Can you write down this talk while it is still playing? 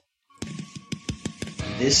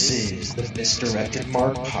This is the Misdirected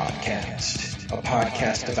Mark Podcast, a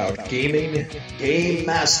podcast about gaming, game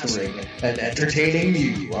mastering, and entertaining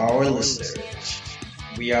you, our listeners.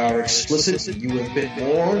 We are explicit, you have been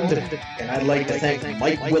warned, and I'd like to thank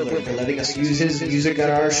Mike Willard for letting us use his music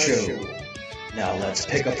on our show. Now let's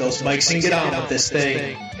pick up those mics and get on with this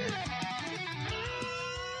thing.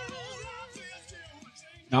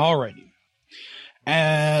 Alrighty.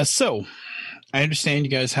 So, I understand you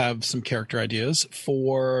guys have some character ideas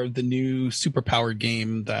for the new superpowered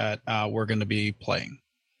game that we're going to be playing.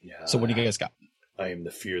 Yeah. So what do you guys got? I am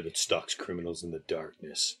the fear that stalks criminals in the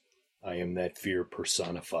darkness. I am that fear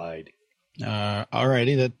personified.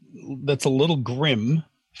 Alrighty, that's a little grim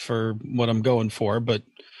for what I'm going for, but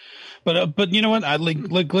you know what? I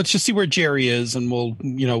like let's just see where Jerry is, and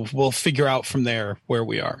we'll figure out from there where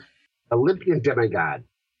we are. Olympian demigod,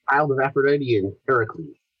 child of Aphrodite and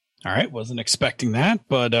Heracles. All right, wasn't expecting that,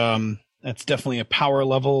 but that's definitely a power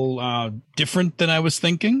level different than I was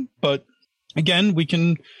thinking. But again, we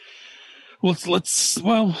can let's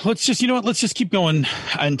just, you know what? Let's just keep going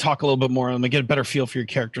and talk a little bit more, and get a better feel for your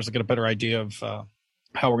characters. I get a better idea of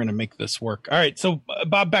how we're going to make this work. All right, so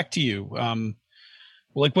Bob, back to you.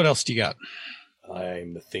 What else do you got? I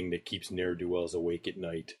am the thing that keeps ne'er-do-wells awake at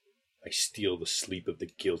night. I steal the sleep of the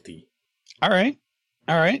guilty. All right.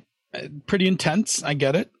 Pretty intense. I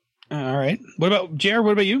get it. All right. What about Jer?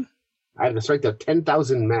 What about you? I have the strength of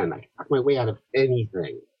 10,000 men. I can talk my way out of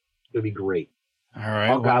anything. It'll be great. All right.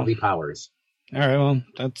 All godly powers. All right. Well,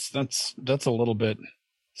 that's a little bit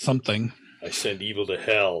something. I send evil to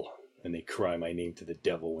hell, and they cry my name to the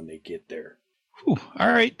devil when they get there. Whew. All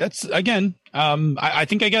right. That's, again, I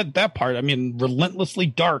think I got that part. I mean, relentlessly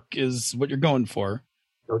dark is what you're going for.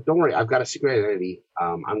 So don't worry. I've got a secret identity.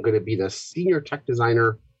 I'm going to be the senior tech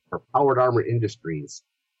designer for Powered Armor Industries.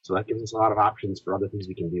 So that gives us a lot of options for other things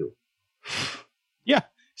we can do. Yeah.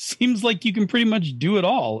 Seems like you can pretty much do it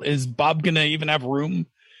all. Is Bob going to even have room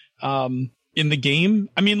in the game?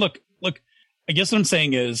 I mean, look, I guess what I'm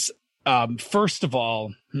saying is, first of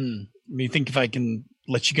all, let me think if I can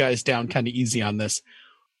let you guys down kind of easy on this.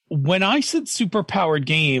 When I said super powered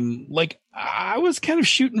game, I was kind of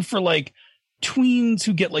shooting for tweens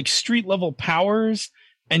who get street level powers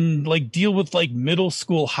and deal with middle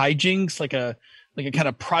school hijinks, like a kind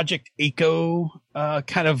of Project Echo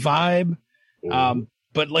kind of vibe. Mm-hmm.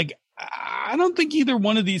 But I don't think either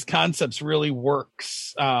one of these concepts really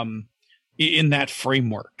works in that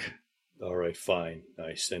framework. All right, fine.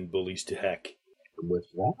 I send bullies to heck. And with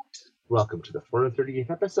that, welcome to the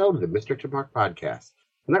 438th episode of the Mr. Mark Podcast.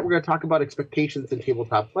 Tonight we're going to talk about expectations in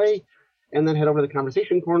tabletop play, and then head over to the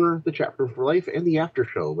conversation corner, the chat room for life, and the after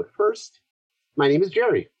show. But first, my name is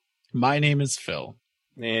Jerry. My name is Phil.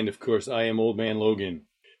 And, of course, I am Old Man Logan.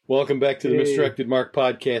 Welcome back to the Misdirected Mark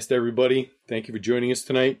Podcast, everybody. Thank you for joining us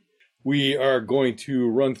tonight. We are going to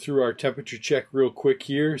run through our temperature check real quick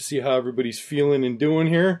here, see how everybody's feeling and doing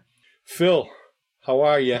here. Phil, how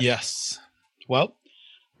are you? Yes. Well,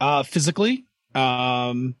 physically,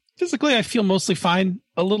 I feel mostly fine.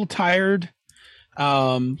 A little tired,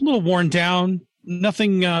 a little worn down.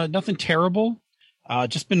 Nothing terrible.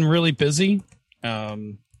 Just been really busy.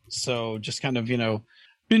 So just kind of,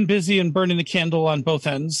 been busy and burning the candle on both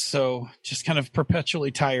ends. So just kind of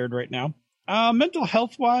perpetually tired right now. Mental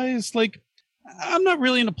health wise, I'm not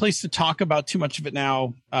really in a place to talk about too much of it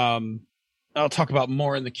now. I'll talk about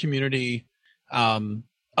more in the community.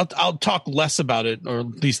 I'll talk less about it, or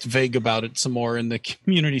at least vague about it some more in the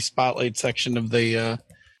community spotlight section of the,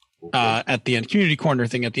 at the end, community corner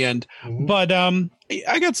thing at the end. Mm-hmm. But,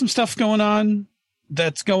 I got some stuff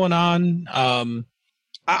that's going on.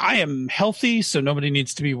 I am healthy, so nobody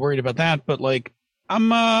needs to be worried about that. But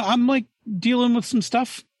I'm dealing with some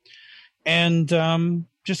stuff, and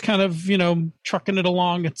just kind of trucking it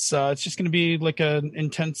along. It's just going to be an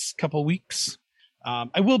intense couple weeks.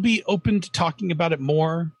 I will be open to talking about it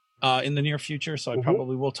more in the near future, so I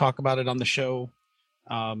probably will talk about it on the show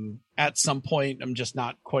at some point. I'm just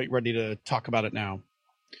not quite ready to talk about it now.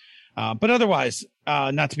 But otherwise,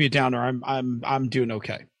 not to be a downer, I'm doing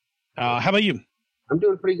okay. How about you? I'm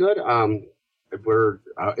doing pretty good. We're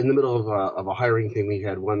in the middle of a hiring thing. We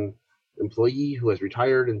had one employee who has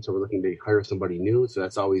retired, and so we're looking to hire somebody new. So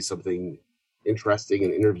that's always something interesting,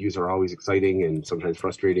 and interviews are always exciting and sometimes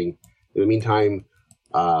frustrating. In the meantime,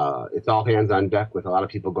 it's all hands on deck with a lot of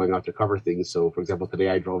people going out to cover things. So, for example,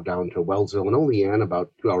 today I drove down to Wellsville and Olean, about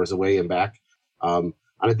 2 hours away and back, on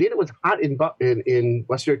a day that was hot in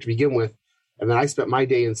West York to begin with, and then I spent my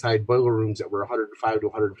day inside boiler rooms that were 105 to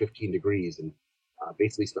 115 degrees, and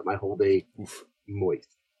basically spent my whole day moist.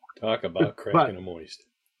 Talk about cracking a moist.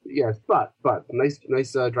 Yes, but nice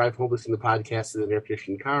drive home, listen to the podcast in an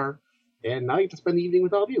air-conditioned car, and now you get to spend the evening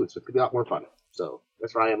with all of you. So it's gonna be a lot more fun. So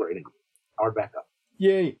that's where I am right now. Powered back up.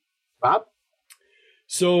 Yay, Bob.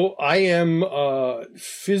 So I am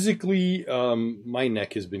physically. My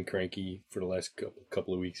neck has been cranky for the last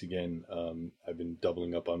couple of weeks again. I've been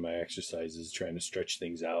doubling up on my exercises, trying to stretch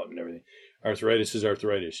things out and everything. Arthritis is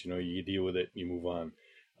arthritis. You deal with it, you move on.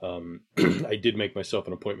 I did make myself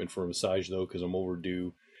an appointment for a massage though, because I'm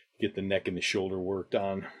overdue. Get the neck and the shoulder worked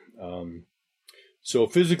on. So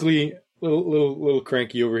physically, little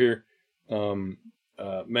cranky over here.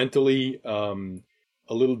 Mentally, a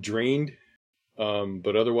little drained,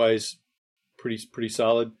 but otherwise pretty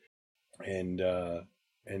solid. And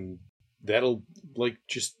that'll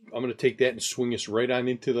I'm gonna take that and swing us right on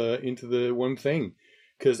into the one thing,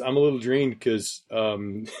 because I'm a little drained because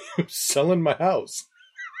selling my house.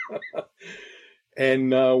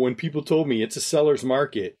 And when people told me it's a seller's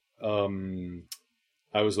market,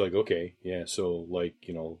 I was like, okay, yeah. So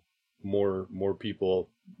more people,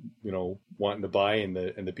 wanting to buy, and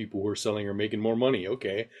the people who are selling are making more money.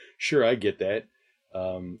 Okay, sure, I get that.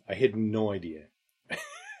 I had no idea.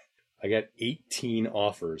 I got 18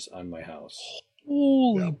 offers on my house.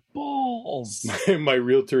 Holy balls! My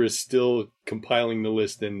realtor is still compiling the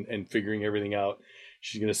list and figuring everything out.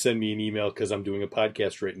 She's going to send me an email because I'm doing a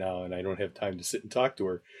podcast right now and I don't have time to sit and talk to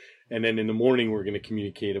her. And then in the morning, we're going to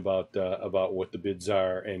communicate about what the bids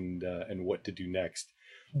are and what to do next.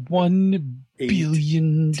 $1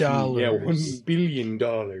 billion. Yeah, $1 billion.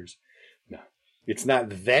 No, it's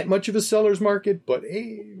not that much of a seller's market, but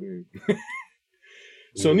hey.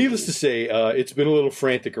 So needless to say, it's been a little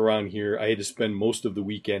frantic around here. I had to spend most of the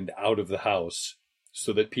weekend out of the house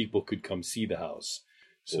so that people could come see the house.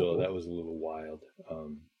 So that was a little wild.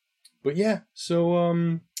 But yeah,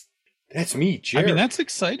 so that's me, Jared. I mean, that's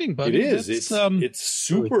exciting, buddy. It is. It's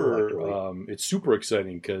super. Really cool, it's super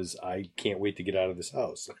exciting because I can't wait to get out of this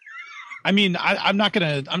house. I mean, I'm not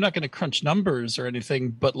gonna crunch numbers or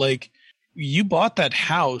anything, but you bought that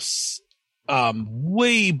house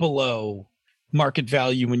way below market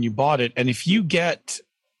value when you bought it, and if you get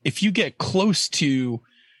close to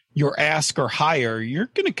your ask or higher,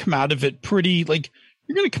 you're gonna come out of it pretty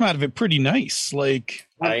nice.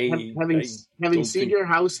 Having seen your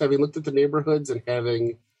house, having looked at the neighborhoods, and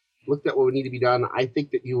having looked at what would need to be done, I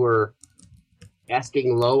think that you were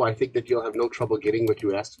asking low. I think that you'll have no trouble getting what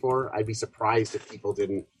you asked for. I'd be surprised if people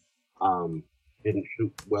didn't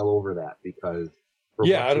shoot well over that, because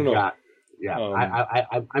I don't know.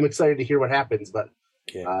 I'm excited to hear what happens, but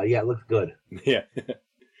it looks good. Yeah.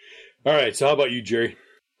 All right. So how about you, Jerry?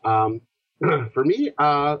 For me,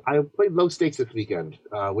 I played Low Stakes this weekend,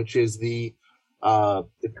 which is the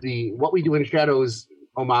What We Do in Shadows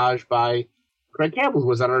homage by Craig Campbell, who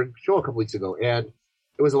was on our show a couple weeks ago, and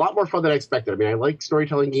it was a lot more fun than I expected. I mean, I like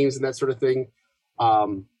storytelling games and that sort of thing.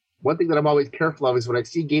 One thing that I'm always careful of is when I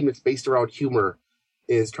see a game that's based around humor,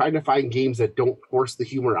 is trying to find games that don't force the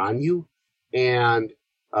humor on you. And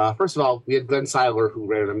first of all, we had Glenn Seiler, who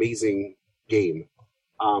ran an amazing game,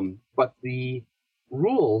 but the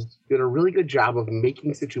rules did a really good job of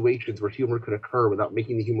making situations where humor could occur without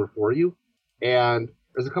making the humor for you. And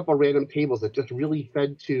there's a couple of random tables that just really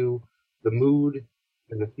fed to the mood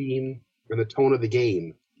and the theme and the tone of the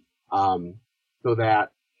game, so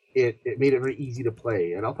that it made it very easy to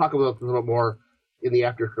play. And I'll talk about it a little bit more in the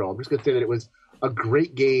after show. I'm just going to say that it was a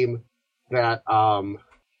great game that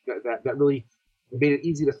that really made it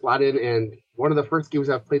easy to slot in. And one of the first games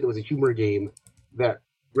I've played that was a humor game that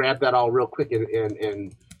grabbed that all real quick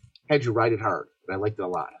and had you ride it hard. And I liked it a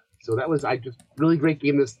lot. So that was really great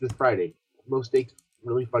game this Friday. Low stakes,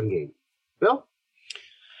 really fun game. Bill?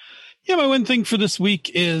 Yeah, my one thing for this week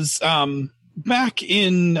is back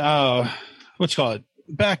in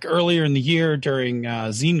back earlier in the year during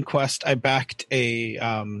Zine Quest, I backed a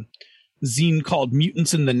zine called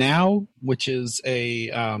Mutants in the Now, which is a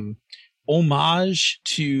homage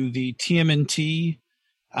to the TMNT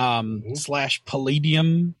 /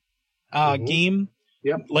 Palladium game.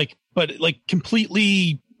 Yep. But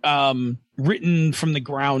completely written from the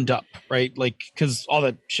ground up, right? Because all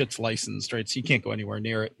that shit's licensed, right? So you can't go anywhere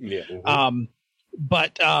near it. Yeah.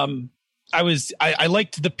 But I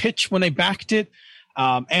liked the pitch when I backed it,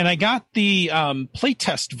 and I got the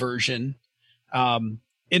playtest version, and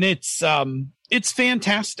it's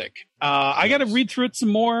fantastic. I got to read through it some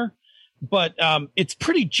more, but it's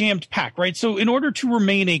pretty jammed packed, right? So in order to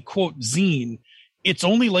remain a quote zine, it's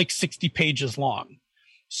only 60 pages long.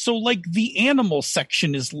 So the animal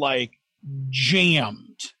section is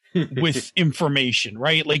jammed with information,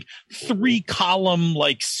 right? 3-column,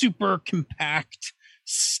 super compact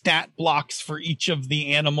stat blocks for each of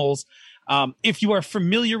the animals. If you are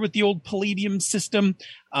familiar with the old Palladium system,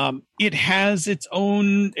 it has its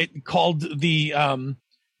own, called the,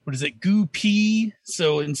 what is it, GUP?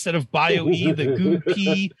 So instead of BioE, the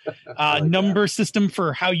GUP number system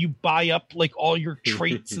for how you buy up like all your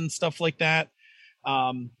traits and stuff like that.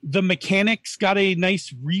 The mechanics got a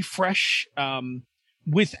nice refresh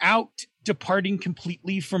without departing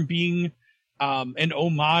completely from being an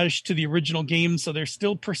homage to the original game. So they're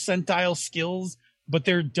still percentile skills, but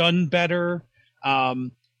they're done better.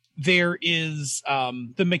 There is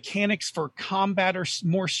the mechanics for combat are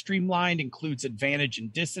more streamlined, includes advantage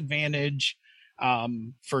and disadvantage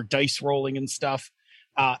for dice rolling and stuff.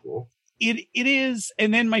 It is,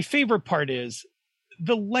 and then my favorite part is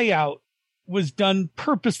the layout was done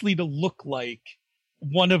purposely to look like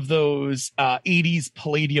one of those 80s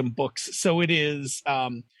Palladium books. So it is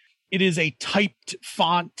a typed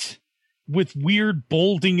font with weird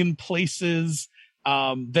bolding in places.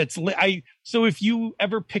 So if you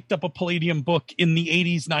ever picked up a Palladium book in the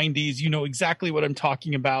 80s, 90s, you know exactly what I'm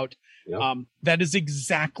talking about. Yep. That is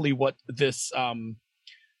exactly what this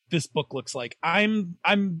book looks like. I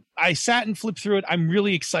sat and flipped through it. I'm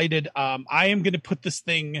really excited. I am going to put this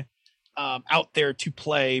thing out there to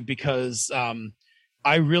play because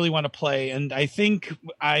I really want to play, and I think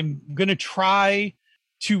I'm going to try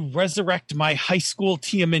to resurrect my high school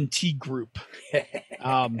TMNT group.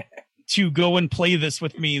 To go and play this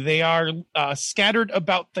with me. They are scattered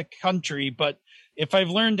about the country, but if I've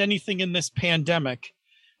learned anything in this pandemic,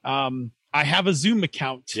 I have a Zoom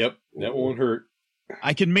account. Yep, that won't hurt.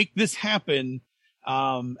 I can make this happen,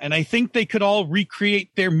 and I think they could all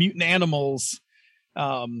recreate their mutant animals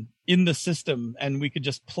in the system, and we could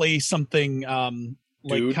just play something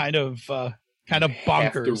like kind of bonkers.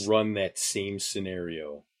 Have to run that same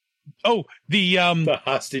scenario. Oh, the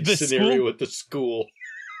hostage scenario at the school.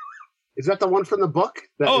 Is that the one from the book?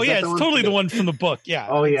 It's totally the one from the book. Yeah.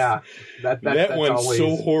 Oh, yeah. That went always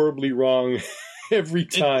so horribly wrong every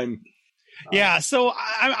time. Yeah, so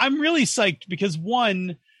I'm really psyched because,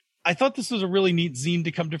 one, I thought this was a really neat zine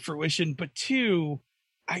to come to fruition, but two,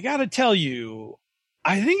 I got to tell you,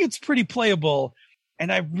 I think it's pretty playable,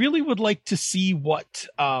 and I really would like to see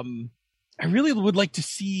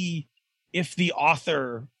if the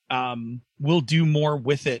author will do more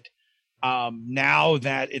with it. Now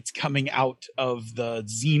that it's coming out of the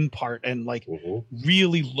zine part and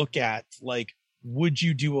really look at would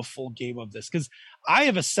you do a full game of this? Because I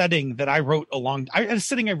have a setting that I wrote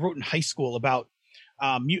in high school about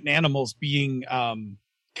mutant animals being kind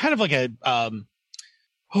of like a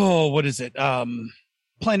what is it?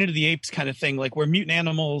 Planet of the Apes kind of thing, like where mutant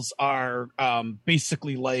animals are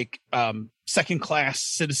basically like second class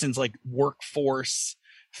citizens, like workforce,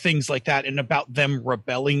 things like that, and about them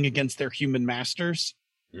rebelling against their human masters.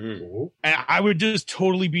 And I would just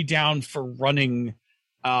totally be down for running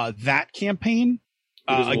that campaign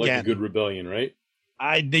again. Like a good rebellion, right?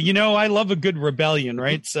 I love a good rebellion,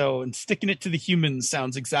 right? So, and sticking it to the humans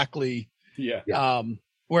sounds exactly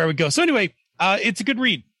where I would go. So anyway, it's a good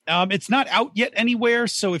read. It's not out yet anywhere,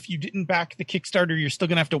 so if you didn't back the Kickstarter, you're still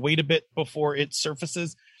gonna have to wait a bit before it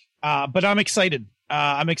surfaces. But I'm excited.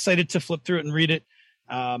 I'm excited to flip through it and read it.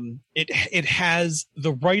 It has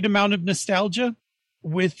the right amount of nostalgia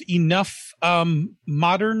with enough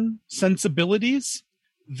modern sensibilities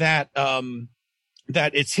that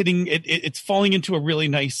it's hitting it's falling into a really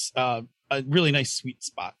nice sweet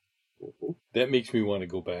spot. That makes me want to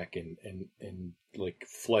go back and like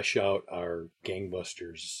flesh out our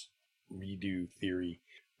Gangbusters redo theory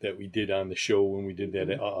that we did on the show when we did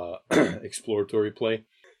that exploratory play.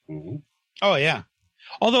 Oh yeah.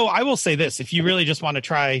 Although I will say this, if you really just want to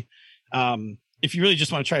try a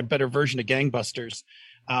better version of Gangbusters,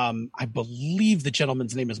 I believe the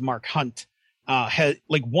gentleman's name is Mark Hunt. He redid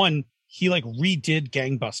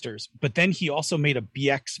Gangbusters, but then he also made a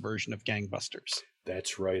BX version of Gangbusters.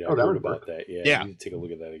 That's right. I heard about that. Yeah. I need to take a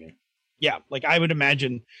look at that again. Yeah, I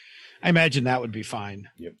imagine that would be fine.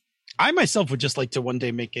 Yep. I myself would just like to one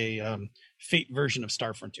day make a Fate version of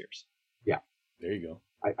Star Frontiers. Yeah. There you go.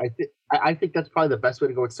 I think that's probably the best way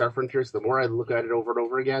to go with Star Frontiers. The more I look at it over and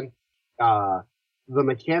over again, the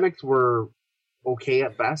mechanics were okay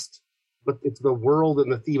at best, but it's the world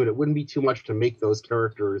and the theme, and it wouldn't be too much to make those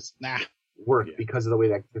characters work because of the way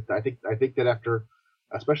that I think that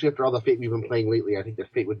especially after all the Fate we've been playing lately, I think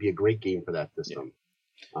that Fate would be a great game for that system.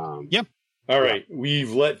 Yep. All right,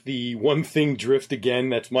 we've let the one thing drift again.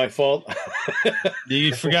 That's my fault.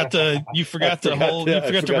 You forgot to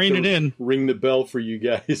rein it in. Ring the bell for you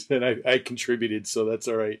guys, and I contributed, so that's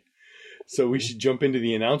all right. So we should jump into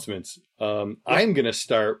the announcements. I'm going to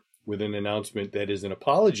start with an announcement that is an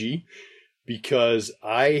apology, because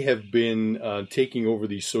I have been taking over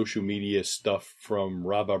the social media stuff from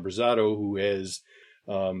Rob Abrazzato, who has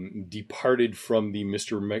departed from the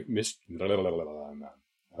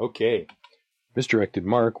Misdirected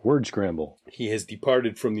Mark word scramble. He has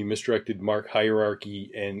departed from the Misdirected Mark hierarchy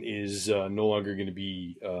and is no longer going to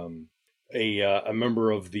be a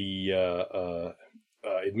member of the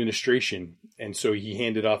administration. And so he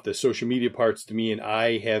handed off the social media parts to me, and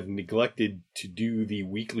I have neglected to do the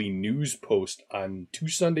weekly news post on 2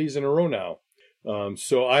 Sundays in a row now.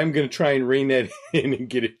 So I'm going to try and rein that in and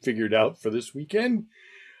get it figured out for this weekend.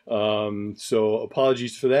 So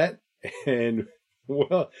apologies for that. And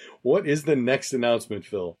well, what is the next announcement,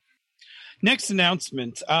 Phil? Next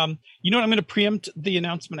announcement. You know what? I'm going to preempt the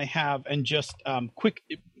announcement I have and just quick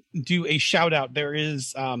do a shout out. There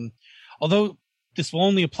is, although this will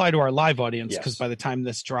only apply to our live audience, because by the time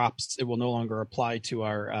this drops, it will no longer apply to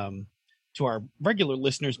our regular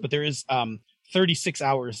listeners. But there is 36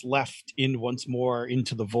 hours left in Once More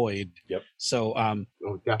Into the Void. Yep. So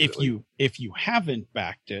if you haven't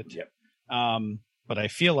backed it, but I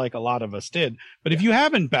feel like a lot of us did. But if you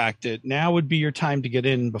haven't backed it, now would be your time to get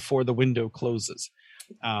in before the window closes.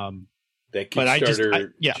 That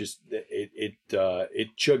Kickstarter it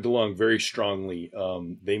chugged along very strongly.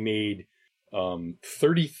 They made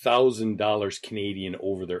 $30,000 Canadian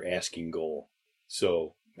over their asking goal.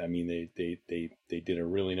 So I mean, they did a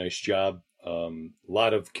really nice job. A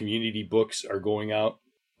lot of community books are going out.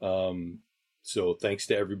 So thanks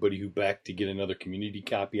to everybody who backed to get another community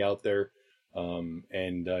copy out there.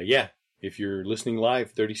 If you're listening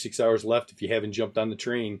live, 36 hours left. If you haven't jumped on the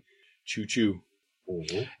train, choo choo.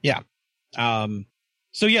 Mm-hmm. Yeah.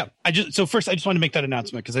 First I just wanted to make that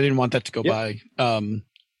announcement because I didn't want that to go by.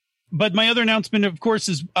 But my other announcement, of course,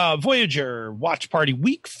 is Voyager Watch Party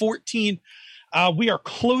Week 14. We are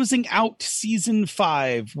closing out season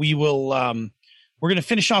 5. We will, we're going to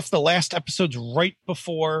finish off the last episodes right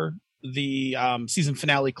before the season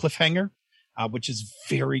finale cliffhanger, which is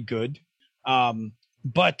very good.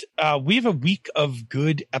 But we have a week of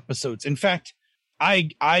good episodes. In fact,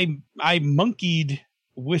 I monkeyed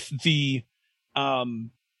with the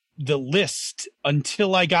list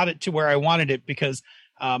until I got it to where I wanted it, because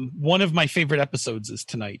one of my favorite episodes is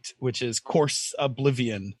tonight, which is Course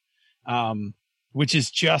Oblivion, which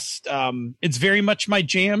is just it's very much my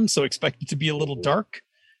jam. So expect it to be a little dark.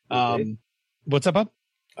 What's up, Bob?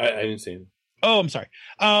 I didn't say anything. Oh, I'm sorry.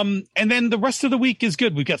 And then the rest of the week is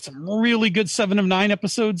good. We've got some really good 7 of 9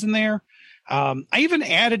 episodes in there. I even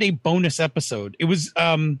added a bonus episode. It was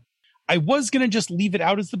I was going to just leave it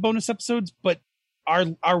out as the bonus episodes, but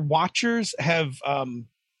our watchers have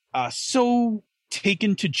so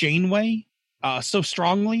taken to Janeway so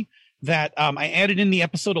strongly that I added in the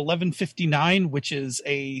episode 1159, which is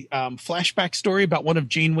a flashback story about one of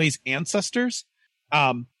Janeway's ancestors.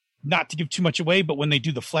 Not to give too much away, but when they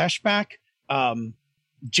do the flashback,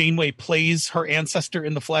 Janeway plays her ancestor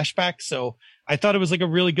in the flashback. So I thought it was like a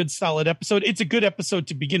really good, solid episode. It's a good episode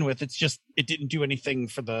to begin with. It's just, it didn't do anything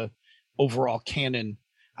for the overall canon.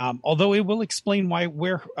 Although it will explain why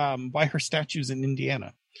her statue's in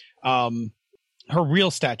Indiana. Her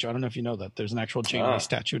real statue. I don't know if you know that there's an actual Janeway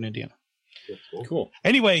statue in Indiana. Cool.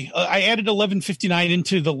 Anyway, I added 1159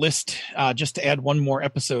 into the list just to add one more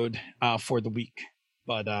episode for the week.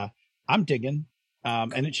 But I'm digging.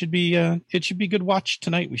 And it should be good watch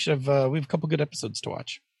tonight. We have a couple good episodes to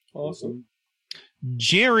watch. Awesome.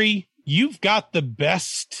 Jerry, you've got the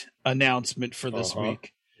best announcement for this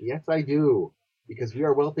week. Yes, I do. Because we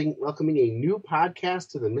are welcoming a new podcast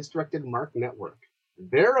to the Misdirected Mark Network.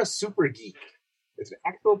 They're a Super Geek. It's an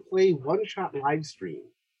actual play one-shot live stream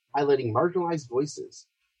highlighting marginalized voices.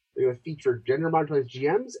 They're going to feature gender marginalized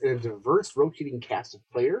GMs and a diverse rotating cast of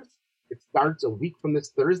players. It starts a week from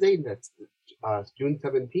this Thursday. That's June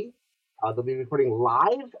 17th. They'll be recording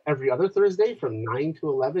live every other Thursday from 9 to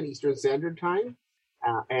 11 Eastern Standard Time.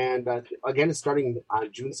 Again, it's starting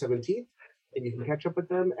on June 17th. And you can catch up with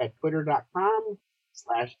them at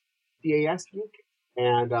twitter.com/CASgeek.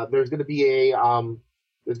 And there's going to be a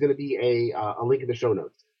link in the show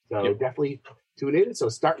notes. So definitely tune in. So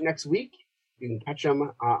start next week. You can catch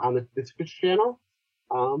them on this Twitch channel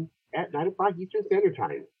at 9 o'clock Eastern Standard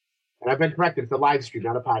Time. And I've been corrected. It's a live stream,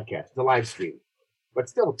 not a podcast. It's a live stream. But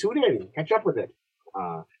still, tune in. Catch up with it.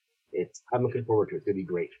 I'm looking forward to it. It's going to be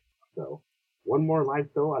great. So one more live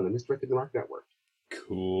show on the Misdirected Mark Network.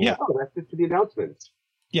 Cool. Yeah. Oh, that's it for the announcements.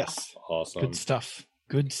 Yes. Awesome. Good stuff.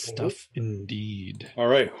 Good stuff indeed. All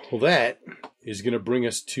right. Well, that is going to bring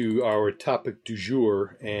us to our topic du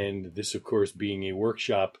jour. And this, of course, being a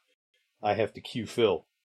workshop, I have to cue Phil.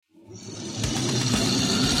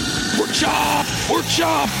 Workshop.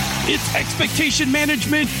 It's expectation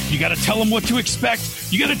management. You got to tell them what to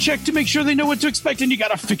expect. You got to check to make sure they know what to expect, and you got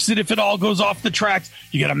to fix it if it all goes off the tracks.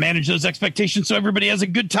 You got to manage those expectations so everybody has a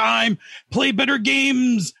good time. Play better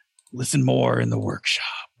games. Listen more in the workshop.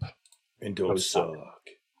 And don't suck.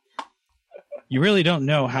 You really don't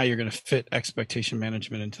know how you're going to fit expectation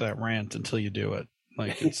management into that rant until you do it.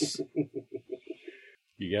 Like it's.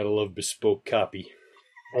 You got to love bespoke copy.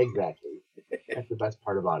 Exactly. That's the best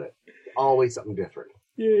part about it. Always something different.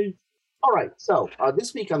 Yay. All right. So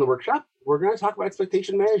this week on the workshop, we're going to talk about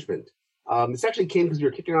expectation management. This actually came because we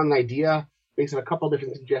were kicking around an idea based on a couple of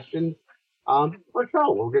different suggestions for a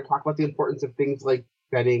show. We're going to talk about the importance of things like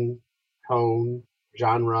setting, tone,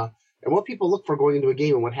 genre, and what people look for going into a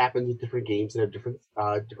game and what happens with different games that have different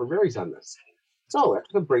varies on this. So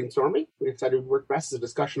after some brainstorming, we decided it would work best as a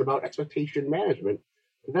discussion about expectation management,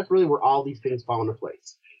 because that's really where all these things fall into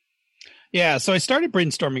place. Yeah, so I started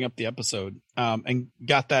brainstorming up the episode and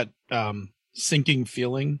got that sinking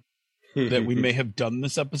feeling that we may have done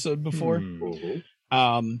this episode before.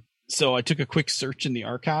 Mm-hmm. So I took a quick search in the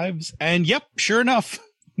archives, and yep, sure enough,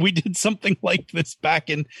 we did something like this back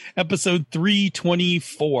in episode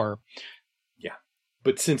 324. Yeah,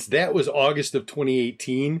 but since that was August of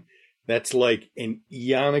 2018, that's like an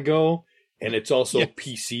eon ago, and it's also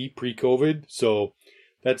PC pre-COVID, so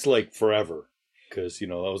that's like forever. Because that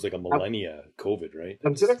was like a millennia COVID, right?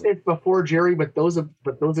 I'm going to say it's before Jerry, but those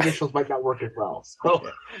initials might not work as well.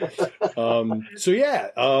 So,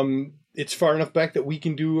 it's far enough back that we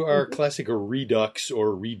can do our classic redux or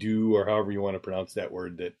redo or however you want to pronounce that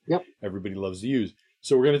word that everybody loves to use.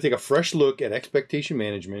 So we're going to take a fresh look at expectation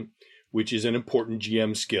management, which is an important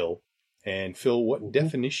GM skill. And Phil, what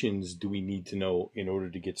definitions do we need to know in order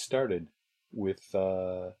to get started with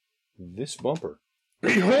this bumper?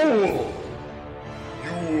 Behold!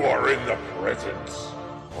 You are in the presence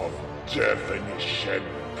of Definition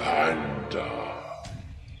Panda.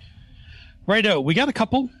 Righto, we got a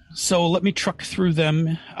couple, so let me truck through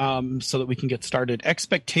them so that we can get started.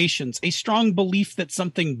 Expectations, a strong belief that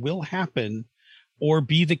something will happen or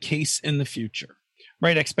be the case in the future.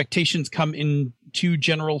 Right, expectations come in two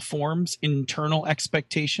general forms. Internal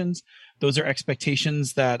expectations, those are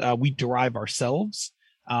expectations that we derive ourselves.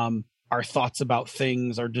 Our thoughts about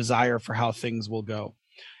things, our desire for how things will go.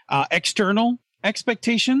 External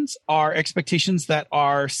expectations are expectations that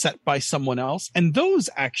are set by someone else. And those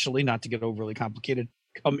actually, not to get overly complicated,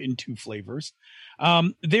 come in two flavors.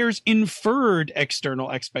 There's inferred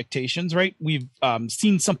external expectations, right? We've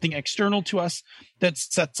seen something external to us that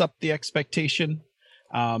sets up the expectation.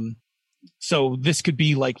 So this could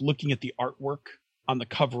be like looking at the artwork on the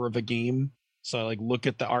cover of a game. So I look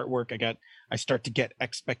at the artwork. I start to get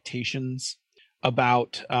expectations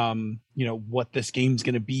about, what this game's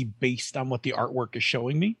going to be based on what the artwork is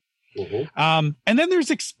showing me. Mm-hmm. And then there's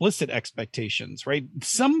explicit expectations, right?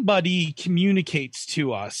 Somebody communicates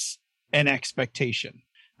to us an expectation.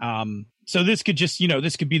 So this could just,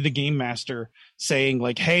 this could be the game master saying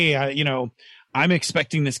like, hey, I'm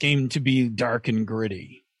expecting this game to be dark and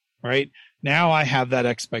gritty, right? Now I have that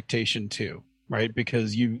expectation too, right?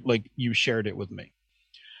 Because you shared it with me.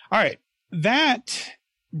 All right. That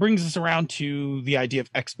brings us around to the idea of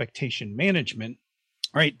expectation management,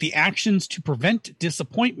 right? The actions to prevent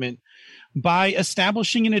disappointment by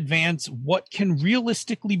establishing in advance what can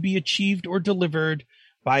realistically be achieved or delivered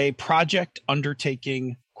by a project,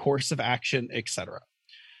 undertaking, course of action, etc.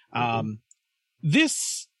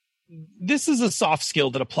 This is a soft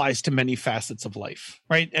skill that applies to many facets of life,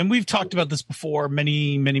 right? And we've talked about this before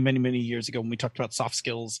many years ago when we talked about soft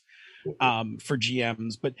skills for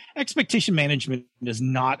GMs, but expectation management is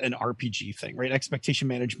not an RPG thing, right? Expectation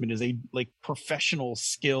management is a professional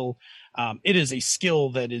skill. It is a skill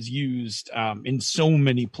that is used in so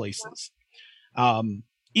many places.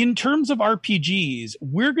 In terms of RPGs,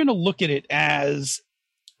 we're going to look at it as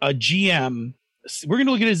a GM. We're going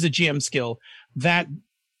to look at it as a GM skill that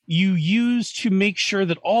you use to make sure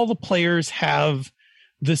that all the players have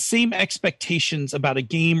the same expectations about a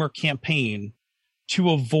game or campaign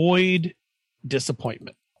to avoid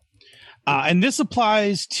disappointment. And this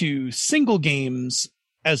applies to single games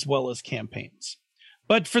as well as campaigns.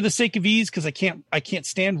 But for the sake of ease, because I can't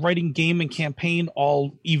stand writing game and campaign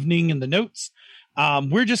all evening in the notes,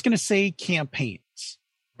 we're just going to say campaigns,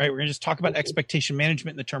 right? We're going to just talk about expectation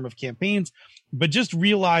management in the term of campaigns, but just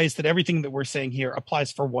realize that everything that we're saying here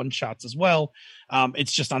applies for one-shots as well.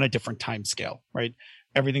 It's just on a different time scale, right?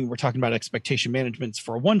 Everything we're talking about expectation management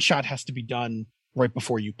for a one-shot has to be done right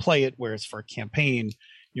before you play it, whereas for a campaign,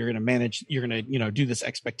 you're going to do this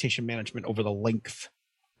expectation management over the length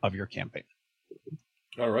of your campaign.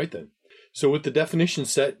 All right, then. So with the definition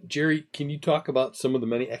set, Jerry, can you talk about some of the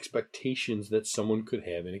many expectations that someone could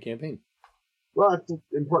have in a campaign? Well, it's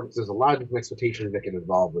important because there's a lot of different expectations that can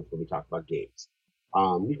involve with when we talk about games.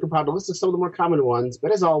 You can probably list some of the more common ones,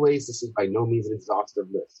 but as always, this is by no means an exhaustive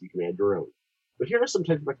list. You can add your own. But here are some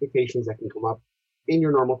types of expectations that can come up in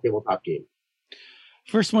your normal tabletop game.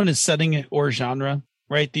 First one is setting or genre,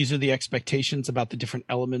 right? These are the expectations about the different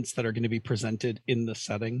elements that are going to be presented in the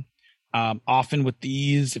setting. Often with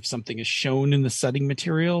these, if something is shown in the setting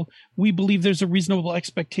material, we believe there's a reasonable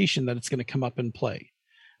expectation that it's going to come up and play.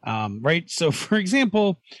 Right? So, for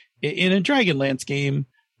example, in a Dragonlance game,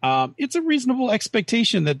 it's a reasonable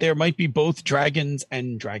expectation that there might be both dragons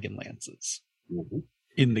and Dragonlances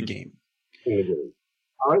in the game.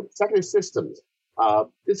 All right. Second is systems.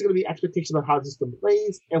 This is going to be expectations about how the system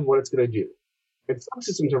plays and what it's going to do. And some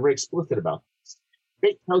systems are very explicit about this.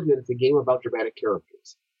 Fate tells you that it's a game about dramatic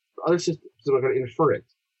characters. Other systems are going to infer it.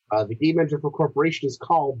 The game engine for Corporation is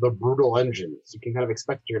called the Brutal Engine. So you can kind of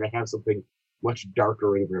expect you're going to have something much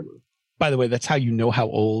darker and grimmer. By the way, that's how you know how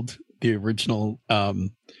old the original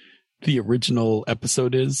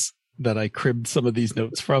episode is that I cribbed some of these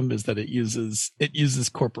notes from, is that it uses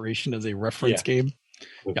Corporation as a reference game.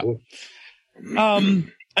 Yeah.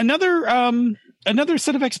 Another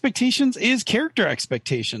set of expectations is character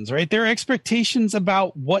expectations, right? There are expectations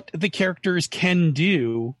about what the characters can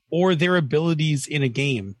do or their abilities in a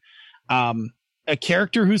game. A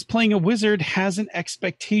character who's playing a wizard has an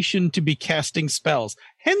expectation to be casting spells.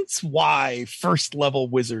 Hence why first level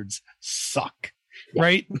wizards suck,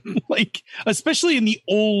 right? Like, especially in the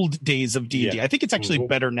old days of D&D. I think it's actually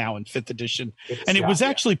better now in 5th edition. It was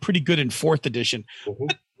actually pretty good in 4th edition.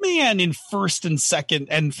 But man, in 1st and 2nd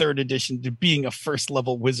and 3rd edition, being a first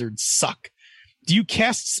level wizard suck. Do you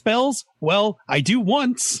cast spells? Well, I do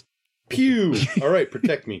once. Pew! All right,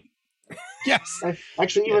 protect me. Yes.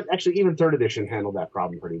 Actually, even 3rd edition handled that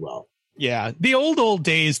problem pretty well. Yeah. The old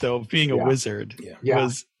days, though, of being a wizard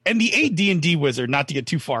was... And the AD&D wizard, not to get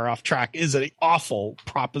too far off track, is an awful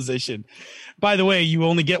proposition. By the way, you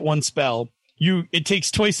only get one spell. It takes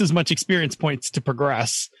twice as much experience points to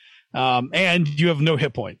progress. And you have no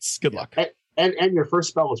hit points. Good luck. And your first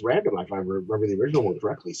spell was random, if I remember the original one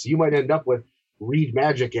correctly. So you might end up with Read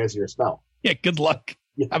Magic as your spell. Yeah, good luck.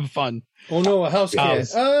 Have fun. Oh no, a house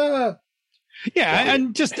cat. Yeah,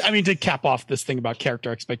 and to cap off this thing about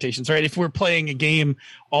character expectations, right? If we're playing a game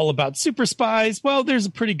all about super spies, well, there's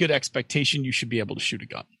a pretty good expectation you should be able to shoot a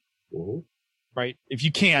gun. Right? If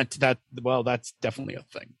you can't, that's definitely a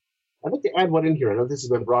thing. I'd like to add one in here. I know this has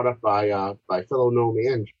been brought up by fellow Gnome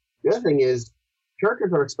Ange. The other thing is,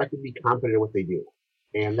 characters are expected to be competent in what they do.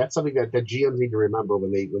 And that's something that GMs need to remember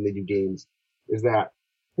when they do games, is that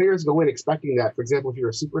players go in expecting that, for example, if you're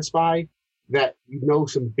a super spy, that you know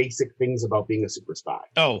some basic things about being a super spy.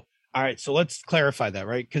 Oh, all right. So let's clarify that,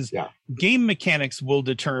 right? Because game mechanics will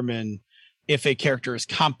determine if a character is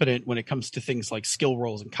competent when it comes to things like skill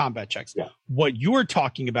rolls and combat checks. What you're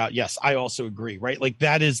talking about, yes, I also agree, right? Like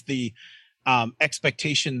that is the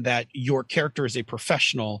expectation that your character is a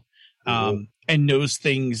professional and knows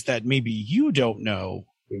things that maybe you don't know.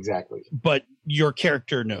 Exactly. But your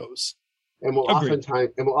character knows. And will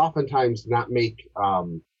oftentimes not make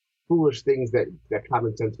foolish things that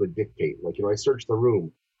common sense would dictate. Like, I searched the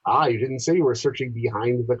room. You didn't say you were searching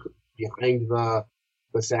behind the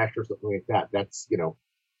sash or something like that. That's,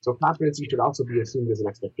 so competency should also be assumed as an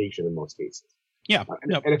expectation in most cases. Yeah.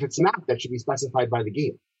 And if it's not, that should be specified by the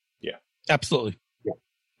game. Yeah, absolutely. Yeah.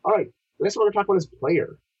 All right. The next one we're going to talk about is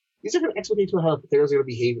player. These are going to expectations about how the players are going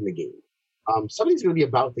to behave in the game. Some of these are going to be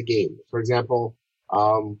about the game. For example,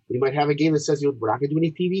 we might have a game that says we're not going to do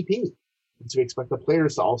any PvP. So we expect the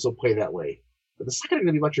players to also play that way. But the second are going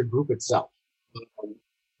to be about your group itself.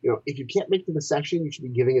 If you can't make it to the session, you should be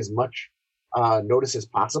giving as much notice as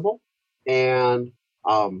possible. And,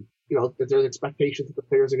 that there's expectations that the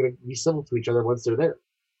players are going to be civil to each other once they're there.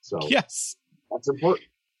 So yes, that's important.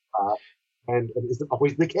 And it isn't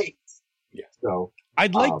always the case. Yeah. So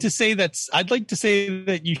I'd like to say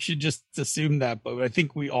that you should just assume that, but I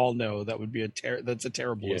think we all know that would be that's a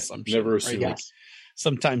terrible assumption. Never assume. Right? Like,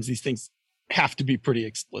 sometimes these things have to be pretty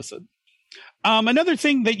explicit. Another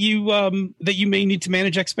thing that you may need to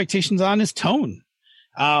manage expectations on is tone.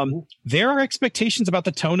 There are expectations about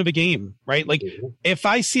the tone of a game, right? Like if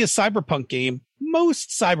I see a cyberpunk game, most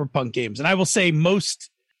cyberpunk games, and I will say most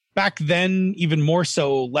back then, even more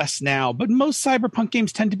so, less now, but most cyberpunk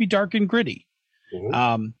games tend to be dark and gritty.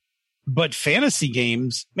 But fantasy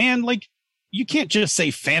games, man, like you can't just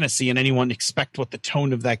say fantasy and anyone expect what the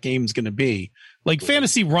tone of that game is going to be. Like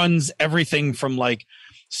fantasy runs everything from like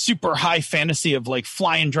super high fantasy of like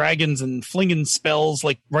flying dragons and flinging spells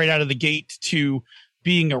like right out of the gate to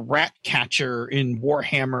being a rat catcher in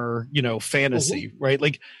Warhammer, fantasy, right?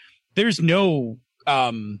 Like there's no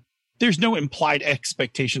implied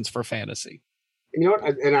expectations for fantasy. And you know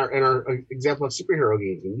what? In our example of superhero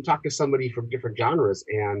games, when you talk to somebody from different genres,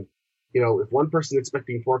 and if one person is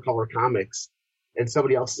expecting 4-color comics, and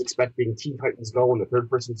somebody else is expecting Teen Titans Go, and the third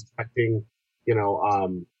person is expecting,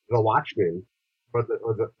 The Watchmen,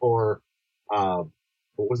 or what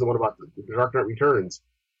was the one about the Dark Knight Returns?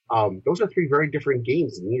 Those are 3 very different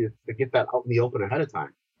games, and you need to get that out in the open ahead of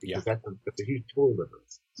time. Because that's a huge tool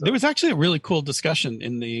difference. So. There was actually a really cool discussion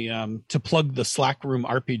in the to plug the Slack Room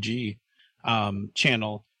RPG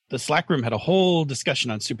channel. The Slack Room had a whole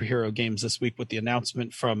discussion on superhero games this week with the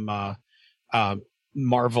announcement from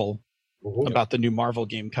Marvel about the new Marvel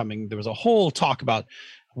game coming. There was a whole talk about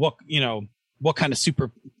what kind of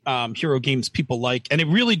super hero games people like, and it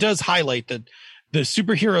really does highlight that the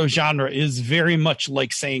superhero genre is very much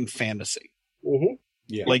like saying fantasy. Mm-hmm.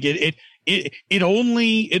 Yeah, like it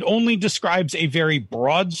only describes a very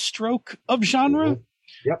broad stroke of genre. Mm-hmm.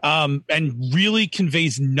 Yep. And really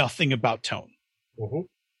conveys nothing about tone. Mm-hmm.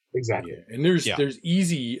 Exactly. Yeah. And there's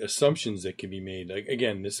easy assumptions that can be made. Like,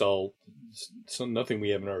 again, nothing we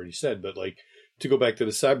haven't already said, but like to go back to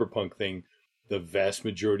the Cyberpunk thing, the vast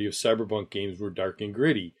majority of Cyberpunk games were dark and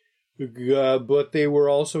gritty, but they were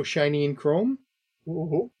also shiny and chrome.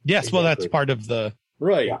 Mm-hmm. Yes. Exactly. Well, that's part of the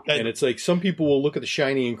right. Yeah. And it's like some people will look at the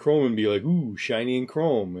shiny and chrome and be like, "Ooh, shiny and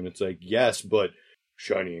chrome," and it's like, yes, but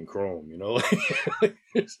shiny and chrome,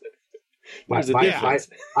 there's a difference.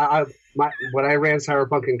 When I ran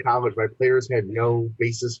Cyberpunk in college, my players had no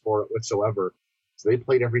basis for it whatsoever. So they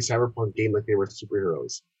played every Cyberpunk game like they were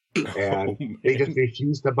superheroes. And they just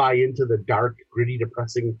refused to buy into the dark, gritty,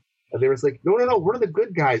 depressing. And they was like, no, we're the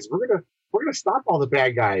good guys. We're gonna stop all the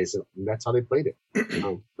bad guys. And that's how they played it.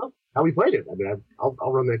 How we played it. I mean,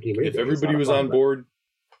 I'll run that game. If everybody was on board.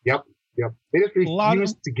 Yep. They just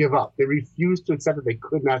refused to give up. They refused to accept that they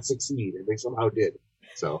could not succeed, and they somehow did.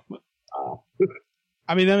 So,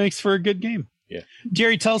 I mean, that makes for a good game. Yeah,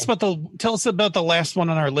 Jerry, tell us about the last one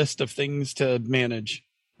on our list of things to manage.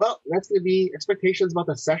 Well, that's going to be expectations about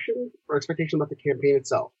the session or expectations about the campaign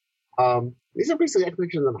itself. These are basically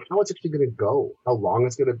expectations on how it's actually going to go, how long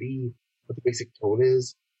it's going to be, what the basic tone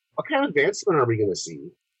is, what kind of advancement are we going to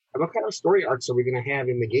see, and what kind of story arcs are we going to have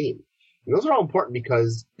in the game. And those are all important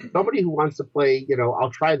because somebody who wants to play,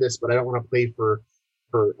 I'll try this, but I don't want to play for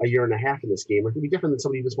a year and a half in this game. It can be different than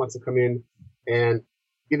somebody who just wants to come in and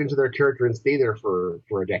get into their character and stay there for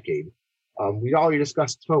a decade. We already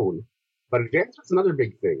discussed tone, but advancement's another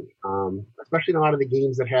big thing, especially in a lot of the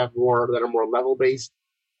games that are more level based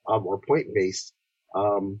or point based.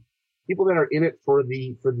 People that are in it for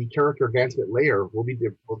the character advancement layer will be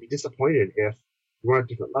disappointed if we're at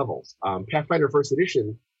different levels. Pathfinder First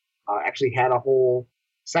Edition actually had a whole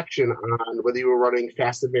section on whether you were running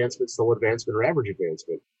fast advancement, slow advancement, or average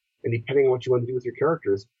advancement. And depending on what you want to do with your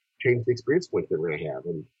characters, change the experience points they were going to have.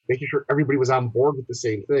 And making sure everybody was on board with the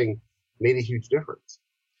same thing made a huge difference.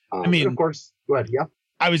 And of course, go ahead. Yeah.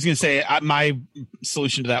 I was going to say my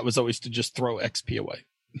solution to that was always to just throw XP away.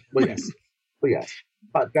 Well, yes.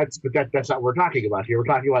 But that's not what we're talking about here. We're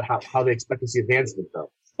talking about how they expect to see advancement,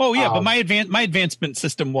 though. Oh yeah, but my advancement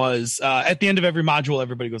system was at the end of every module,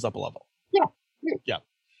 everybody goes up a level. Yeah.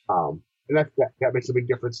 And that makes a big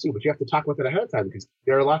difference too. But you have to talk about that ahead of time because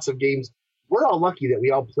there are lots of games. We're all lucky that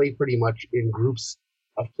we all play pretty much in groups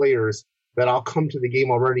of players that all come to the game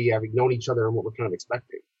already having known each other and what we're kind of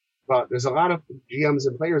expecting. But there's a lot of GMs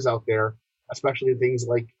and players out there, especially in things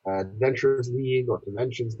like Adventures League or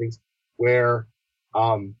conventions, things where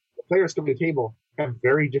the players come to the table have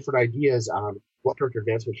very different ideas on what character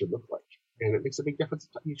advancement should look like. And it makes a big difference.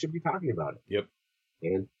 You should be talking about it. Yep.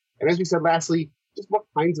 And as we said, lastly, just what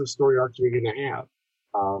kinds of story arcs are we going to have?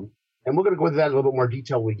 And we're going to go into that in a little bit more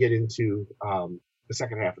detail when we get into the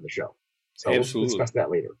second half of the show. So Absolutely. We'll discuss that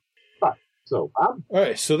later. But so, all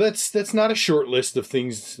right. So that's not a short list of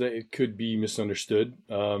things that could be misunderstood.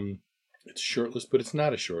 It's a short list, but it's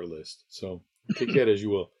not a short list. So take that as you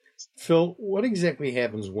will. Phil, what exactly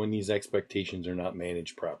happens when these expectations are not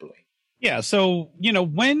managed properly? Yeah. So,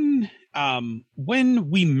 when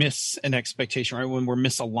we miss an expectation, right, when we're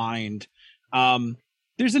misaligned,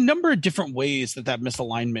 there's a number of different ways that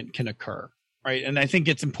misalignment can occur, right? And I think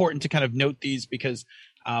it's important to kind of note these because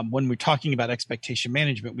when we're talking about expectation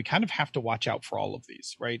management, we kind of have to watch out for all of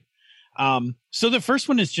these, right? So the first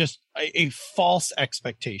one is just a false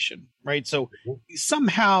expectation, right? So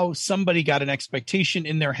somehow somebody got an expectation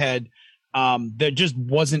in their head that just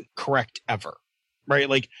wasn't correct ever, right?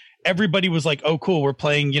 Like everybody was like, oh, cool, we're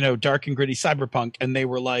playing, dark and gritty cyberpunk. And they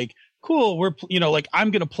were like, cool, we're, like,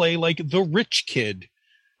 I'm going to play like the rich kid,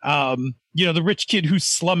 the rich kid who's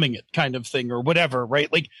slumming it kind of thing or whatever.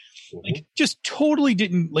 Right. Like just totally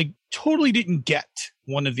didn't get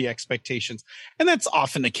one of the expectations. And that's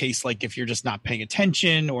often the case. Like if you're just not paying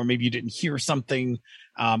attention, or maybe you didn't hear something,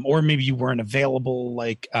 or maybe you weren't available,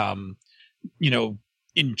 like,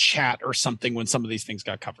 in chat or something when some of these things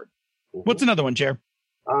got covered. What's another one, Jer?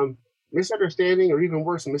 Misunderstanding, or even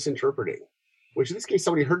worse, misinterpreting, which in this case,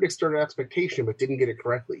 somebody heard external expectation but didn't get it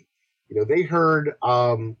correctly. They heard,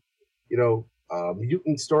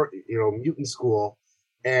 mutant story, mutant school,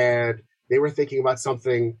 and they were thinking about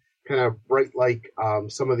something kind of bright like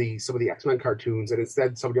some of the X-Men cartoons, and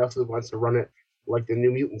instead somebody else wants to run it like the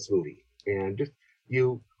New Mutants movie. And just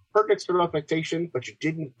you heard external expectation, but you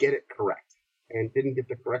didn't get it correct and didn't get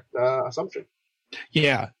the correct assumption.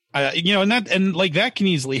 Yeah. That can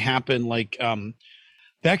easily happen.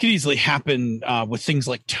 That could easily happen with things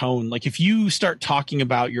like tone. Like if you start talking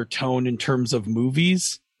about your tone in terms of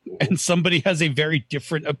movies, and somebody has a very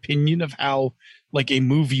different opinion of how like a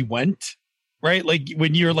movie went, right? Like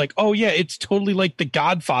when you're like, oh yeah, it's totally like The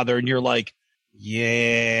Godfather, and you're like,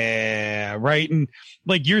 yeah, right. And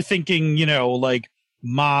like you're thinking, like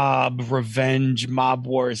mob revenge, mob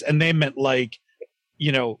wars, and they meant like,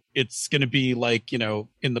 it's going to be like,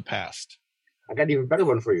 in the past. I got an even better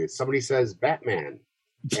one for you. Somebody says Batman.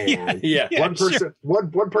 And sure.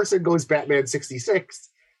 one person goes Batman 66.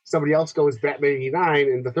 Somebody else goes Batman 89.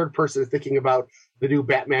 And the third person is thinking about the new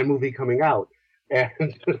Batman movie coming out.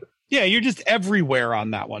 And yeah, you're just everywhere on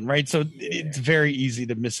that one, right? So it's very easy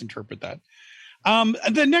to misinterpret that.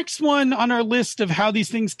 The next one on our list of how these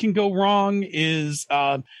things can go wrong is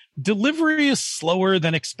delivery is slower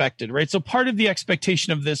than expected, right? So part of the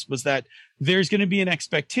expectation of this was that there's going to be an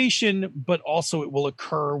expectation, but also it will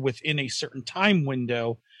occur within a certain time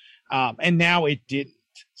window. And now it didn't.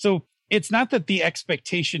 So it's not that the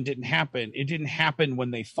expectation didn't happen. It didn't happen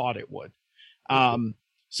when they thought it would.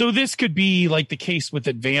 So this could be like the case with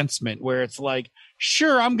Advancement, where it's like,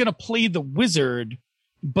 sure, I'm going to play the wizard,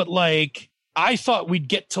 but like, I thought we'd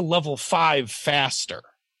get to level 5 faster,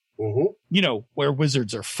 where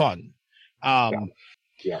wizards are fun. And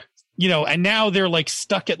now they're like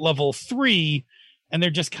stuck at level 3, and they're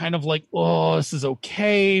just kind of like, oh, this is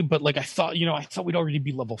okay. But like, I thought we'd already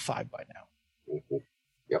be level 5 by now.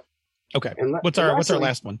 Yep. Okay. And what's our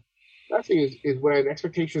last one? Last thing is when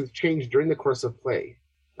expectations change during the course of play.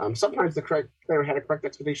 Sometimes the correct player had a correct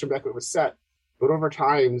expectation back when it was set, but over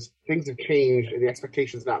time, things have changed and the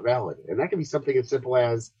expectation is not valid. And that can be something as simple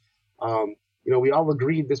as, we all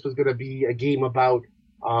agreed this was going to be a game about,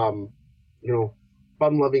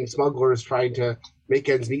 fun-loving smugglers trying to make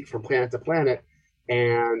ends meet from planet to planet.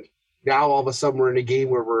 And now all of a sudden we're in a game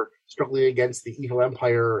where we're struggling against the evil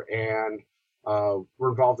empire, and we're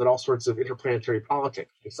involved in all sorts of interplanetary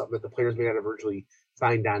politics. It's something that the players may not have originally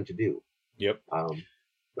signed on to do. Yep. All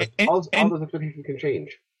those expectations can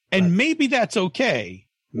change. And maybe that's okay.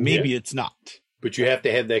 Maybe it's not. But you have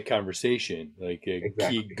to have that conversation. Like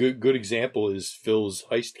key good example is Phil's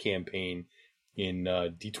heist campaign in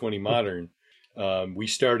D20 Modern. We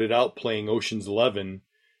started out playing Ocean's 11,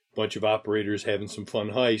 bunch of operators having some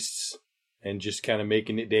fun heists and just kind of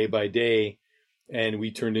making it day by day. And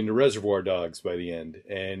we turned into Reservoir Dogs by the end.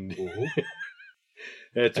 And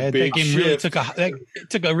that's a big shift. Really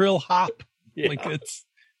took a real hop. Yeah. Like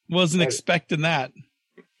wasn't expecting that.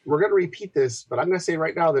 We're going to repeat this, but I'm going to say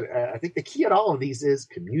right now that I think the key at all of these is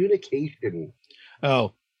communication.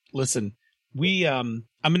 Oh, listen, I'm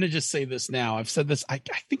going to just say this now. I've said this. I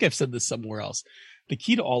think I've said this somewhere else. The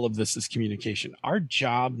key to all of this is communication. Our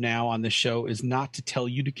job now on this show is not to tell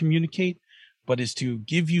you to communicate, but is to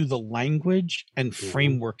give you the language and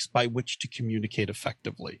frameworks by which to communicate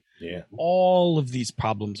effectively. Yeah. All of these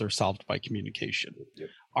problems are solved by communication. Yep.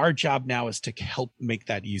 Our job now is to help make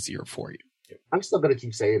that easier for you. I'm still going to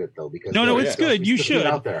keep saying it though, because it's good. You should.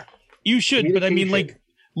 Out there. You should, but I mean, like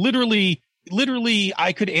literally,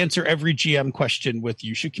 I could answer every GM question with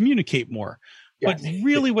 "you should communicate more." Yes. But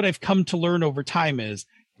really, what I've come to learn over time is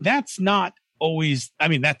that's not always. I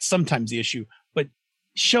mean, that's sometimes the issue, but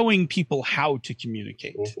showing people how to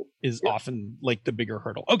communicate is often like the bigger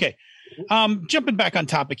hurdle. Okay, jumping back on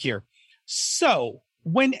topic here. So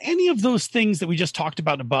when any of those things that we just talked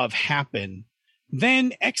about above happen,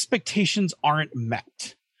 then expectations aren't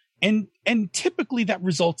met. And typically that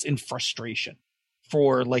results in frustration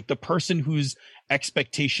for like the person whose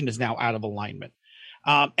expectation is now out of alignment.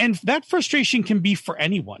 And that frustration can be for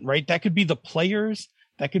anyone, right? That could be the players,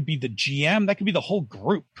 that could be the GM, that could be the whole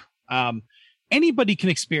group. anybody can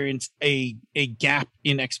experience a gap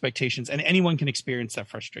in expectations, and anyone can experience that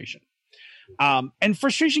frustration. And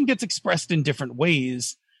frustration gets expressed in different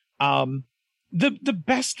ways. The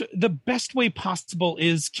best way possible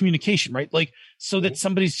is communication, right? Like, so that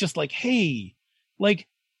somebody's just like, hey, like,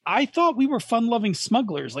 I thought we were fun-loving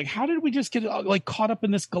smugglers. Like, how did we just get like caught up in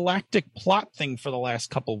this galactic plot thing for the last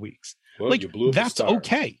couple weeks? Well, like, you blew up that's a star.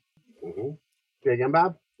 okay. Mm-hmm. Say again,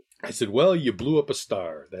 Bob? I said, well, you blew up a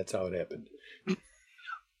star. That's how it happened.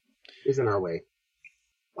 Isn't our way.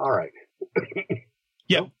 All right.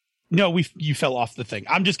 Yeah. No, you fell off the thing.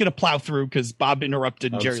 I'm just going to plow through because Bob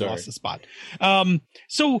interrupted and I'm Jerry sorry. lost the spot.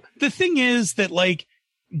 So the thing is that, like,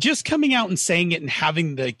 just coming out and saying it and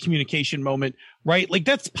having the communication moment, right? Like,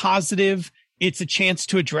 that's positive. It's a chance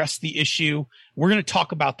to address the issue. We're going to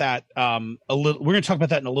talk about that We're going to talk about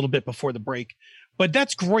that in a little bit before the break. But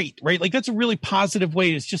that's great, right? Like, that's a really positive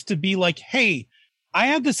way, is just to be like, hey, I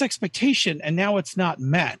had this expectation and now it's not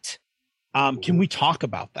met. Can we talk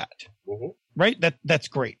about that? Mm-hmm. Right? That's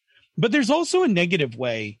great. But there's also a negative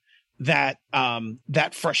way that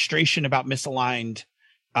that frustration about misaligned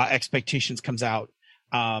expectations comes out.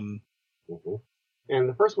 Mm-hmm. And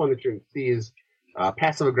the first one that you see is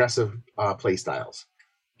passive-aggressive play styles.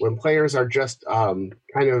 When players are just kind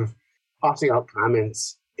of tossing out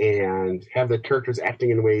comments and have the characters acting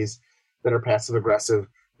in ways that are passive-aggressive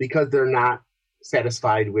because they're not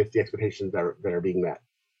satisfied with the expectations that are being met.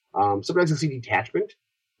 Sometimes you see detachment,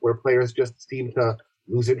 where players just seem to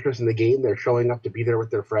lose interest in the game. They're showing up to be there with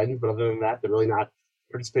their friends, but other than that, they're really not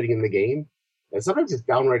participating in the game. And sometimes it's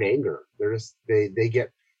downright anger. They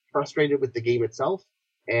get frustrated with the game itself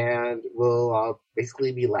and will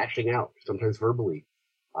basically be lashing out, sometimes verbally.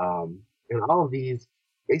 And all of these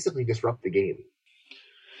basically disrupt the game.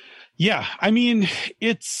 Yeah, I mean,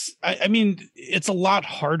 it's a lot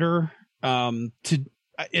harder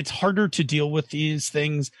it's harder to deal with these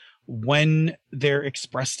things when they're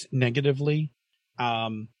expressed negatively.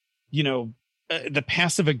 The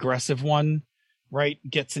passive aggressive one, right,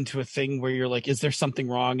 gets into a thing where you're like, is there something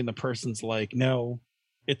wrong? And the person's like, no,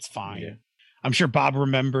 it's fine. Yeah. I'm sure Bob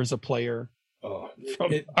remembers a player.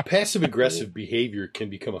 Passive aggressive behavior can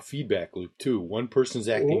become a feedback loop too. One person's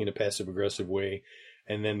acting in a passive aggressive way,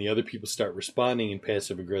 and then the other people start responding in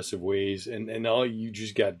passive aggressive ways, and all you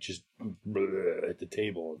just got at the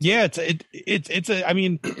table. Yeah,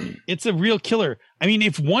 it's a real killer. I mean,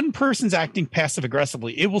 if one person's acting passive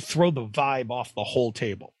aggressively, it will throw the vibe off the whole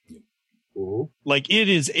table. Mm-hmm. Like it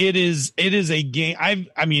is a game.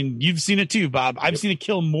 You've seen it too, Bob. I've seen it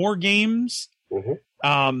kill more games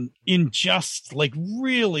in just like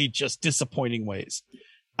really just disappointing ways.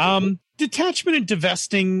 Detachment and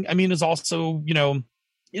divesting,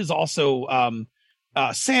 is also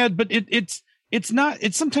sad, but it's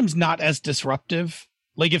sometimes not as disruptive.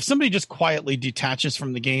 Like if somebody just quietly detaches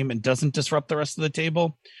from the game and doesn't disrupt the rest of the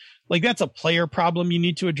table, like that's a player problem you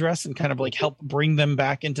need to address and kind of like help bring them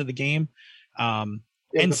back into the game. And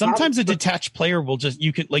sometimes a detached player will just,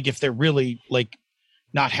 if they're really like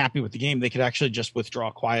not happy with the game, they could actually just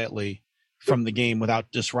withdraw quietly from the game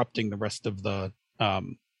without disrupting the rest of the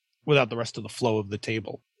flow of the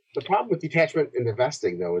table. The problem with detachment and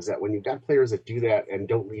divesting, though, is that when you've got players that do that and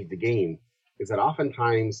don't leave the game, is that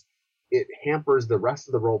oftentimes it hampers the rest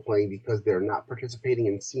of the role playing because they're not participating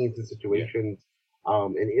in scenes and situations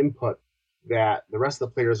and input that the rest of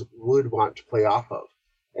the players would want to play off of.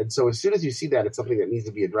 And so as soon as you see that, it's something that needs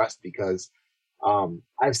to be addressed because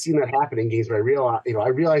I've seen that happen in games where I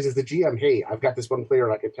realize as the GM, hey, I've got this one player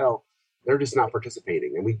and I can tell they're just not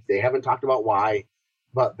participating. And they haven't talked about why,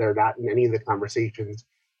 but they're not in any of the conversations.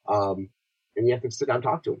 And you have to sit down and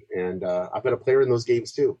talk to them. And I've been a player in those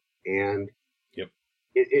games too. And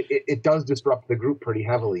it does disrupt the group pretty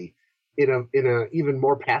heavily in a even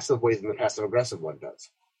more passive way than the passive aggressive one does.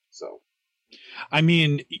 So,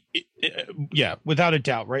 without a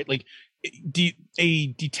doubt, right? Like a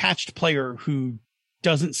detached player who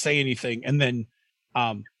doesn't say anything and then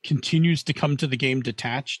continues to come to the game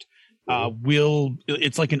detached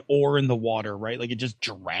it's like an oar in the water, right? Like it just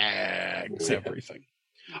drags everything.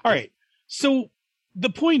 All right. So the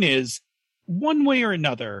point is, one way or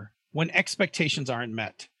another, when expectations aren't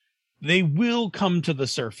met, they will come to the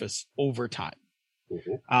surface over time.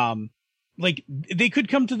 Mm-hmm. Like they could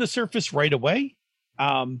come to the surface right away.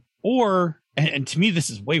 Or to me, this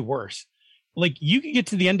is way worse. Like you could get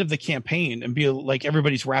to the end of the campaign and be like,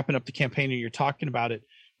 everybody's wrapping up the campaign and you're talking about it.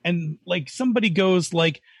 And like somebody goes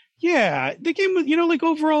like, yeah, the game was, like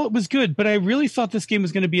overall it was good, but I really thought this game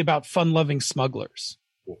was going to be about fun-loving smugglers.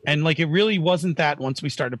 And like, it really wasn't that once we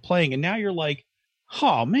started playing. And now you're like,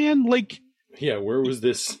 oh man, like, yeah, where was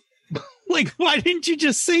this? Like, why didn't you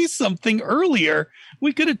just say something earlier?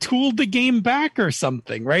 We could have tooled the game back or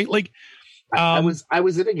something, right? Like, I was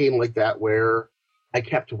in a game like that where I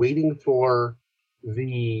kept waiting for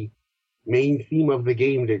the main theme of the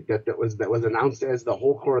game that was announced as the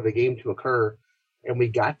whole core of the game to occur, and we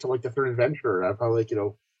got to like the third adventure, and I'm probably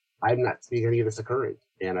like, I'm not seeing any of this occurring,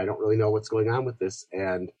 and I don't really know what's going on with this.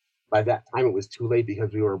 And by that time, it was too late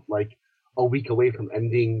because we were like a week away from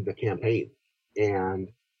ending the campaign, and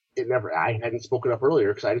I hadn't spoken up earlier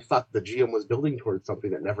because I just thought the GM was building towards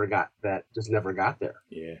something that just never got there.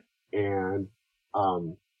 Yeah. And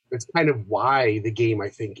it's kind of why the game, I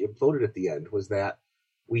think, imploded at the end, was that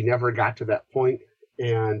we never got to that point,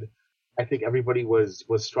 and I think everybody was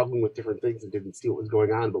struggling with different things and didn't see what was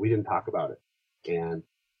going on, but we didn't talk about it. And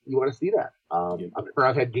you want to see that. I'm sure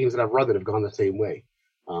I've had games that I've run that have gone the same way.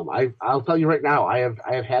 I'll tell you right now, I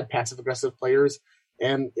have had passive aggressive players,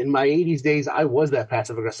 and in my 80s days, I was that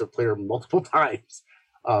passive aggressive player multiple times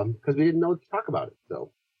because we didn't know what to talk about it.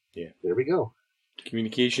 So yeah, there we go.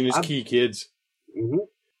 Communication is key, kids. Mm-hmm.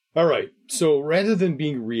 All right. So rather than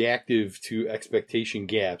being reactive to expectation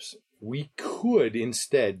gaps, we could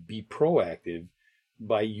instead be proactive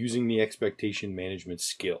by using the expectation management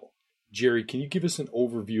skill. Jerry, can you give us an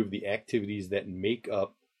overview of the activities that make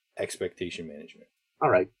up expectation management? All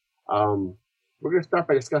right. We're going to start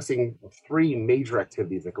by discussing 3 major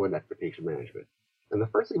activities that go into expectation management. And the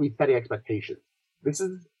first is going to be setting expectations. This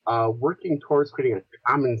is working towards creating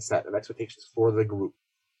a common set of expectations for the group.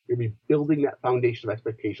 You'll be building that foundation of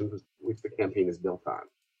expectations which the campaign is built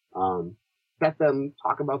on. Set them,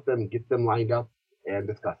 talk about them, get them lined up, and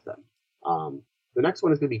discuss them. The next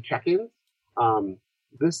one is going to be check-ins.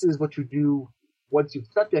 This is what you do once you've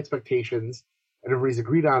set the expectations and everybody's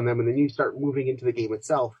agreed on them, and then you start moving into the game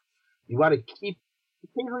itself. You want to keep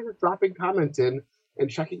occasionally just dropping comments in and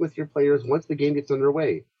checking with your players once the game gets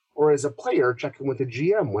underway, or as a player, checking with the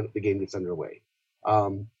GM once the game gets underway.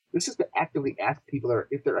 This is to actively ask people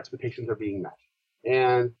if their expectations are being met.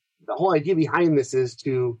 And the whole idea behind this is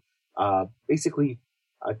to basically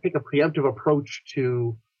take a preemptive approach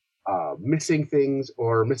to missing things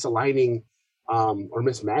or misaligning or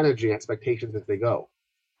mismanaging expectations as they go,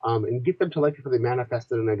 and get them to like before they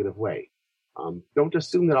manifest in a negative way. Don't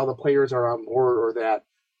assume that all the players are on board or that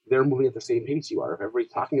they're moving at the same pace you are. If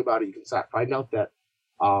everybody's talking about it, you can find out that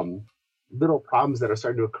little problems that are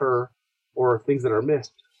starting to occur or things that are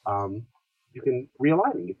missed, you can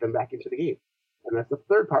realign and get them back into the game. And that's the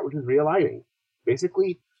third part, which is realigning.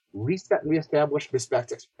 Basically, reset and reestablish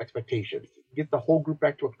mismatched expectations. Get the whole group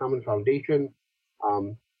back to a common foundation.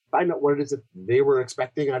 Find out what it is that they were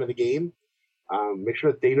expecting out of the game. Make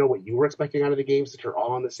sure that they know what you were expecting out of the game so that you're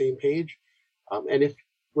all on the same page. And if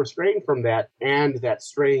we're straying from that and that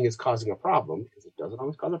straying is causing a problem, because it doesn't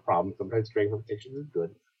always cause a problem, sometimes straying from expectations is good,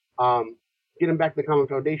 get them back to the common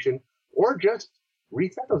foundation, or just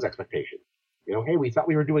reset those expectations. Hey, we thought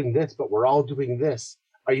we were doing this, but we're all doing this.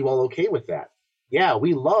 Are you all okay with that? Yeah,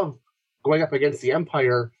 we love going up against the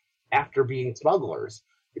Empire after being smugglers.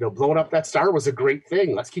 Blowing up that star was a great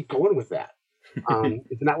thing. Let's keep going with that.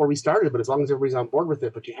 It's not where we started, but as long as everybody's on board with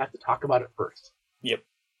it, but you have to talk about it first. Yep.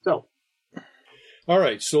 So. All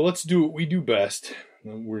right, so let's do what we do best.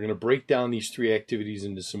 We're going to break down these 3 activities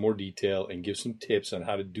into some more detail and give some tips on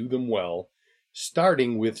how to do them well,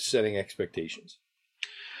 starting with setting expectations.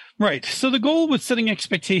 Right. So the goal with setting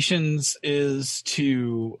expectations is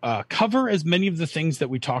to cover as many of the things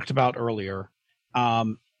that we talked about earlier,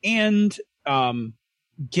 and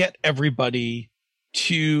get everybody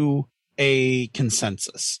to a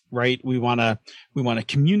consensus, right? We want to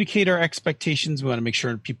communicate our expectations. We want to make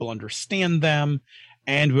sure people understand them,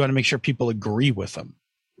 and we want to make sure people agree with them,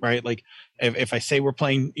 right? Like if I say we're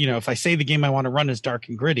playing, if I say the game I want to run is dark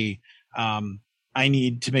and gritty, I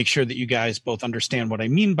need to make sure that you guys both understand what I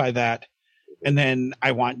mean by that. And then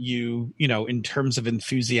I want you, in terms of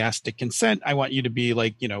enthusiastic consent, I want you to be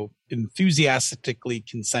like, enthusiastically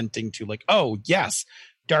consenting to like, oh yes,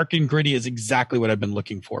 dark and gritty is exactly what I've been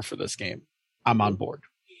looking for this game. I'm on board.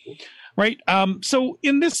 Right. So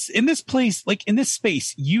in this place, like in this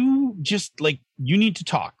space, you need to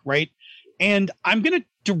talk, right? And I'm going to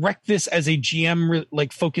direct this as a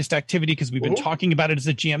GM focused activity because we've been talking about it as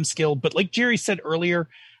a GM skill. But like Jerry said earlier,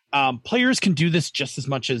 players can do this just as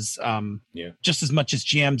much as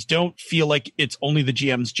GMs. Don't feel like it's only the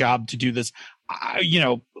GM's job to do this.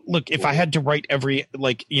 Look, if I had to write every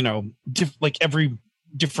every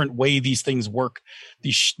different way these things work,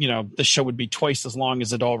 the show would be twice as long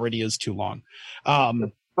as it already is too long.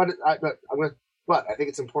 But I think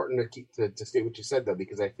it's important to state what you said though,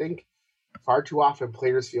 because I think far too often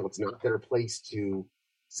players feel it's not their place to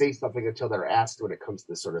say something until they're asked when it comes to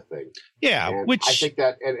this sort of thing. Yeah, and which I think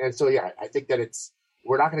that, I think that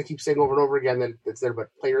we're not going to keep saying over and over again that it's there, but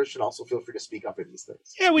players should also feel free to speak up in these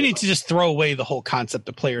things. Yeah, we need to just throw away the whole concept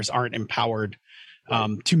that players aren't empowered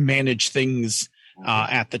to manage things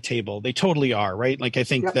at the table. They totally are, right? Like I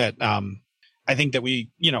think that we,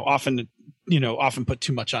 often put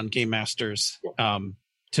too much on game masters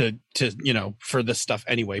to for this stuff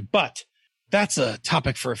anyway. But that's a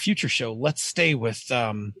topic for a future show. Let's stay with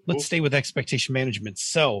expectation management.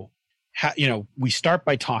 So, we start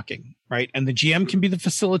by talking, right? And the GM can be the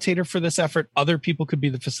facilitator for this effort. Other people could be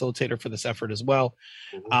the facilitator for this effort as well.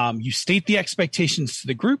 You state the expectations to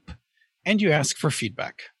the group and you ask for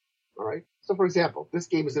feedback. All right. So, for example, this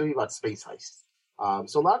game is going to be about space heists.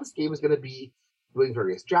 So a lot of this game is going to be doing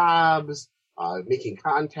various jobs, making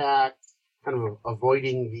contact, kind of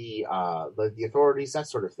avoiding the authorities, that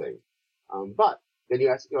sort of thing. But then you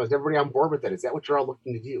ask, is everybody on board with that? Is that what you're all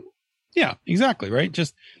looking to do? Yeah, exactly. Right.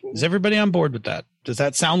 Just is everybody on board with that? Does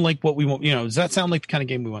that sound like what we want? Does that sound like the kind of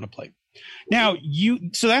game we want to play? Now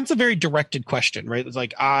so that's a very directed question, right? It's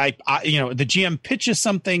like the GM pitches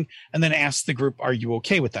something and then asks the group, are you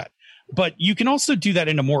okay with that? But you can also do that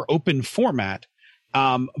in a more open format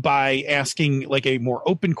by asking like a more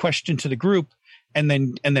open question to the group and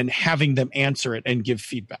then having them answer it and give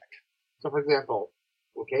feedback. So for example,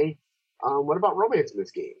 what about romance in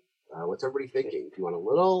this game? What's everybody thinking? Do you want a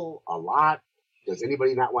little, a lot? Does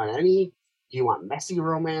anybody not want any? Do you want messy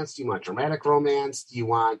romance? Do you want dramatic romance? Do you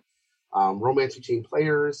want romance between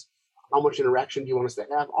players? How much interaction do you want us to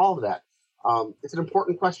have? All of that. It's an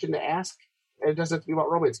important question to ask, and it doesn't have to be about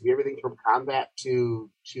romance. It can be everything from combat to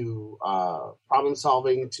problem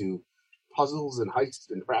solving to puzzles and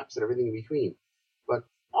heists and traps and everything in between. But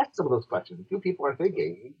ask some of those questions. If two people are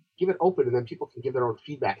thinking, give it open, and then people can give their own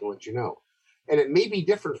feedback and let you know. And it may be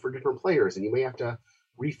different for different players, and you may have to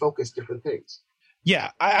refocus different things.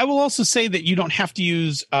 Yeah, I will also say that you don't have to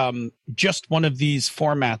use just one of these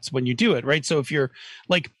formats when you do it, right? So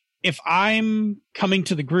if I'm coming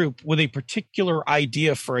to the group with a particular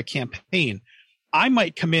idea for a campaign, I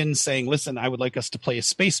might come in saying, listen, I would like us to play a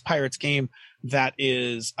Space Pirates game that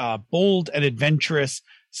is bold and adventurous,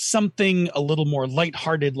 something a little more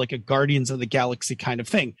lighthearted, like a Guardians of the Galaxy kind of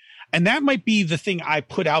thing. And that might be the thing I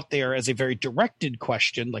put out there as a very directed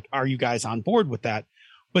question, like, are you guys on board with that?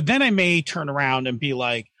 But then I may turn around and be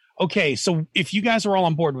like, okay, so if you guys are all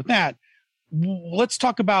on board with that, let's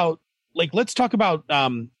talk about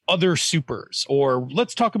other supers, or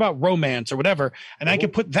let's talk about romance or whatever. And I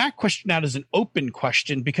can put that question out as an open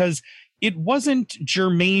question because it wasn't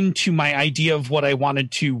germane to my idea of what I wanted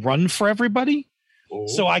to run for everybody.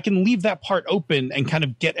 So I can leave that part open and kind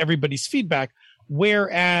of get everybody's feedback.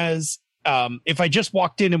 Whereas if I just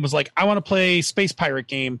walked in and was like, I want to play Space Pirate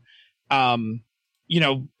game, and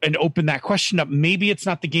open that question up, maybe it's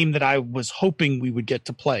not the game that I was hoping we would get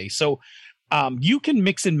to play. So you can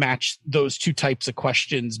mix and match those two types of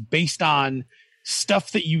questions based on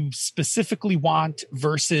stuff that you specifically want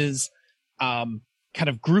versus kind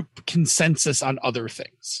of group consensus on other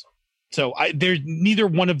things. So neither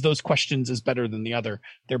one of those questions is better than the other.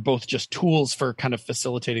 They're both just tools for kind of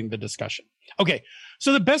facilitating the discussion. Okay,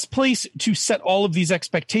 so the best place to set all of these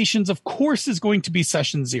expectations, of course, is going to be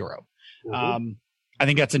session 0. I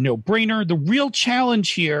think that's a no-brainer. The real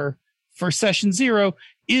challenge here for session 0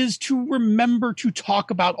 is to remember to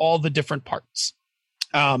talk about all the different parts.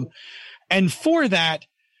 And for that,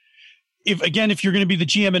 if you're going to be the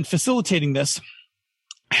GM and facilitating this,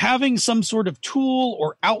 having some sort of tool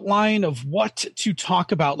or outline of what to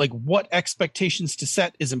talk about, like what expectations to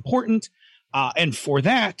set, is important. And for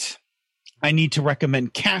that, I need to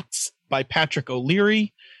recommend Cats by Patrick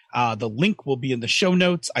O'Leary. The link will be in the show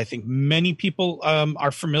notes. I think many people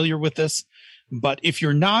are familiar with this, but if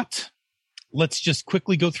you're not, let's just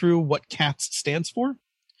quickly go through what CATS stands for.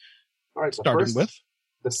 All right,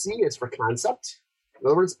 the C is for concept. In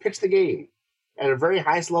other words, pitch the game. At a very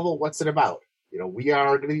highest level, what's it about? We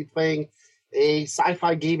are going to be playing a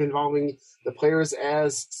sci-fi game involving the players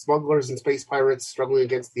as smugglers and space pirates struggling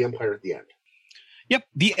against the Empire at the end. Yep.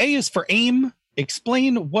 The A is for aim.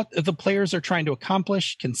 Explain what the players are trying to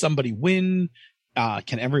accomplish. Can somebody win?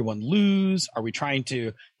 Can everyone lose? Are we trying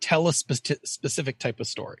to tell a specific type of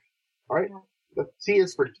story? All right. The T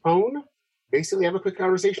is for tone. Basically, have a quick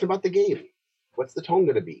conversation about the game. What's the tone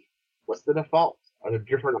going to be? What's the default? Are there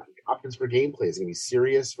different options for gameplay? Is it going to be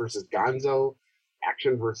serious versus gonzo,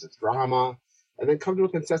 action versus drama? And then come to a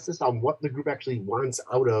consensus on what the group actually wants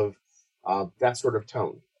out of that sort of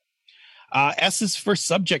tone. S is for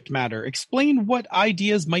subject matter. Explain what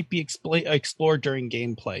ideas might be explored during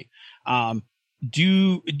gameplay.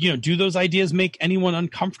 do those ideas make anyone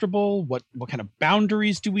uncomfortable? What kind of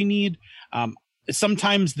boundaries do we need?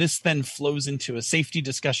 Sometimes this then flows into a safety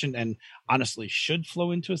discussion, and honestly should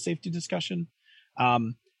flow into a safety discussion.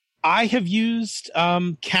 I have used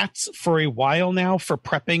cats for a while now for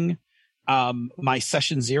prepping my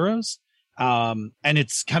session zeros. And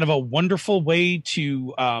it's kind of a wonderful way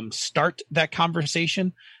to start that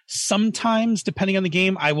conversation. Sometimes, depending on the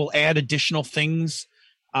game, I will add additional things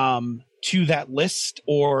to that list,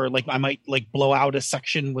 or like I might like blow out a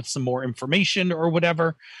section with some more information or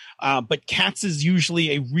whatever. But cats is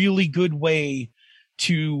usually a really good way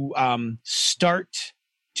to start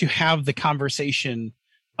to have the conversation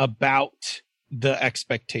about the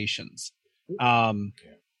expectations.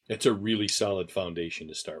 It's a really solid foundation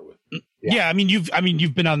to start with. Yeah, I mean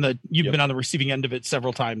you've been on the been on the receiving end of it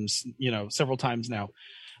several times now.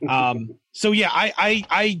 So yeah,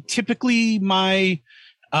 I typically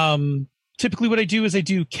typically what I do is I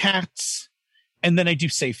do cats and then I do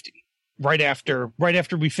safety. Right after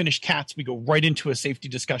we finish cats, we go right into a safety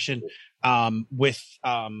discussion with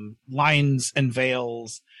lines and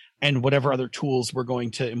veils and whatever other tools we're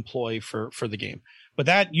going to employ for the game. But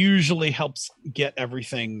that usually helps get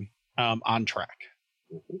everything on track.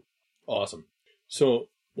 Awesome. So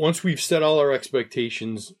once we've set all our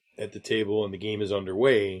expectations at the table and the game is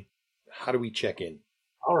underway, how do we check in?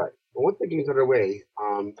 All right. Well, once the game's underway,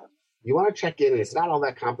 you want to check in, and it's not all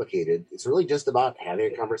that complicated. It's really just about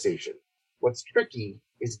having a conversation. What's tricky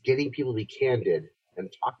is getting people to be candid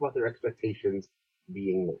and talk about their expectations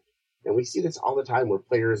being met. And we see this all the time where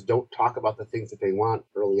players don't talk about the things that they want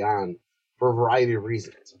early on for a variety of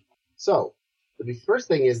reasons. So the first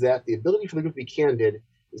thing is that the ability for the group to be candid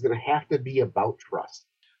is going to have to be about trust.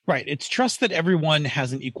 Right. It's trust that everyone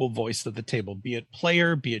has an equal voice at the table, be it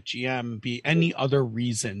player, be it GM, be any other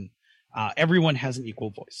reason. Everyone has an equal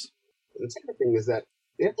voice. And the second thing is that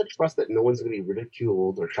they have to trust that no one's going to be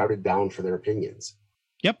ridiculed or shouted down for their opinions.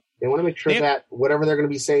 Yep. They want to make sure that whatever they're going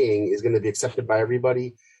to be saying is going to be accepted by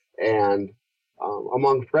everybody. And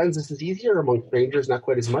among friends, this is easier. Among strangers, not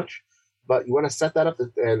quite as much. But you want to set that up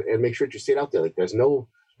and make sure that you say it out there. Like there's no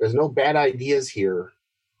bad ideas here.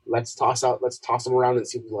 Let's toss them around and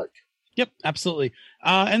see what we like. Yep, absolutely.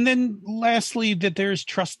 And then lastly, that there's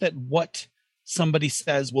trust that what somebody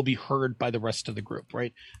says will be heard by the rest of the group,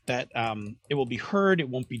 right? That it will be heard, it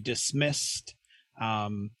won't be dismissed.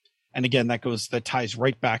 And again, that ties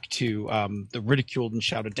right back to the ridiculed and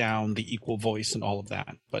shouted down, the equal voice and all of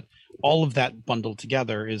that. But all of that bundled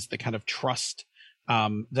together is the kind of trust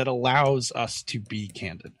that allows us to be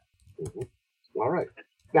candid. Mm-hmm. All right.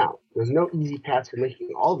 Now, there's no easy path for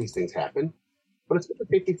making all of these things happen, but it's good to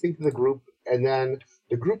take these things to the group, and then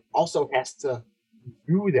the group also has to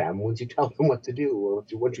do them once you tell them what to do, or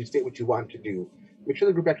once you state what you want to do. Make sure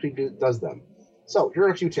the group actually does them. So, here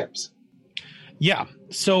are a few tips. Yeah.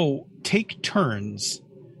 So, take turns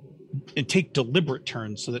and take deliberate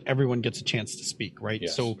turns so that everyone gets a chance to speak, right?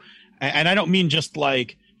 Yes. So, and I don't mean just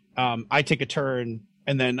like I take a turn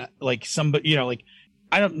and then like somebody,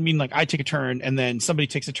 I don't mean like I take a turn and then somebody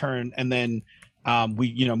takes a turn and then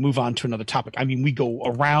we, move on to another topic. I mean, we go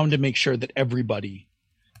around and make sure that everybody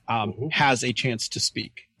has a chance to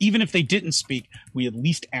speak. Even if they didn't speak, we at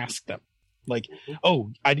least ask them. Like,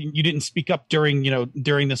 oh, you didn't speak up during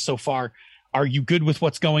this so far. Are you good with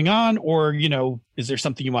what's going on? Or, is there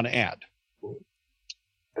something you want to add?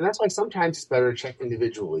 And that's why sometimes it's better to check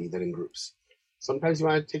individually than in groups. Sometimes you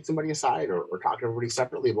want to take somebody aside or talk to everybody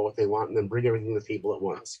separately about what they want and then bring everything to the table at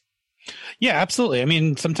once. Yeah, absolutely. I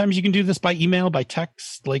mean, sometimes you can do this by email, by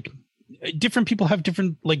text. Like, different people have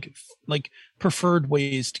different like preferred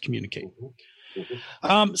ways to communicate.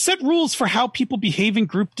 Mm-hmm. Set rules for how people behave in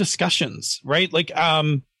group discussions, right? Like,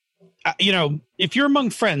 if you're among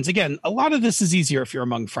friends, again, a lot of this is easier if you're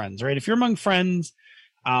among friends, right? If you're among friends,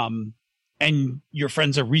 and your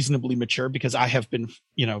friends are reasonably mature, because I have been,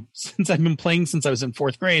 since I've been playing since I was in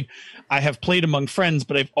 4th grade, I have played among friends,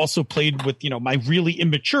 but I've also played with, my really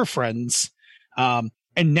immature friends. And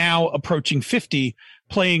now approaching 50,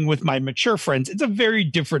 playing with my mature friends, it's a very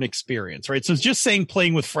different experience, right? So it's just saying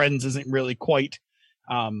playing with friends isn't really quite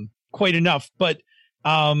enough, but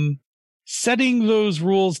setting those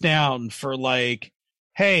rules down for like,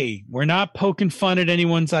 hey, we're not poking fun at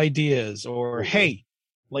anyone's ideas, or hey,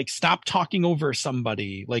 like stop talking over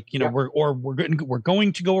somebody. Like, we're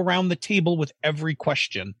going to go around the table with every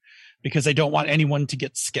question because I don't want anyone to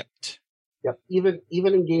get skipped. Yep. Even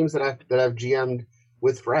in games that I've GM'd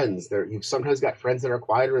with friends, you've sometimes got friends that are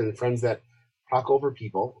quieter and friends that talk over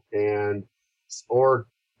people or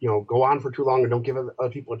go on for too long and don't give other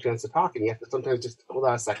people a chance to talk. And you have to sometimes just hold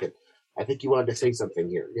on a second. I think you wanted to say something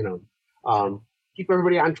here, keep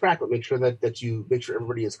everybody on track, but make sure that you make sure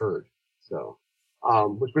everybody is heard. So,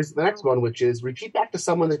 which brings to the next one, which is repeat back to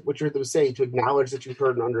someone what you heard them say to acknowledge that you've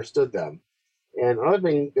heard and understood them. And another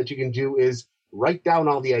thing that you can do is write down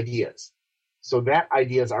all the ideas, so that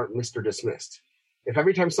ideas aren't missed or dismissed. If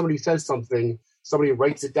every time somebody says something, somebody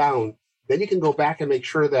writes it down, then you can go back and make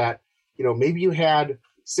sure that, maybe you had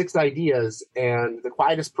 6 ideas and the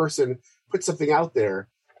quietest person put something out there,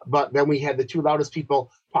 but then we had the 2 loudest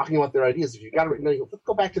people talking about their ideas. If you got it written down, let's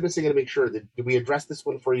go back to this again to make sure that did we address this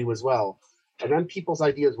one for you as well, and then people's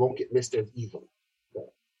ideas won't get missed as easily.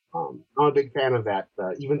 So, I'm a big fan of that.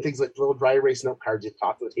 Even things like little dry erase note cards you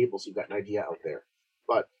toss on the table so you've got an idea out there.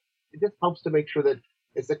 But it just helps to make sure that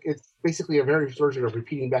it's basically a various version of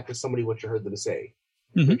repeating back to somebody what you heard them say.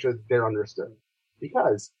 Make sure that they're understood.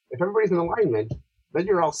 Because if everybody's in alignment, then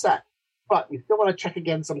you're all set. But you still want to check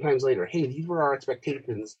again sometimes later. Hey, these were our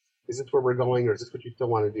expectations. Is this where we're going, or is this what you still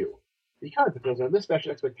want to do? Because if there's a mismatch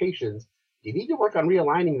in expectations, you need to work on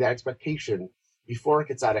realigning that expectation before it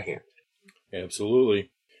gets out of hand.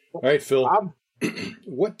 Absolutely. All right, Phil. Bob?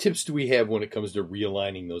 What tips do we have when it comes to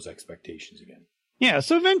realigning those expectations again? Yeah,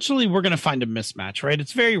 so eventually we're going to find a mismatch, right?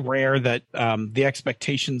 It's very rare that the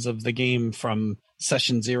expectations of the game from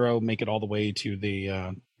session 0 make it all the way to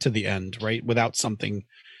the end, right? Without something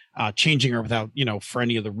changing, or without, for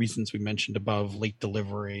any of the reasons we mentioned above, late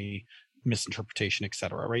delivery, misinterpretation,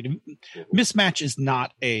 etc. Right? Mismatch is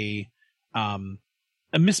not a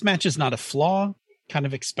mismatch is not a flaw. Kind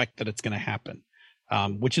of expect that it's going to happen,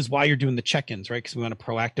 which is why you're doing the check-ins, right? Because we want to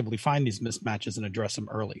proactively find these mismatches and address them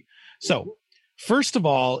early. So, first of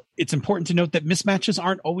all, it's important to note that mismatches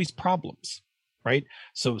aren't always problems, right?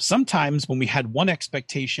 So sometimes when we had one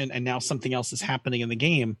expectation and now something else is happening in the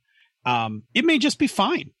game, it may just be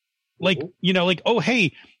fine. Like, oh,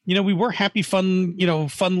 hey, we were happy, fun,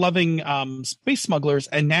 fun-loving space smugglers,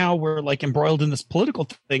 and now we're like embroiled in this political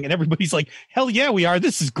thing, and everybody's like, hell yeah, we are.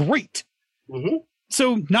 This is great. Mm-hmm.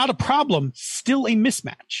 So not a problem, still a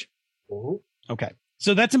mismatch. Mm-hmm. Okay.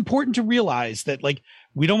 So that's important to realize that, like,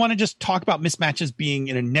 we don't want to just talk about mismatches being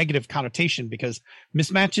in a negative connotation, because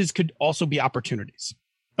mismatches could also be opportunities.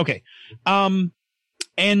 Okay. And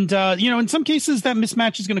in some cases that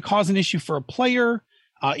mismatch is going to cause an issue for a player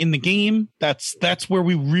in the game. That's where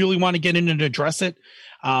we really want to get in and address it.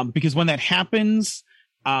 Because when that happens,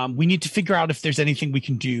 we need to figure out if there's anything we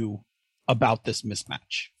can do about this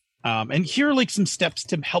mismatch. And here are like some steps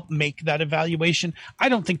to help make that evaluation. I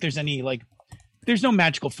don't think there's there's no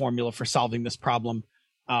magical formula for solving this problem.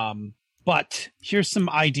 But here's some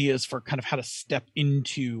ideas for kind of how to step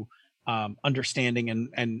into understanding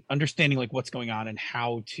and understanding like what's going on and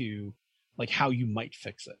how you might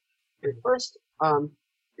fix it. First,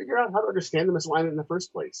 figure out how to understand the misalignment in the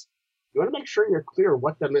first place. You want to make sure you're clear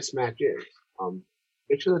what the mismatch is.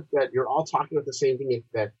 Make sure that you're all talking about the same thing,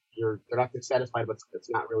 that they're not dissatisfied, but it's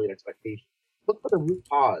not really an expectation. Look for the root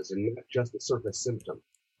cause and not just the surface symptom.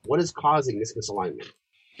 What is causing this misalignment?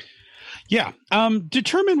 Yeah.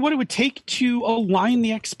 Determine what it would take to align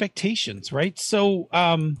the expectations, right? So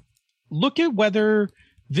look at whether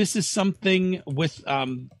this is something with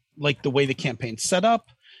like the way the campaign's set up.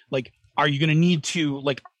 Like, are you going to need to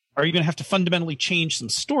are you going to have to fundamentally change some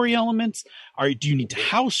story elements? Do you need to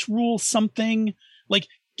house rule something? Like,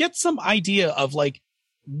 get some idea of like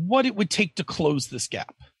what it would take to close this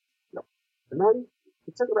gap. Yep. And then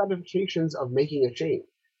consider the ramifications of making a change.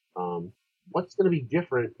 What's going to be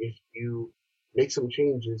different if you make some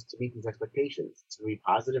changes to meet these expectations? It's going to be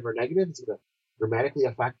positive or negative? It's going to dramatically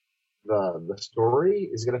affect the story?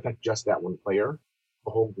 Is it going to affect just that one player,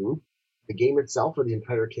 the whole group, the game itself, or the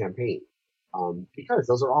entire campaign? Because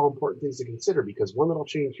those are all important things to consider, because one little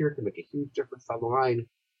change here can make a huge difference down the line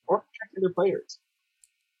or protect other players.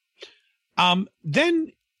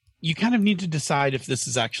 Then you kind of need to decide if this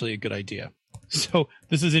is actually a good idea. So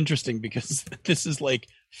this is interesting because this is like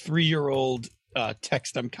 3-year-old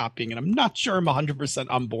text I'm copying, and I'm not sure I'm 100%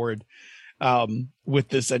 on board with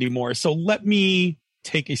this anymore. So let me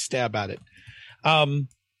take a stab at it.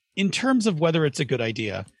 In terms of whether it's a good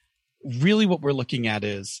idea, really what we're looking at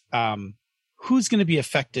is who's going to be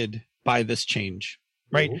affected by this change,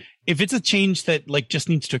 right? Mm-hmm. If it's a change that like just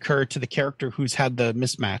needs to occur to the character who's had the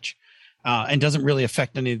mismatch and doesn't really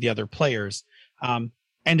affect any of the other players, and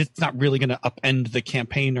it's not really going to upend the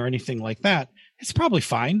campaign or anything like that, it's probably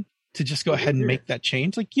fine to just go ahead and make that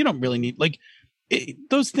change. Like, you don't really need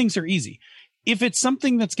those things are easy. If it's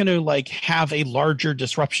something that's going to like have a larger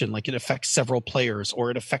disruption, like it affects several players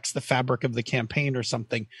or it affects the fabric of the campaign or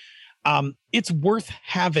something, it's worth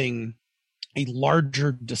having a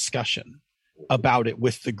larger discussion about it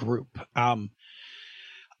with the group.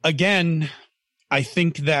 Again, I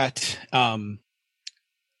think that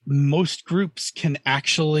most groups can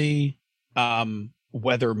actually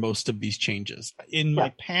weather most of these changes. In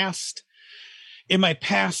my past,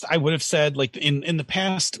 I would have said, like, in the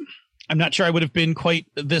past, I'm not sure I would have been quite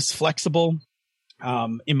this flexible.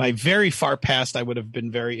 In my very far past, I would have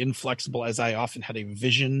been very inflexible, as I often had a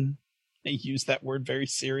vision. I use that word very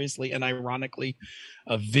seriously and ironically,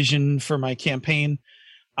 a vision for my campaign.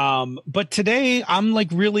 But today I'm like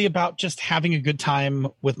really about just having a good time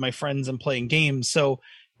with my friends and playing games. So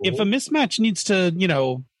if a mismatch needs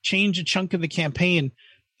to, change a chunk of the campaign,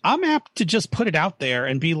 I'm apt to just put it out there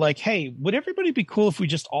and be like, hey, would everybody be cool if we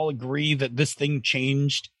just all agree that this thing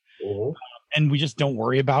changed and we just don't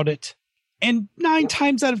worry about it? And 9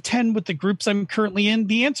 times out of 10 with the groups I'm currently in,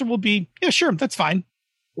 the answer will be, yeah, sure, that's fine.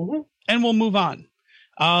 And we'll move on.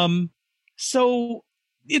 So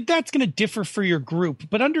that's going to differ for your group,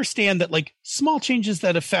 but understand that like small changes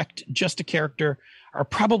that affect just a character are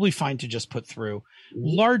probably fine to just put through.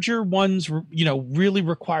 Larger ones, really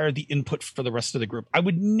require the input for the rest of the group. I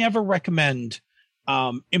would never recommend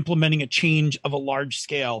implementing a change of a large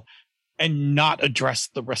scale and not address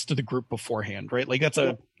the rest of the group beforehand, right? Like that's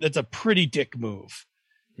a pretty dick move.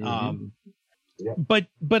 But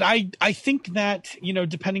I think that,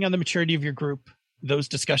 depending on the maturity of your group, those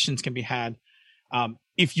discussions can be had.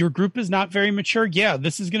 If your group is not very mature,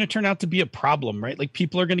 this is going to turn out to be a problem, right? Like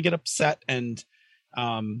people are going to get upset and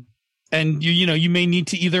you may need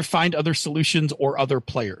to either find other solutions or other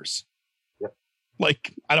players.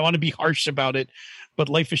 Like, I don't want to be harsh about it, but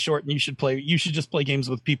life is short and you should just play games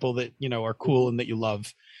with people that, are cool and that you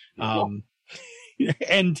love.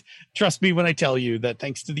 And trust me when I tell you that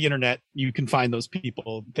thanks to the internet, you can find those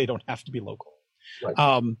people. They don't have to be local.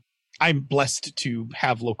 Right. I'm blessed to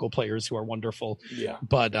have local players who are wonderful. Yeah.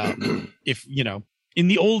 But if, in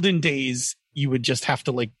the olden days, you would just have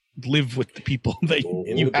to like live with the people that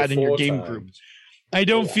you had in your game group. I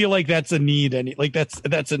don't feel like that's a need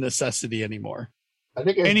that's a necessity anymore. I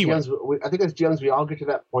think as GMs, we all get to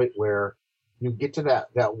that point where you get to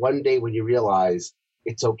that one day when you realize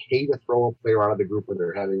it's okay to throw a player out of the group when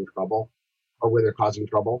they're having trouble or when they're causing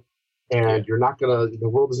trouble, and the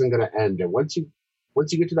world isn't gonna end. And once you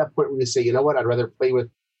get to that point where you say, you know what, I'd rather play with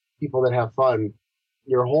people that have fun,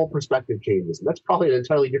 your whole perspective changes. And that's probably an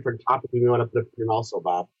entirely different topic we want to put in also,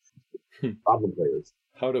 Bob. Problem players.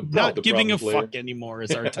 How to not giving a fuck anymore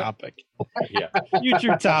is our topic.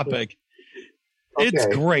 Future topic. Okay. It's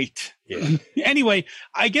great. Yeah. Anyway,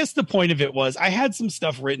 I guess the point of it was I had some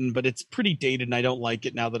stuff written, but it's pretty dated and I don't like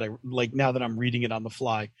it now that I'm reading it on the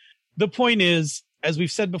fly. The point is, as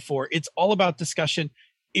we've said before, it's all about discussion.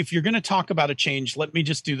 If you're going to talk about a change, let me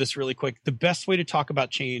just do this really quick. The best way to talk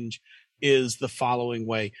about change is the following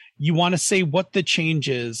way. You want to say what the change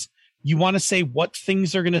is. You want to say what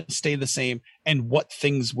things are going to stay the same and what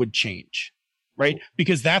things would change, right?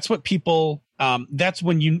 Because that's what people, that's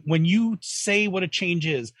when you say what a change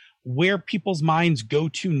is, where people's minds go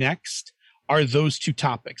to next are those two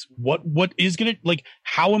topics. What is going to, like,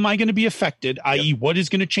 how am I going to be affected? I.e. what is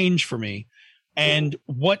going to change for me and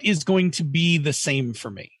what is going to be the same for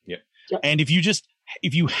me? And if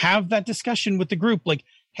you have that discussion with the group, like,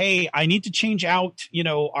 hey, I need to change out,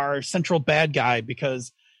 our central bad guy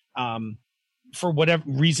because, for whatever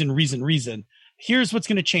reason, here's what's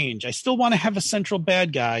going to change. I still want to have a central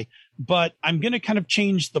bad guy, but I'm going to kind of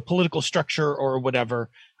change the political structure or whatever.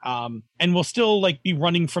 And we'll still like be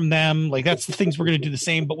running from them. Like that's the things we're going to do the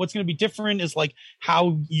same, but what's going to be different is like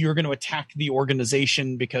how you're going to attack the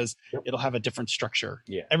organization because it'll have a different structure.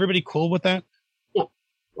 Yeah. Everybody cool with that? Yeah.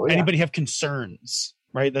 Oh, yeah. Anybody have concerns,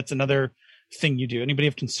 right? That's another thing you do. Anybody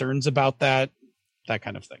have concerns about that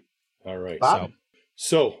kind of thing? All right.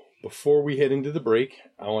 So before we head into the break,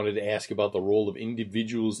 I wanted to ask about the role of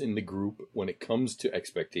individuals in the group when it comes to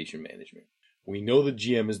expectation management. We know the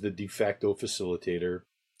GM is the de facto facilitator.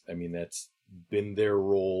 I mean, that's been their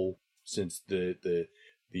role since the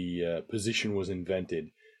position was invented.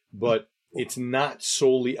 But it's not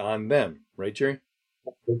solely on them, right, Jerry?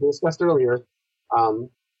 As we discussed earlier,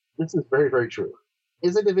 this is very, very true.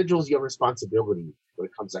 As individuals, you have responsibility when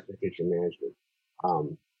it comes to expectation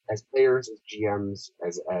management. As players, as GMs,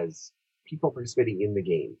 as people participating in the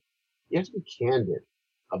game, you have to be candid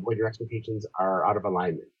of when your expectations are out of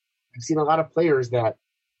alignment. I've seen a lot of players that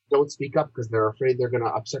don't speak up because they're afraid they're going to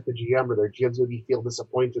upset the GM or their GM's going to feel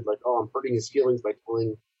disappointed, like, oh, I'm hurting his feelings by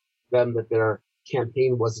telling them that their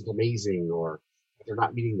campaign wasn't amazing or that they're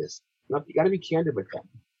not meeting this. You got to be candid with them.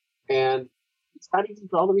 And it's not easy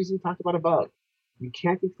for all the reasons we talked about above. You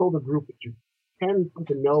can't control the group, but you can come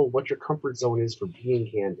to know what your comfort zone is for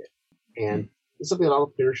being candid. And it's something that all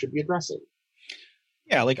the players should be addressing.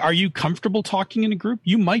 Yeah, like, are you comfortable talking in a group?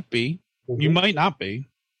 You might be. Mm-hmm. You might not be.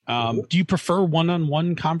 Do you prefer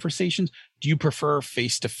one-on-one conversations? Do you prefer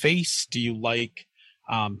face-to-face? Do you like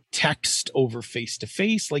text over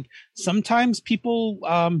face-to-face? Like sometimes people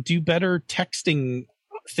do better texting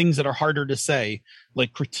things that are harder to say,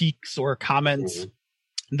 like critiques or comments,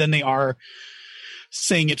 than they are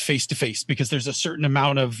saying it face-to-face, because there's a certain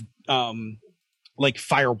amount of like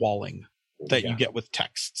firewalling that you get with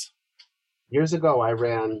texts. Years ago, I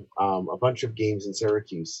ran a bunch of games in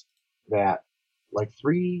Syracuse that, like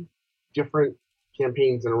 3 different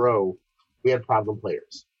campaigns in a row, we had problem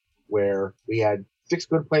players, where we had 6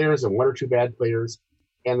 good players and 1 or 2 bad players.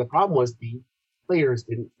 And the problem was the players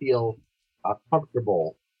didn't feel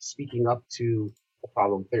comfortable speaking up to the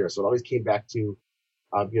problem player. So it always came back to,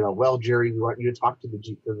 well, Jerry, we want you to talk to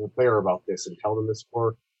the player about this and tell them this,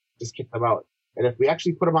 or just kick them out. And if we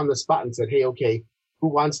actually put them on the spot and said, hey, okay, who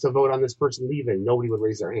wants to vote on this person leaving? Nobody would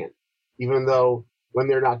raise their hand, even though when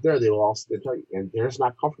they're not there, they will all tell you. And they're just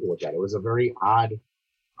not comfortable with that. It was a very odd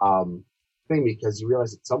thing, because you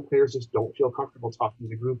realize that some players just don't feel comfortable talking to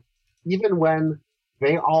the group, even when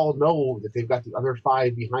they all know that they've got the other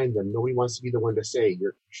 5 behind them. Nobody wants to be the one to say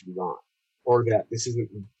you should be gone, or that this isn't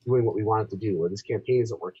doing what we want it to do, or this campaign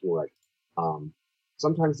isn't working right.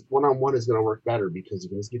 Sometimes one-on-one is going to work better, because you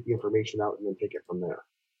can just get the information out and then take it from there.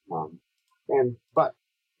 But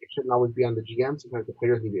it shouldn't always be on the GM. Sometimes the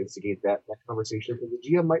players need to instigate that conversation, because the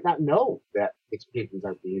GM might not know that expectations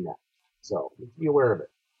aren't being met. So you have to be aware of it.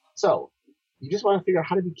 So you just want to figure out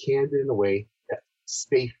how to be candid in a way that's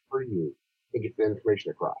safe for you to get the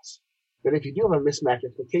information across. But if you do have a mismatched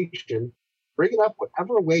expectation, bring it up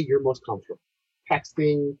whatever way you're most comfortable.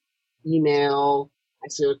 Texting, email,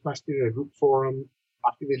 answer a question in a group forum,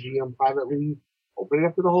 talk to the GM privately, open it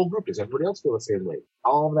up to the whole group. Does everybody else feel the same way?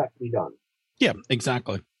 All of that can be done. Yeah,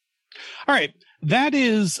 exactly. All right. That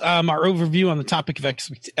is our overview on the topic of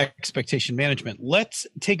expectation management. Let's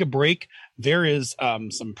take a break. There is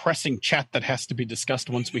some pressing chat that has to be discussed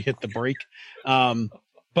once we hit the break.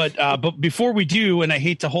 But before we do, and I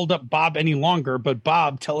hate to hold up Bob any longer, but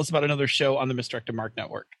Bob, tell us about another show on the Misdirected Mark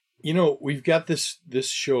Network. We've got this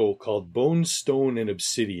show called Bone, Stone, and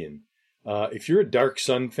Obsidian. If you're a Dark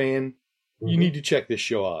Sun fan, you need to check this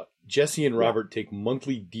show out. Jesse and Robert take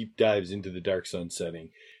monthly deep dives into the Dark Sun setting.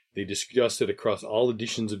 They discuss it across all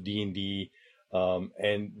editions of D&D,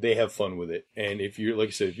 and they have fun with it. And if you're, like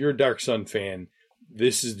I said, if you're a Dark Sun fan,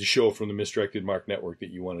 this is the show from the Misdirected Mark Network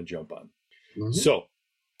that you want to jump on. So,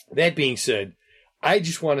 that being said, I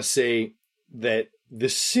just want to say that the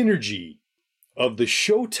synergy of the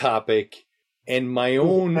show topic and my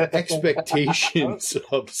own expectations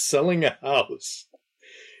of selling a house,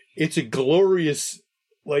 it's a glorious,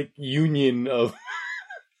 union of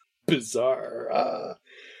bizarre.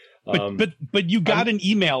 But you got an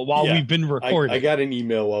email while we've been recording. I got an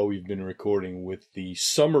email while we've been recording with the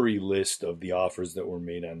summary list of the offers that were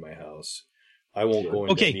made on my house. I won't go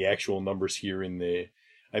into the actual numbers here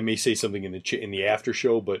I may say something in the after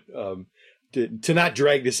show, but to not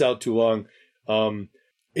drag this out too long,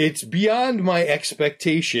 it's beyond my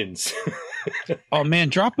expectations. Oh man,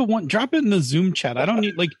 drop it in the Zoom chat. I don't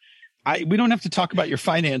need we don't have to talk about your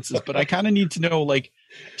finances, but I kind of need to know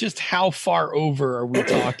just how far over are we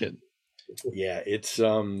talking? Yeah, it's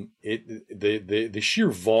the sheer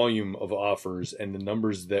volume of offers and the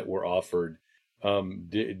numbers that were offered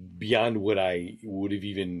beyond what I would have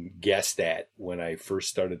even guessed at when I first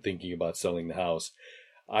started thinking about selling the house.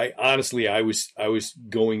 I was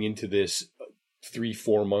going into this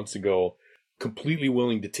 3-4 months ago completely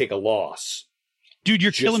willing to take a loss. Dude,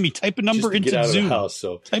 you're killing me. Type a number into Zoom.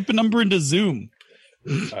 Type a number into Zoom.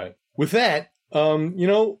 All right. With that,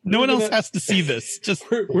 no one else has to see this. Just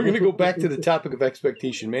we're going to go back to the topic of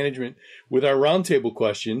expectation management with our roundtable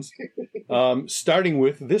questions, starting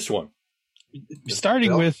with this one.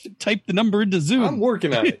 With type the number into Zoom. I'm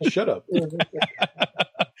working on it. Shut up.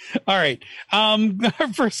 All right.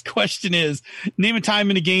 Our first question is, name a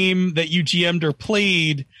time in a game that you GM'd or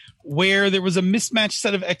played where there was a mismatched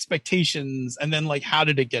set of expectations, and then how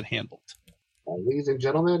did it get handled? Ladies and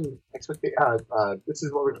gentlemen, this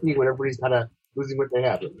is what we're seeing when everybody's kind of losing what they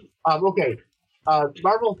have. Okay.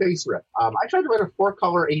 Marvel Face Rip. I tried to write a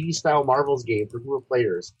 4-color 80s style Marvels game for group of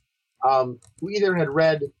players who either had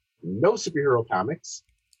read no superhero comics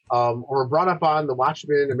or brought up on the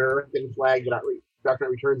Watchmen, American Flag, Dark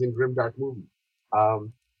Knight Returns, and Grim Dark movie. I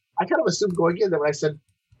kind of assumed going in that when I said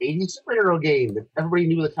 80s superhero game, that everybody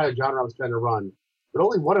knew the kind of genre I was trying to run. But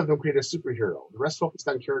only one of them created a superhero. The rest focused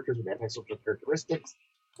on characters with antisocial characteristics,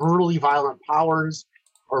 brutally violent powers,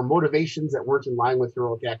 or motivations that weren't in line with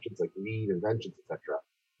heroic actions like greed and vengeance, etc.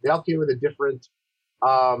 They all came with a different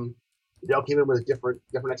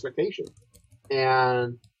expectation.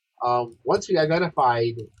 And once we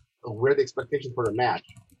identified where the expectations were to match,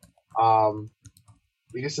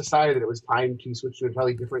 we just decided that it was time to switch to an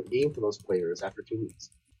entirely different game for those players after 2 weeks.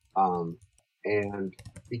 And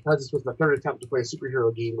because this was the third attempt to play a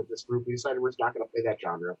superhero game with this group, we decided we're just not going to play that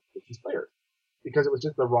genre with these players because it was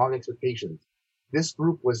just the wrong expectations. This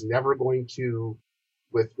group was never going to,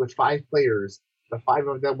 with 5 players, the 5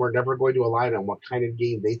 of them were never going to align on what kind of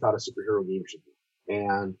game they thought a superhero game should be.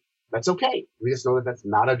 And that's okay. We just know that that's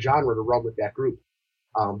not a genre to run with that group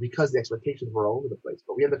because the expectations were all over the place.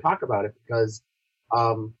 But we had to talk about it because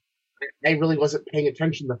I really wasn't paying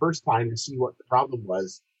attention the first time to see what the problem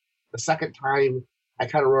was. The second time, I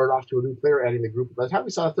kind of wrote it off to a new player adding the group. By the time we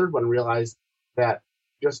saw the third one, realized that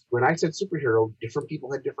just when I said superhero, different people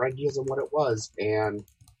had different ideas on what it was. And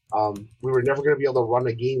we were never going to be able to run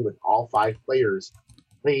a game with all 5 players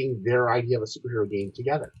playing their idea of a superhero game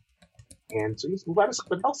together. And so you just move on to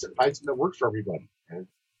something else and find something that works for everybody. And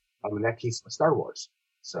in that case, Star Wars.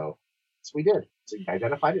 So that's what we did. So we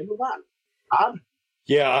identified it and moved on. Odd?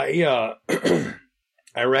 Yeah,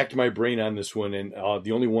 I racked my brain on this one, and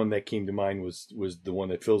the only one that came to mind was the one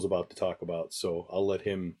that Phil's about to talk about. So I'll let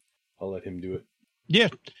him do it. Yeah,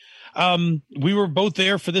 we were both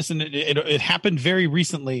there for this, and it happened very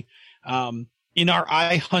recently. In our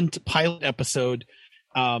I Hunt pilot episode,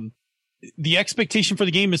 the expectation for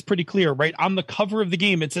the game is pretty clear, right? On the cover of the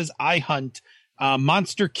game, it says I Hunt,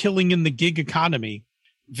 monster killing in the gig economy.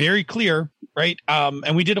 Very clear, right?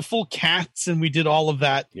 And we did a full cats and we did all of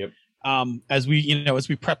that. Yep. As we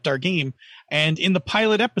prepped our game, and in the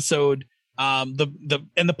pilot episode,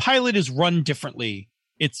 the pilot is run differently.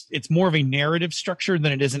 It's more of a narrative structure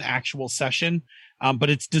than it is an actual session. But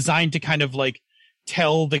it's designed to kind of like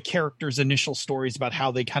tell the characters' initial stories about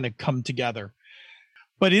how they kind of come together.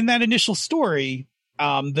 But in that initial story,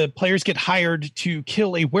 the players get hired to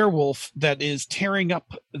kill a werewolf that is tearing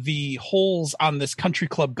up the holes on this country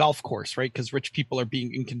club golf course, right? Because rich people are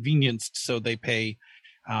being inconvenienced, so they pay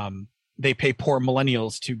poor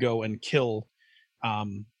millennials to go and kill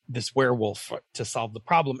this werewolf to solve the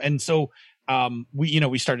problem. And so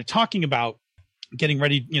we started talking about getting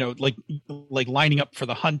ready, like lining up for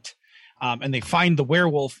the hunt, and they find the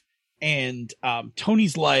werewolf, and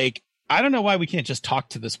Tony's like, I don't know why we can't just talk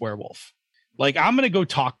to this werewolf. Like, I'm going to go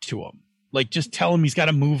talk to him. Like, just tell him he's got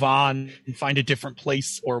to move on and find a different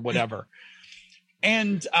place or whatever.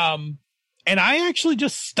 And I actually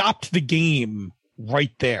just stopped the game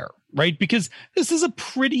right there, right? Because this is a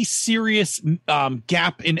pretty serious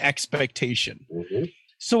gap in expectation. Mm-hmm.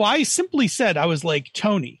 So I simply said, I was like,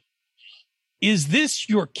 Tony, is this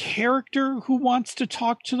your character who wants to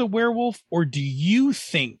talk to the werewolf, or do you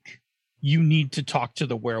think you need to talk to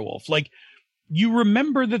the werewolf? Like, you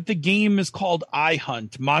remember that the game is called I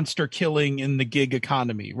Hunt, monster killing in the gig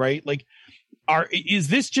economy, right? Like, is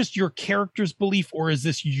this just your character's belief, or is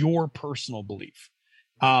this your personal belief?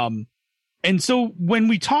 And so when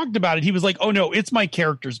we talked about it, he was like, oh no, it's my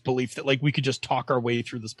character's belief that like we could just talk our way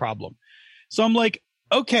through this problem. So I'm like,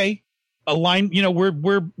 okay,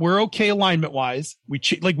 we're okay alignment wise. We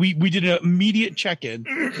did an immediate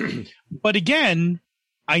check-in, but again,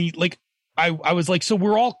 I was like, so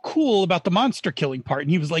we're all cool about the monster killing part. And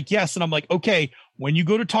he was like, yes. And I'm like, okay, when you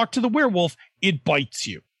go to talk to the werewolf, it bites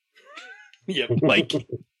you. Yep. Like,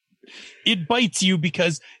 it bites you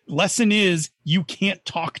because lesson is you can't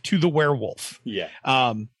talk to the werewolf. Yeah.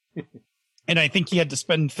 And I think he had to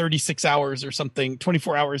spend 36 hours or something,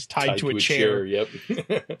 24 hours tied to a chair.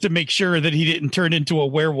 Yep. To make sure that he didn't turn into a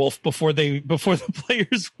werewolf before the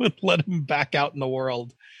players would let him back out in the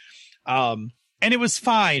world. And it was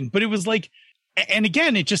fine, but it was like, and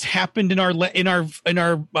again, it just happened in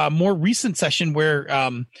our more recent session where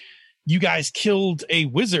you guys killed a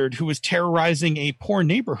wizard who was terrorizing a poor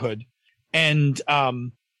neighborhood, and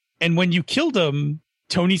when you killed him,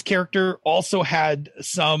 Tony's character also had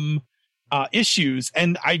some issues,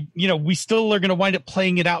 and we still are going to wind up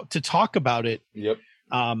playing it out to talk about it. Yep.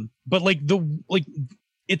 But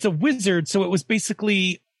it's a wizard, so it was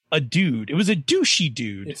basically a dude. It was a douchey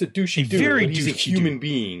dude. It's a douchey dude. Very but he's a human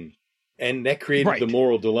being, and that created the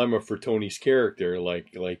moral dilemma for Tony's character. Like,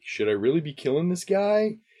 should I really be killing this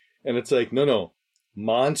guy? And it's like, no,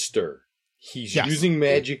 monster. He's using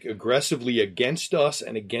magic aggressively against us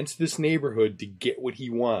and against this neighborhood to get what he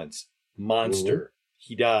wants. Monster. Mm-hmm.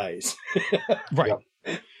 He dies. Right.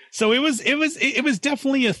 So it was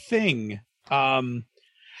definitely a thing. And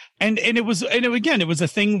it was a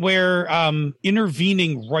thing where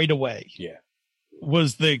intervening right away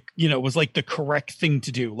was like the correct thing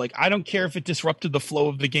to do. Like, I don't care if it disrupted the flow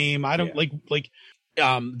of the game. I don't like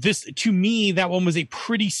this, to me, that one was a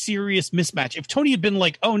pretty serious mismatch. If Tony had been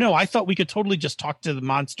like, oh no, I thought we could totally just talk to the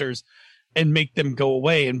monsters and make them go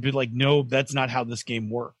away, and be like, no, that's not how this game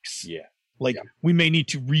works. Yeah. Like, we may need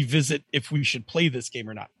to revisit if we should play this game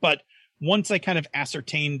or not. But once I kind of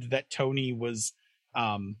ascertained that Tony was,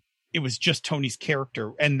 it was just Tony's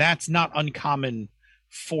character, and that's not uncommon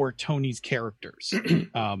for Tony's characters.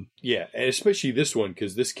 Yeah, and especially this one,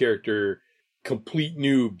 because this character, complete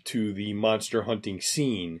noob to the monster hunting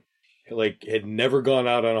scene, like, had never gone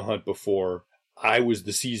out on a hunt before. I was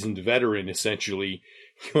the seasoned veteran, essentially,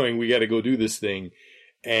 going, we got to go do this thing.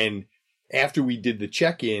 And after we did the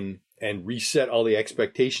check-in and reset all the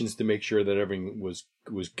expectations to make sure that everything was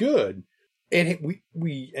good, and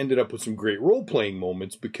we ended up with some great role-playing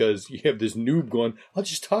moments, because you have this noob going, I'll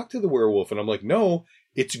just talk to the werewolf. And I'm like, no,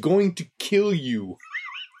 it's going to kill you.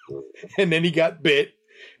 And then he got bit.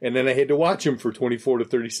 And then I had to watch him for 24 to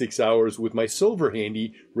 36 hours with my silver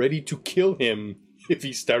handy, ready to kill him if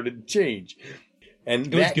he started to change. And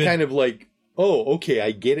that kind of like, oh, okay,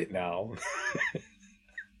 I get it now.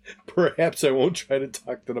 Perhaps I won't try to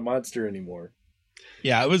talk to the monster anymore.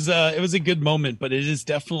 Yeah, it was a good moment, but it is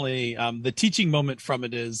definitely the teaching moment from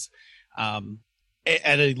it is at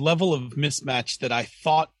a level of mismatch that I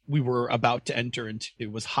thought we were about to enter into.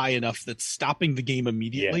 It was high enough that stopping the game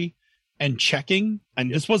immediately and checking,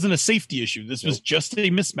 and this wasn't a safety issue. This was just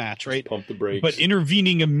a mismatch, right? Pump the brakes. But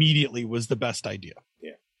intervening immediately was the best idea.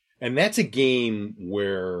 Yeah. And that's a game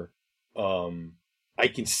where I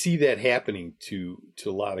can see that happening to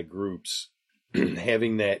a lot of groups,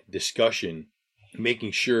 having that discussion,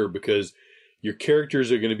 making sure, because your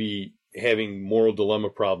characters are going to be having moral dilemma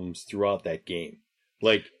problems throughout that game.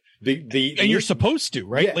 Like and you're supposed to,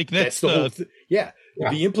 right? Yeah, like that's the whole yeah.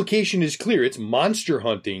 The implication is clear. It's monster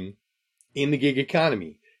hunting in the gig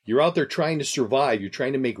economy. You're out there trying to survive. You're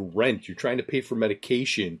trying to make rent. You're trying to pay for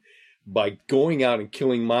medication by going out and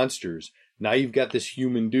killing monsters. Now you've got this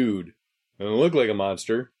human dude. Doesn't look like a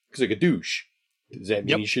monster. Looks like a douche. Does that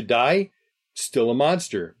mean he should die? Still a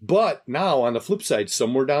monster. But now on the flip side,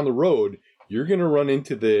 somewhere down the road, you're going to run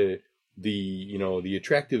into the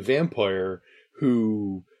attractive vampire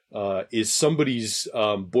who is somebody's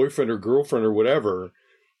boyfriend or girlfriend or whatever,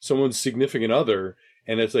 someone's significant other.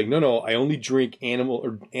 And it's like, no, I only drink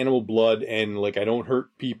animal blood, and like, I don't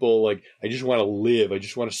hurt people. Like, I just want to live. I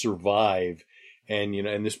just want to survive. And,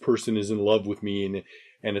 and this person is in love with me.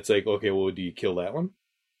 And it's like, okay, well, do you kill that one?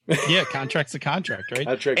 Yeah. Contract's a contract, right?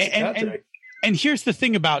 Contract's a contract. And here's the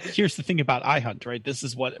thing about iHunt, right? This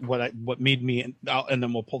is what made me, and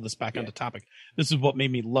then we'll pull this back onto topic. This is what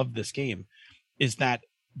made me love this game, is that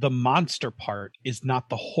the monster part is not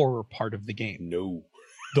the horror part of the game. No.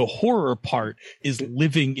 The horror part is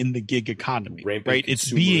living in the gig economy, rampant right?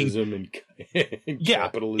 It's being and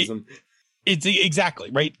capitalism. It's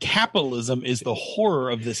exactly right. Capitalism is the horror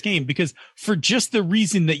of this game, because for just the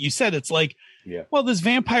reason that you said, it's like, well, this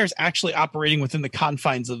vampire's actually operating within the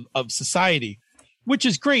confines of society, which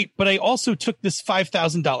is great. But I also took this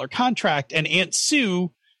 $5,000 contract, and Aunt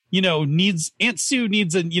Sue needs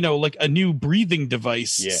a new breathing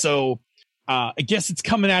device. Yeah. So I guess it's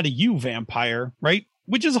coming out of you, vampire, right?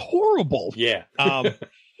 Which is horrible. Yeah.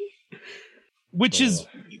 Which is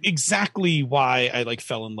exactly why I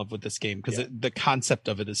fell in love with this game, because the concept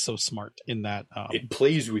of it is so smart in that it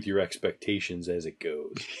plays with your expectations as it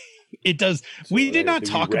goes. It does. So we did not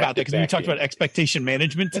talk about that because we talked about expectation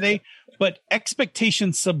management today, but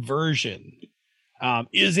expectation subversion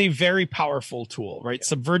is a very powerful tool, right? Yeah.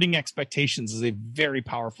 Subverting expectations is a very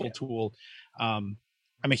powerful tool.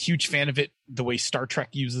 I'm a huge fan of it, the way Star Trek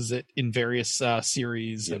uses it in various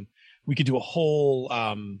series. And we could do a whole,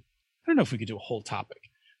 I don't know if we could do a whole topic,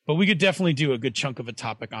 but we could definitely do a good chunk of a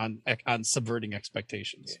topic on subverting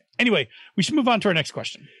expectations. Yeah. Anyway, we should move on to our next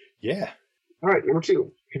question. Yeah. All right, number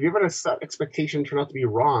 2. Have you ever had a expectation turn out to be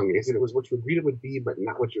wrong? Is it was what you agreed it would be, but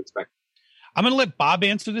not what you expected? I'm going to let Bob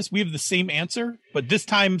answer this. We have the same answer, but this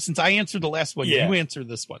time, since I answered the last one, you answer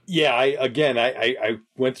this one. Yeah, I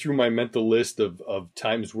went through my mental list of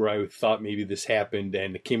times where I thought maybe this happened,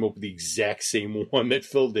 and it came up with the exact same one that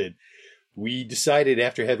Phil did. We decided,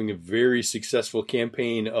 after having a very successful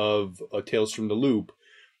campaign of Tales from the Loop,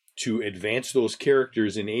 to advance those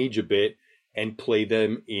characters in age a bit and play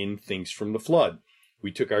them in Things from the Flood.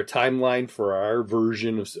 We took our timeline for our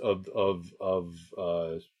version of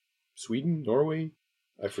Sweden, Norway,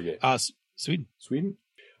 I forget. Sweden.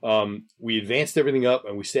 We advanced everything up,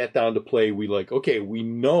 and we sat down to play. We we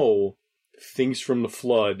know Things from the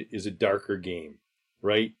Flood is a darker game,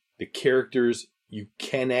 right? The characters, you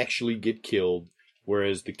can actually get killed,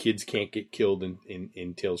 whereas the kids can't get killed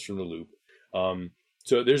in Tales from the Loop.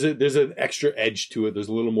 So there's an extra edge to it. There's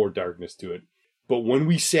a little more darkness to it. But when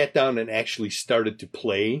we sat down and actually started to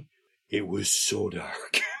play, it was so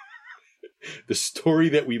dark. The story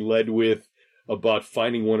that we led with about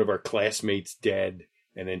finding one of our classmates dead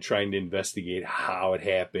and then trying to investigate how it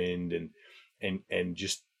happened and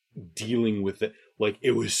just dealing with it. Like,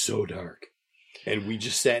 it was so dark. And we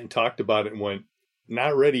just sat and talked about it and went,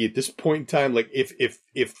 not ready at this point in time. Like,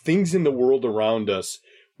 if things in the world around us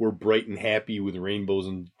were bright and happy with rainbows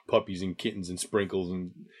and puppies and kittens and sprinkles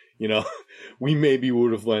and, you know, we maybe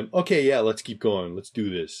would have went, okay, yeah, let's keep going. Let's do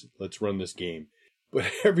this. Let's run this game. But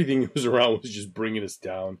everything that was around was just bringing us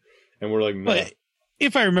down. And we're like, no. But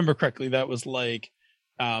if I remember correctly, that was like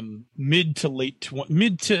mid to like,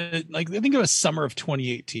 I think it was summer of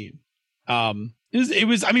 2018. It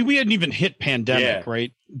was, I mean, we hadn't even hit pandemic,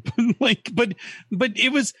 right? Like, but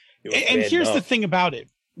it was and here's enough. The thing about it.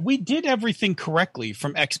 We did everything correctly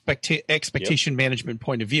from expectation management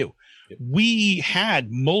point of view. Yep. We had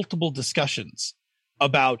multiple discussions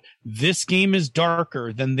about this game is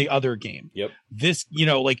darker than the other game. Yep. This, you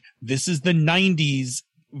know, like this is the 90s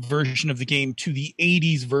version of the game to the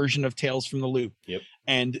 80s version of Tales from the Loop. Yep.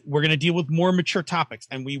 And we're going to deal with more mature topics.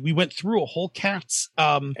 And we went through a whole cat's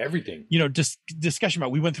everything, you know, discussion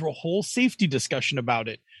about. We went through a whole safety discussion about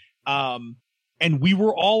it. And we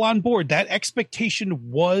were all on board. That expectation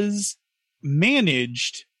was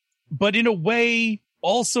managed, but in a way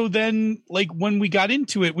also then, like when we got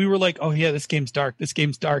into it, we were like, oh yeah, this game's dark.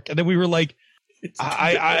 And then we were like,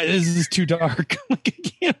 this is too dark. Like, I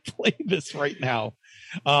can't play this right now.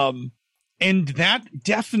 And that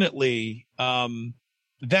definitely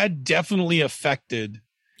affected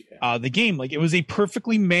the game. Like, it was a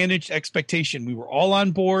perfectly managed expectation. We were all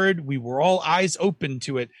on board. We were all eyes open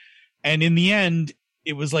to it. And in the end,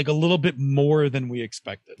 it was like a little bit more than we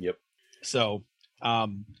expected. Yep. So,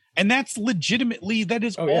 and that's legitimately, that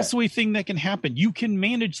is also a thing that can happen. You can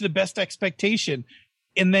manage the best expectation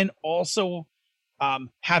and then also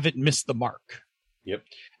have it miss the mark. Yep.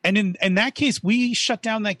 And in that case, we shut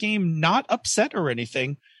down that game, not upset or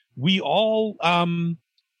anything. We all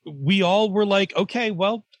were like, okay,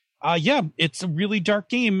 well, yeah, it's a really dark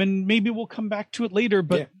game and maybe we'll come back to it later.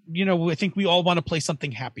 But, you know, I think we all want to play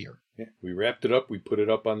something happier. Yeah. We wrapped it up. We put it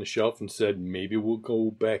up on the shelf and said, maybe we'll go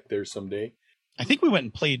back there someday. I think we went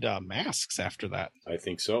and played Masks after that. I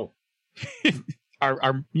think so.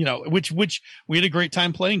 our you know, which we had a great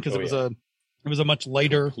time playing because it was a much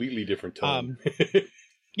lighter, completely different tone.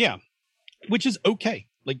 Yeah, which is okay.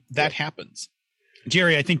 Like, that happens.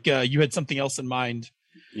 Jerry, I think you had something else in mind.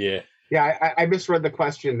 Yeah. I misread the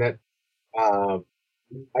question. That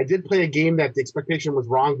I did play a game that the expectation was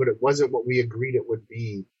wrong, but it wasn't what we agreed it would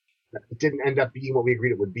be. It didn't end up being what we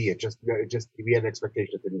agreed it would be. It just we had an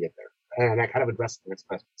expectation that didn't get there, and I kind of addressed the next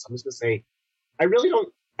question. So I'm just gonna say, I really don't.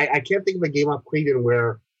 I can't think of a game I've played in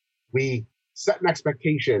where we set an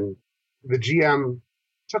expectation. The GM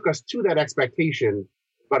took us to that expectation,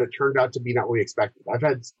 but it turned out to be not what we expected. I've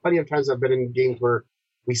had plenty of times I've been in games where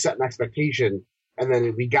we set an expectation and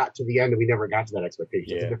then we got to the end and we never got to that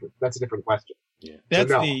expectation. Yeah. That's a different question. Yeah. That's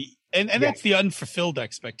that's the unfulfilled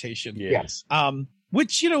expectation. Yeah. Yes.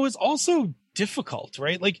 Which, you know, is also difficult,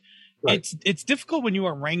 right? Like, it's difficult when you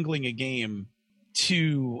are wrangling a game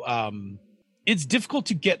to it's difficult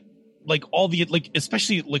to get like all the, like,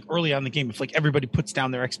 especially like early on in the game, if like everybody puts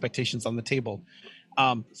down their expectations on the table.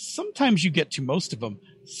 Sometimes you get to most of them.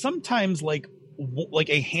 Sometimes like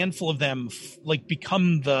a handful of them like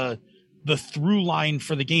become the through line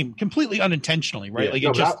for the game completely unintentionally, right?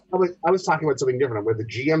 Yeah. Like, I was talking about something different where the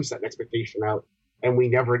GM set an expectation out and we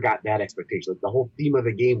never got that expectation. Like, the whole theme of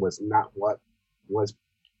the game was not what was.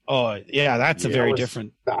 Oh yeah, that's a very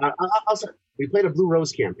different. I'll say, we played a Blue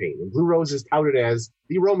Rose campaign, and Blue Rose is touted as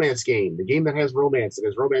the romance game, the game that has romance and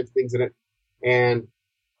has romance things in it, and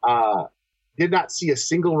did not see a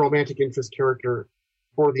single romantic interest character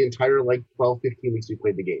for the entire 12, 15 weeks we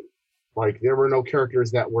played the game. Like, there were no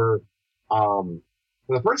characters that were for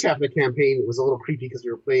the first half of the campaign. It was a little creepy because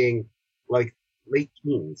we were playing like late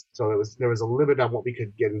teens, so there was a limit on what we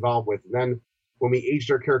could get involved with. And then when we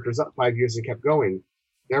aged our characters up 5 years and kept going,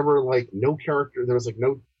 there were no character. There was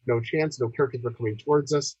no chance. No characters were coming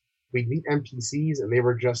towards us. We'd meet NPCs and they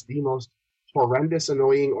were just the most horrendous,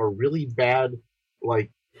 annoying, or really bad,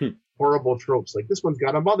 horrible tropes. Like, this one's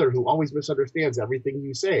got a mother who always misunderstands everything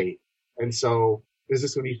you say, and so is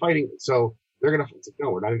this going to be fighting? So they're going to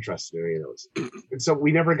no, we're not interested in any of those. And so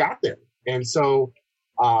we never got there. And so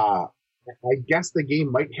I guess the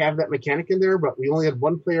game might have that mechanic in there, but we only had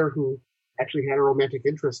one player who actually had a romantic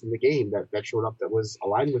interest in the game that showed up that was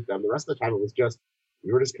aligned with them. The rest of the time it was just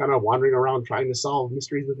We were just kind of wandering around trying to solve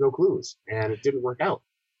mysteries with no clues, and it didn't work out.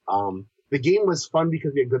 The game was fun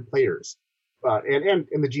because we had good players, and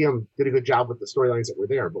the GM did a good job with the storylines that were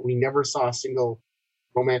there, but we never saw a single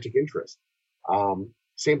romantic interest.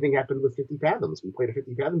 Same thing happened with 50 Fathoms. We played a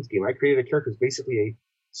 50 Fathoms game. I created a character who's basically a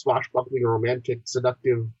swashbuckling, romantic,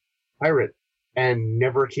 seductive pirate, and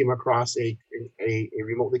never came across a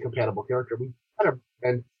remotely compatible character.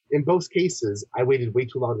 And in both cases, I waited way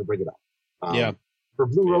too long to bring it up. For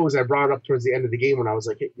Blue Rose, I brought it up towards the end of the game when I was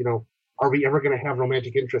like, hey, are we ever going to have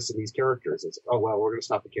romantic interest in these characters? It's like, oh, well, we're going to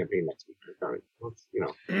stop the campaign next week. All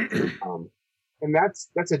right. And that's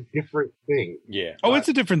a different thing. Yeah. Oh, it's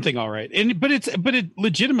a different thing. All right. But it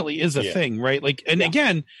legitimately is a thing, right? Like, and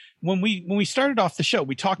again, when we started off the show,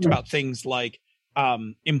 we talked about things like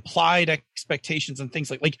implied expectations and things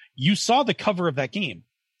like you saw the cover of that game.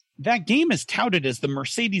 That game is touted as the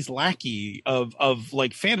Mercedes lackey of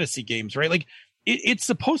like fantasy games, right? Like it's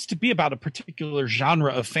supposed to be about a particular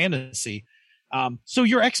genre of fantasy. So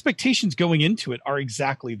your expectations going into it are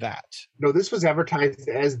exactly that. No, this was advertised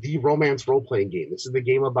as the romance role-playing game. This is the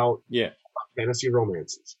game about fantasy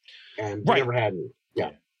romances, and we never had any.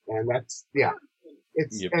 Yeah, and that's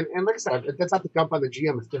It's and like I said, that's not to dump on the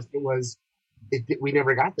GM. It's just we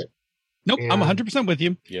never got there. Nope, and I'm 100% with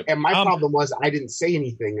you. Yep. And my problem was I didn't say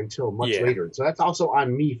anything until much later. So that's also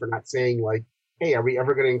on me for not saying like, hey, are we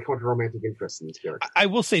ever going to encounter romantic interest in these characters? I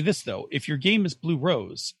will say this though: if your game is Blue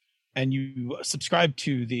Rose, and you subscribe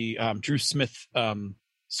to the Drew Smith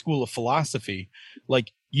School of Philosophy,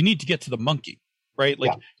 like you need to get to the monkey, right?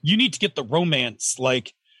 Like you need to get the romance,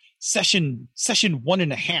 like session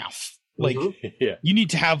 1.5. Like you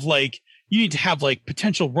need to have like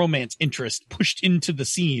potential romance interest pushed into the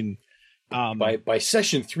scene. By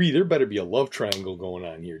session 3, there better be a love triangle going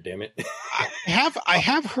on here. Damn it! I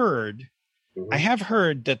have heard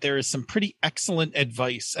that there is some pretty excellent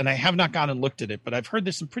advice, and I have not gone and looked at it, but I've heard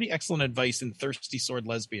there's some pretty excellent advice in Thirsty Sword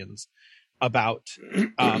Lesbians about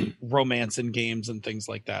romance in games and things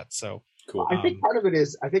like that. So cool. I think part of it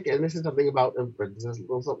is, and this is something about, this is a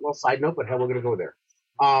little side note, but hell, we're going to go there.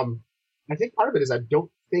 I think part of it is I don't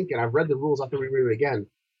think, and I've read the rules, I'll have to reread it again.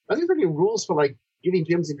 I think there's any rules for like giving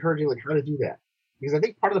gyms encouraging like how to do that. Because I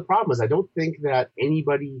think part of the problem is I don't think that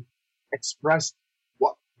anybody expressed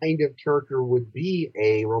what kind of character would be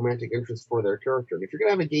a romantic interest for their character. And if you're going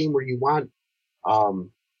to have a game where you want,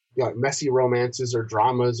 messy romances or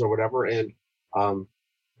dramas or whatever, and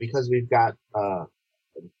because we've got a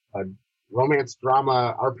romance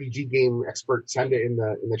drama RPG game expert, send it in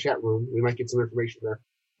the chat room. We might get some information there.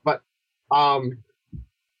 But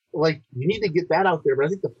like you need to get that out there. But I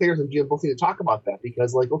think the players and GM both need to talk about that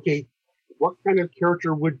because, like, okay, what kind of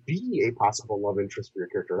character would be a possible love interest for your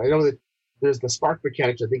character? And I know that there's the spark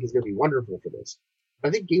mechanics. I think is going to be wonderful for this. But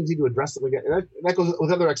I think games need to address something like that. And that goes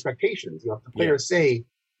with other expectations. If the players say,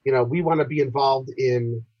 we want to be involved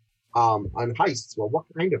in on heists. Well, what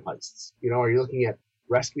kind of heists? Are you looking at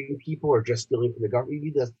rescuing people or just stealing from the government?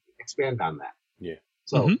 You need to expand on that. Yeah.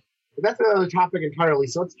 So. Mm-hmm. But that's another topic entirely.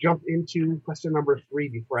 So let's jump into question number 3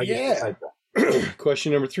 before I get sidetracked.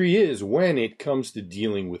 Question number 3 is, when it comes to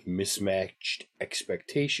dealing with mismatched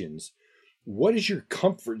expectations, what is your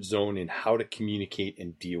comfort zone in how to communicate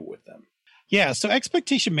and deal with them? Yeah, so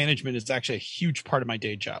expectation management is actually a huge part of my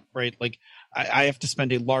day job, right? Like I have to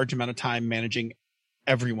spend a large amount of time managing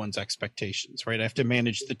everyone's expectations, right? I have to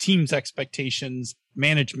manage the team's expectations,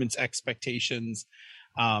 management's expectations.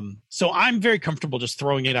 So I'm very comfortable just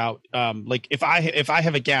throwing it out. Like if I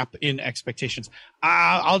have a gap in expectations,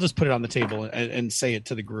 I'll just put it on the table and say it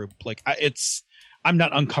to the group. Like I'm not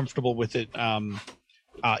uncomfortable with it,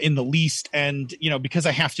 in the least. And, because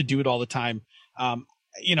I have to do it all the time,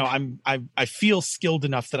 I feel skilled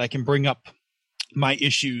enough that I can bring up my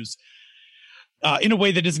issues, in a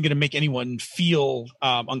way that isn't going to make anyone feel,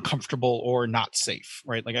 uncomfortable or not safe.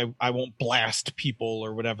 Right. Like I won't blast people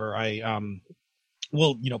or whatever.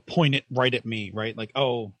 Will point it right at me, right? Like,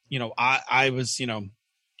 oh, I was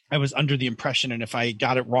under the impression, and if I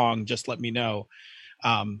got it wrong, just let me know,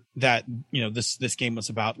 that this game was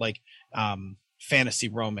about like fantasy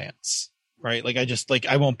romance, right? Like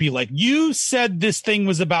I won't be like, you said this thing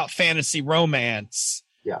was about fantasy romance,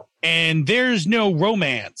 and there's no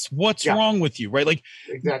romance. What's wrong with you, right? Like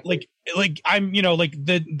exactly. Like I'm like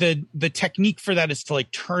the technique for that is to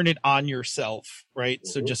like turn it on yourself, right? Mm-hmm.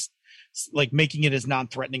 So just like making it as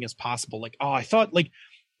non-threatening as possible. Like, oh, I thought like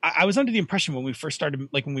I was under the impression when we first started,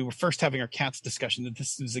 like when we were first having our cats discussion, that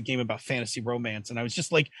this was a game about fantasy romance. And I was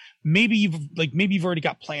just like, maybe you've already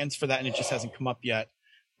got plans for that and it just hasn't come up yet.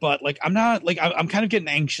 But like, I'm not like, I'm kind of getting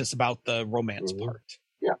anxious about the romance part.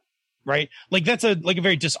 Yeah. right? Like that's a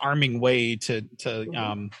very disarming way to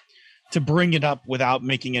bring it up without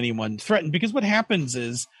making anyone threatened, because what happens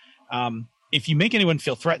is if you make anyone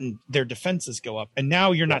feel threatened, their defenses go up, and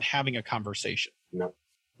now you're not having a conversation. No.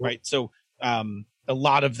 Right. So a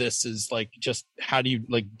lot of this is like, just how do you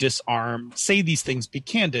like disarm, say these things, be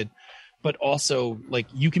candid, but also like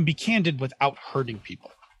you can be candid without hurting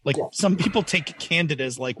people. Like some people take candid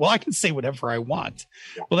as like, well, I can say whatever I want.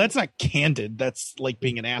 Well, that's not candid. That's like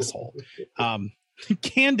being an asshole.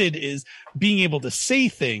 Candid is being able to say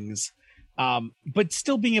things, but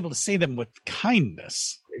still being able to say them with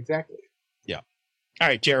kindness. Exactly. Yeah. All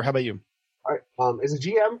right, Jared, how about you? All right. As a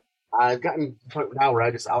GM, I've gotten to the point now where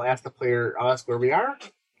I'll ask the player, I'll ask where we are,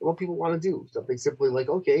 and what people want to do. Something simply like,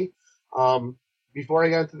 okay, before I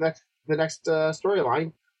get into the next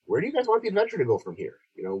storyline, where do you guys want the adventure to go from here?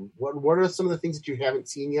 You know, what are some of the things that you haven't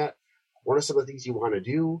seen yet? What are some of the things you want to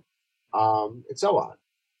do? And so on.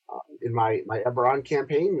 In my Eberron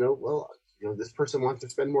campaign, this person wants to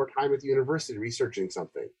spend more time at the university researching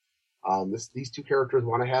something. These two characters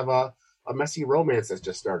want to have a messy romance that's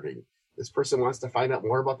just starting. This person wants to find out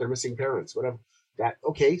more about their missing parents. Whatever.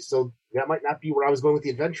 Okay, so that might not be where I was going with the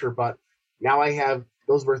adventure, but now I have,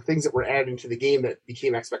 those were things that were added into the game that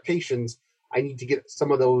became expectations. I need to get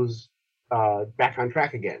some of those back on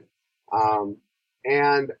track again.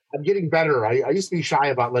 And I'm getting better. I used to be shy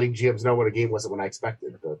about letting GMs know what a game wasn't when I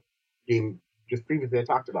expected. The game just previously I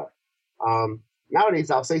talked about.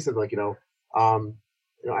 Nowadays, I'll say something like,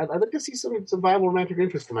 I'd like to see some viable romantic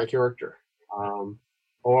interest for my character. I'm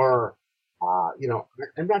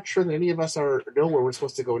not sure that any of us know where we're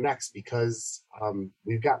supposed to go next, because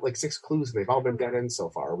we've got like 6 clues and they've all been dead ends so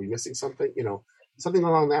far. Are we missing something? Something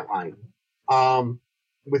along that line.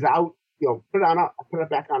 Without, put it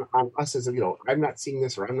back on us as, I'm not seeing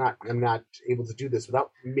this, or I'm not able to do this,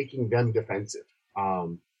 without making them defensive.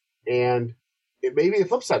 And it may be the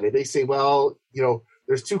flip side. They say, well,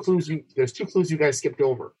 there's 2 clues you guys skipped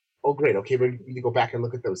over. Oh, great. Okay, we need to go back and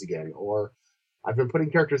look at those again. Or I've been putting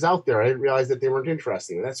characters out there. I didn't realize that they weren't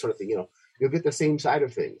interesting, or that sort of thing. You'll get the same side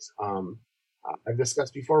of things. I've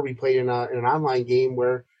discussed before, we played in an online game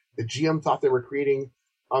where the GM thought they were creating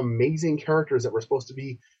amazing characters that were supposed to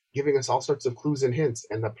be giving us all sorts of clues and hints,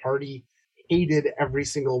 and the party hated every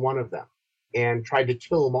single one of them and tried to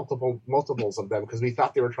kill multiples of them because we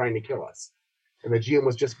thought they were trying to kill us. And the GM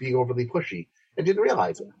was just being overly pushy and didn't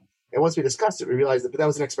realize it. And once we discussed it, we realized that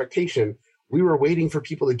was an expectation. We were waiting for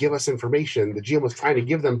people to give us information. The GM was trying to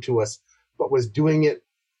give them to us, but was doing it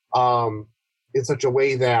in such a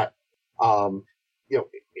way that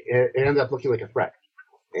it ended up looking like a threat.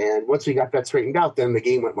 And once we got that straightened out, then the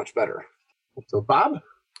game went much better. So, Bob?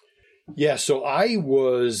 Yeah, so I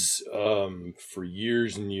was, for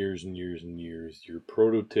years and years and years and years, your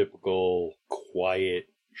prototypical, quiet,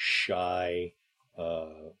 shy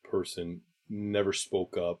person, never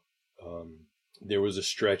spoke up. There was a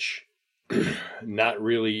stretch, not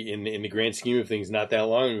really in the grand scheme of things, not that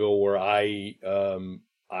long ago, where I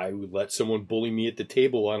would let someone bully me at the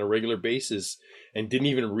table on a regular basis and didn't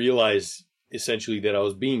even realize essentially that I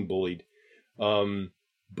was being bullied.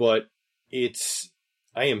 But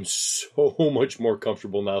I am so much more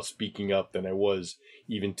comfortable now speaking up than I was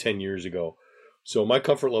even 10 years ago. So my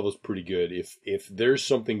comfort level is pretty good. If there's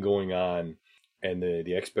something going on and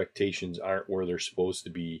the expectations aren't where they're supposed to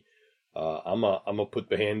be, I'm gonna put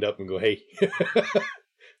the hand up and go, hey,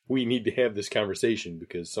 we need to have this conversation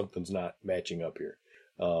because something's not matching up here.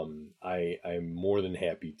 I'm more than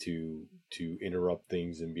happy to interrupt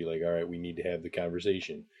things and be like, all right, we need to have the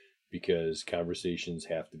conversation, because conversations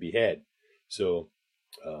have to be had. So,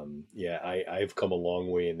 I've come a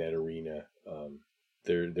long way in that arena.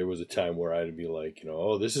 There was a time where I'd be like,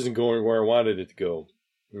 oh, this isn't going where I wanted it to go.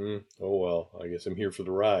 Oh, well, I guess I'm here for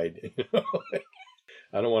the ride.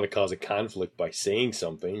 I don't want to cause a conflict by saying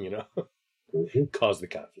something, cause the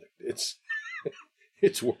conflict.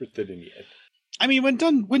 It's worth it in the end. I mean, when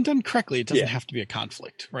done correctly, it doesn't have to be a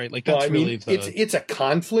conflict, right? Like that's it's a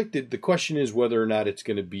conflict. The question is whether or not it's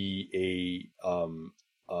going to be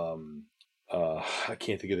I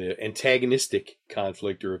can't think of the antagonistic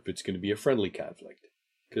conflict, or if it's going to be a friendly conflict.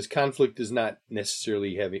 Because conflict is not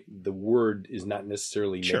necessarily the word is not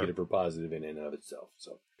necessarily negative or positive in and of itself.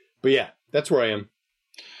 So, but yeah, that's where I am.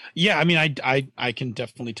 Yeah, I mean, I can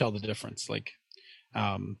definitely tell the difference. Like,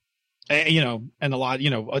 and a lot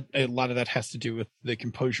of that has to do with the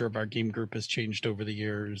composure of our game group has changed over the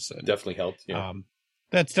years. And, definitely helped. Yeah,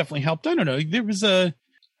 that's definitely helped. I don't know.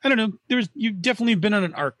 You've definitely been on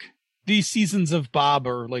an arc. These seasons of Bob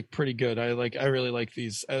are like pretty good. I really like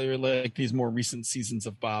these. I really like these more recent seasons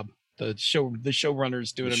of Bob. The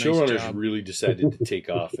showrunners doing The a nice showrunners job. really decided to take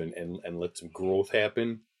off and let some growth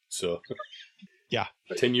happen. So, Yeah.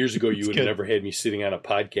 10 years ago, you It's would have good. never had me sitting on a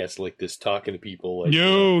podcast like this talking to people. Like,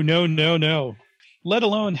 No. Let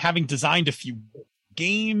alone having designed a few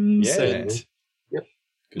games Yeah. and Yep.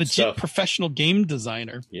 good legit stuff. professional game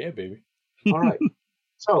designer. Yeah, baby. All right.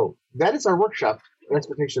 So that is our workshop,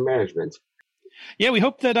 expectation management. Yeah, we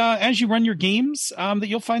hope that as you run your games, that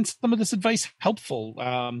you'll find some of this advice helpful.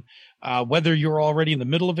 Whether you're already in the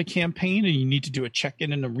middle of a campaign and you need to do a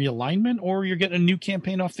check-in and a realignment, or you're getting a new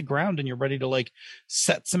campaign off the ground and you're ready to like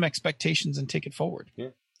set some expectations and take it forward. Yeah.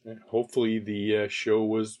 Hopefully, the show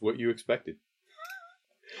was what you expected.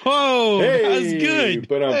 Oh, that was good.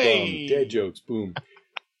 But I'm Hey. Dad jokes. Boom.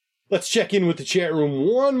 Let's check in with the chat room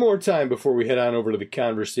one more time before we head on over to the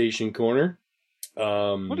conversation corner.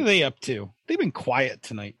 What are they up to? They've been quiet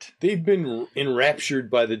tonight. They've been enraptured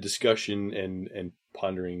by the discussion and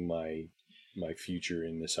pondering my future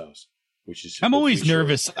in this house, which is. I'm always hopefully short.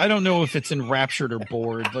 nervous. I don't know if it's enraptured or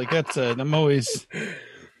bored. Like I'm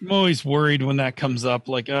always worried when that comes up.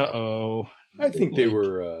 Like, uh-oh. I think they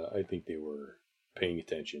were paying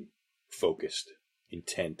attention, focused,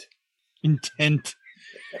 intent.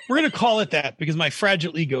 We're going to call it that because my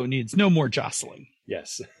fragile ego needs no more jostling.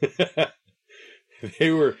 Yes.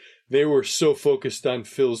 They were so focused on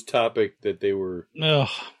Phil's topic that they were. Ugh.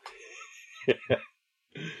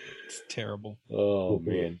 It's terrible. Oh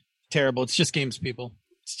man. Terrible. It's just games, people.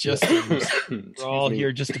 It's just games. We're all Excuse me.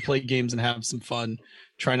 here just to play games and have some fun.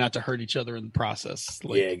 Try not to hurt each other in the process.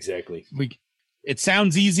 Like, Yeah, exactly. it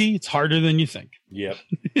sounds easy. It's harder than you think. Yep.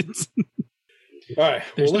 It's, All right.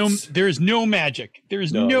 there is no magic. There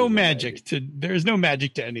is No, no there's no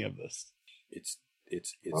magic to any of this. It's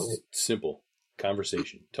simple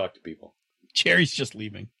conversation. Talk to people. Jerry's just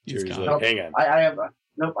leaving. He's Jerry's gone. like, hang on. I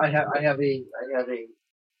have a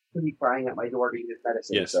kitty crying at my door to get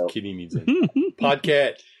medicine. Yes, So Kitty needs it.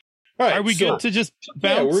 Podcat. All right. Are we so- good to just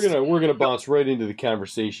Yeah, bounce? we're gonna bounce right into the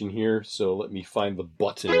conversation here. So let me find the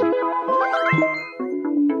button.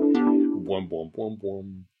 Boom, boom, boom,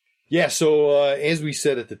 boom. Yeah. So as we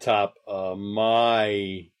said at the top,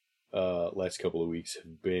 my last couple of weeks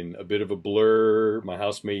have been a bit of a blur. My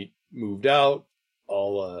housemate moved out.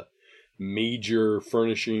 All major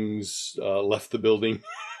furnishings left the building.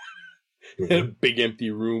 And a big empty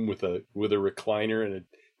room with a recliner and a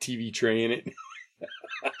TV tray in it.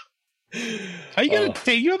 Are you gonna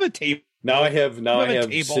you have a tape? Now I have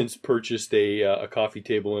table. since purchased a coffee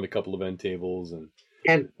table and a couple of end tables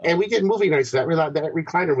And we did movie nights. That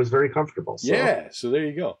recliner was very comfortable. So. yeah, so there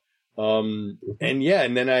you go. And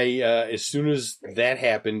then I as soon as that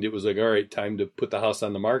happened, it was like, all right, time to put the house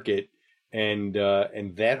on the market, and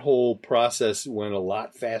that whole process went a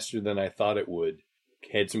lot faster than I thought it would.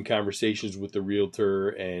 Had some conversations with the realtor,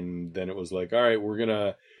 and then it was like, all right, we're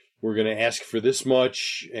gonna ask for this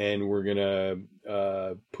much, and we're gonna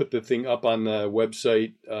put the thing up on the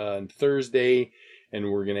website on Thursday,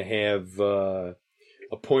 and we're gonna have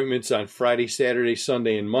appointments on Friday, Saturday,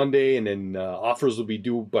 Sunday, and Monday, and then offers will be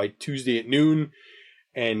due by Tuesday at noon.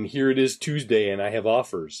 And here it is Tuesday, and I have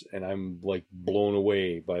offers, and I'm like blown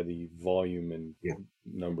away by the volume and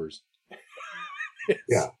numbers.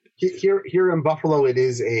 Yeah. Here in Buffalo, it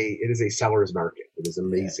is a seller's market. It is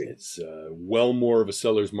amazing. Yeah, it's well more of a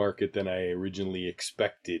seller's market than I originally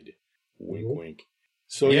expected. Wink, wink.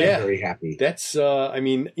 So yeah, very happy. That's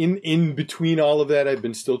in between all of that, I've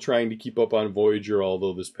been still trying to keep up on Voyager.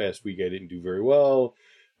 Although this past week I didn't do very well.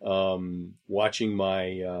 Watching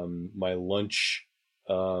my my lunch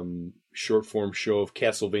short form show of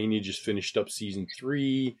Castlevania, just finished up season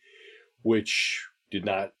 3, which did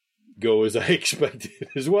not go as I expected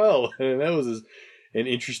as well, and that was an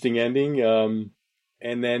interesting ending.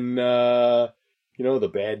 And then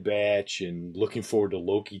the Bad Batch, and looking forward to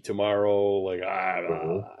Loki tomorrow. Like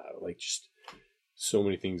like just so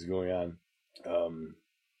many things going on.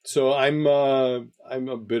 So I'm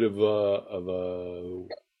a bit of a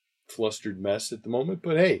flustered mess at the moment,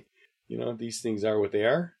 but hey, these things are what they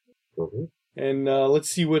are. Mm-hmm. And let's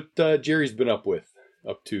see what Jerry's been up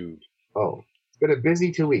to. Oh, it's been a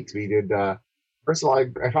busy 2 weeks. We did, first of all,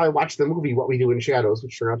 I finally watched the movie What We Do in Shadows,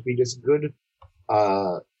 which turned out to be just good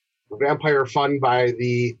vampire fun by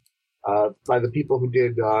the people who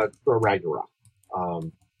did Thor Ragnarok.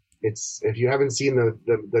 It's, if you haven't seen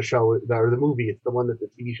the show or the movie, it's the one that the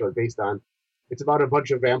TV show is based on. It's about a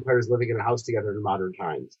bunch of vampires living in a house together in modern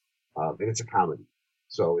times, and it's a comedy.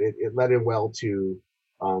 So it led in well to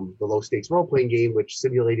the low stakes role playing game, which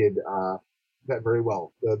simulated that very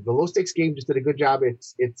well. The low stakes game just did a good job.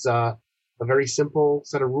 It's a very simple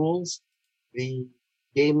set of rules. The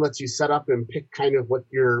game lets you set up and pick kind of what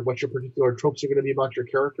your particular tropes are going to be about your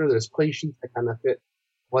character. There's play sheets that kind of fit.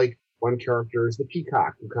 Like one character is the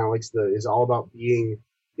peacock, who kind of is all about being,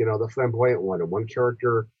 the flamboyant one, and one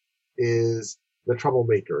character is the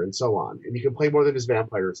troublemaker, and so on. And you can play more than just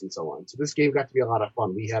vampires and so on. So this game got to be a lot of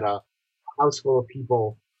fun. We had a house full of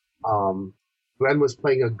people. Glenn was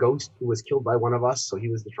playing a ghost who was killed by one of us, so he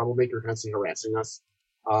was the troublemaker constantly harassing us.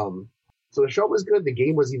 So the show was good. The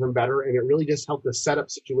game was even better, and it really just helped us set up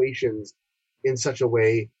situations in such a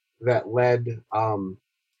way that led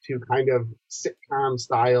to kind of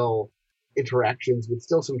sitcom-style interactions with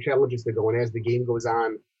still some challenges to go. And as the game goes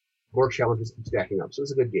on, more challenges keep stacking up. So it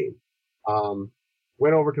was a good game.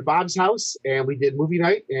 Went over to Bob's house, and we did movie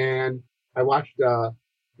night, and I watched the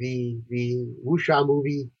wuxia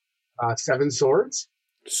movie, Seven Swords.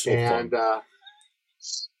 So and fun.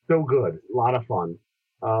 So good. A lot of fun.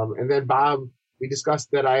 And then Bob, we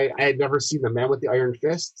discussed that I had never seen The Man with the Iron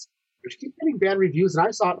Fists, which keep getting bad reviews. And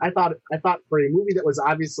I thought for a movie that was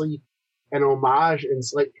obviously an homage and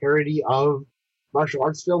slight parody of martial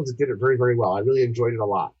arts films, it did it very, very well. I really enjoyed it a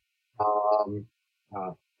lot.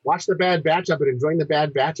 Watched The Bad Batch. I've been enjoying The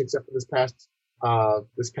Bad Batch, except for this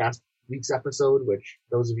past week's episode, which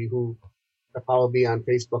those of you who have followed me on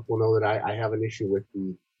Facebook will know that I have an issue with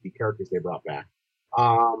the characters they brought back.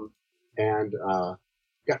 I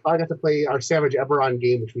got to play our Savage Eberron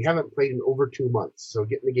game, which we haven't played in over 2 months. So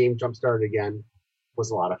getting the game jump started again was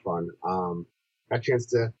a lot of fun. Got a chance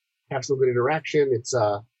to have some good interaction. It's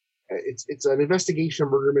an investigation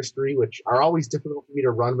murder mystery, which are always difficult for me to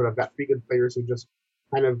run, but I've got pretty good players who just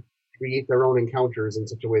kind of create their own encounters in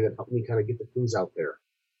such a way that helped me kind of get the clues out there.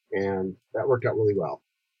 And that worked out really well.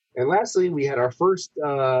 And lastly, we had our first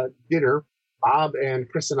dinner. Bob and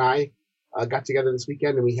Chris and I got together this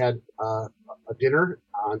weekend, and we had a dinner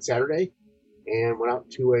on Saturday and went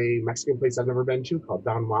out to a Mexican place I've never been to called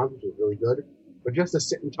Don Juan's, which was really good. But just to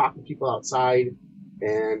sit and talk to people outside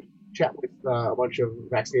and chat with a bunch of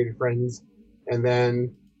vaccinated friends. And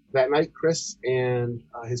then that night, Chris and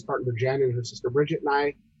his partner Jen and her sister Bridget and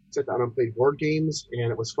I sat down and played board games,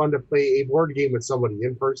 and it was fun to play a board game with somebody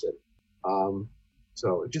in person.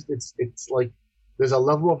 So it's like there's a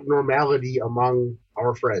level of normality among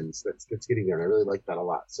our friends that's getting there, and I really like that a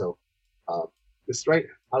lot. So despite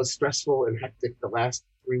how stressful and hectic the last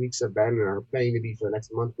 3 weeks have been and are planning to be for the next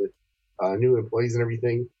month with new employees and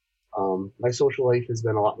everything, my social life has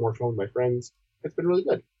been a lot more fun with my friends. It's been really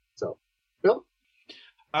good. So, Bill?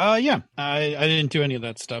 Yeah, I didn't do any of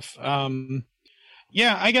that stuff.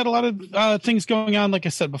 Yeah, I got a lot of things going on. Like I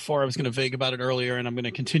said before, I was going to vague about it earlier, and I'm going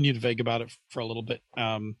to continue to vague about it for a little bit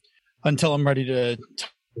until I'm ready to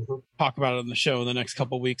talk about it on the show in the next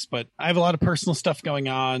couple of weeks. But I have a lot of personal stuff going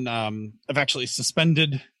on. I've actually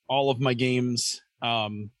suspended all of my games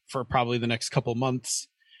for probably the next couple of months.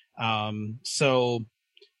 So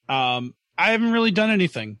I haven't really done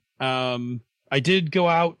anything. I did go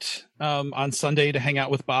out on Sunday to hang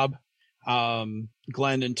out with Bob,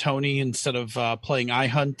 Glenn, and Tony. Instead of playing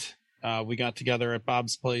iHunt, we got together at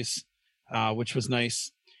Bob's place, which was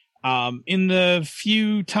nice. In the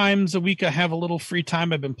few times a week I have a little free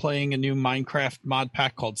time, I've been playing a new Minecraft mod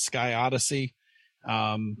pack called Sky Odyssey,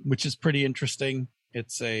 which is pretty interesting.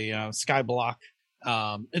 It's a Skyblock.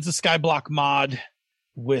 It's a Skyblock mod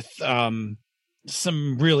with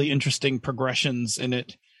some really interesting progressions in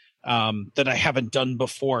it that I haven't done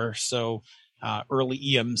before. So early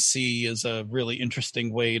EMC is a really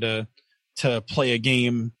interesting way to play a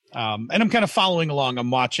game. And I'm kind of following along.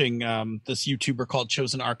 I'm watching this YouTuber called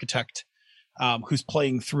Chosen Architect, who's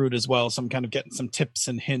playing through it as well. So I'm kind of getting some tips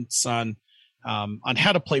and hints on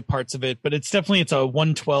how to play parts of it. But it's a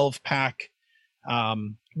 112 pack,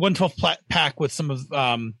 112 pack with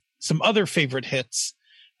some other favorite hits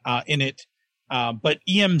in it. But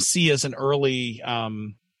EMC as an early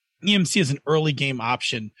game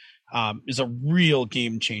option is a real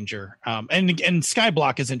game changer. And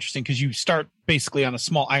Skyblock is interesting because you start basically on a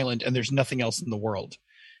small island and there's nothing else in the world.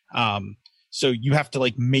 So you have to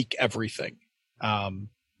like make everything.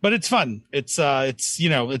 But it's fun.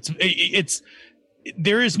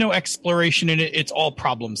 There is no exploration in it. It's all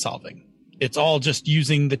problem solving. It's all just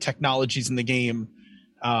using the technologies in the game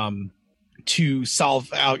to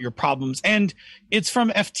solve out your problems. And it's from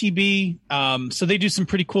FTB. So they do some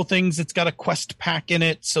pretty cool things. It's got a quest pack in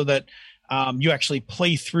it so that you actually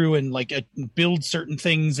play through and build certain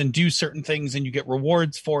things and do certain things and you get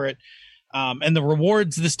rewards for it. And the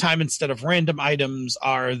rewards this time, instead of random items,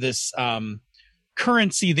 are this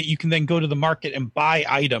currency that you can then go to the market and buy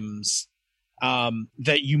items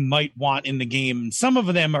that you might want in the game. Some of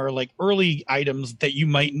them are like early items that you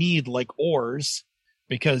might need, like ores,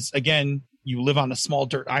 because again, you live on a small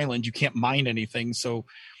dirt island, you can't mine anything. So,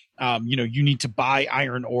 you need to buy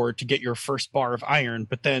iron ore to get your first bar of iron.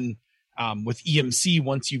 But then with EMC,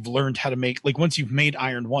 once you've learned how to once you've made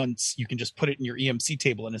iron once, you can just put it in your EMC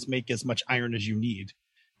table and make as much iron as you need,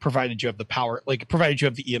 provided you have the power, provided you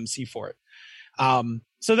have the EMC for it.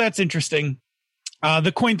 So that's interesting.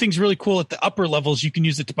 The coin thing's really cool. At the upper levels, you can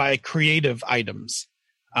use it to buy creative items.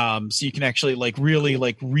 So you can actually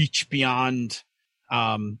really reach beyond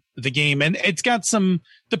the game. And it's got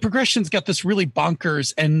the progression's got this really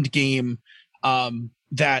bonkers end game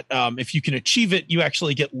that if you can achieve it, you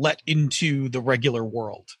actually get let into the regular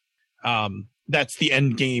world. That's the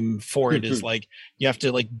end game for it, is you have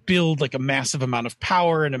to build a massive amount of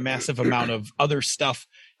power and a massive amount of other stuff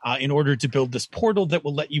in order to build this portal that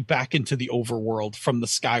will let you back into the overworld from the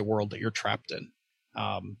sky world that you're trapped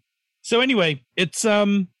in. So anyway, it's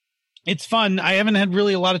fun. I haven't had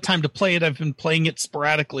really a lot of time to play it. I've been playing it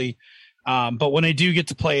sporadically. But when I do get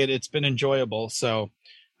to play it, it's been enjoyable. So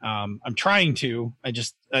I'm trying to.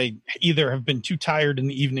 I either have been too tired in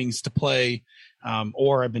the evenings to play,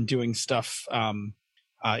 or I've been doing stuff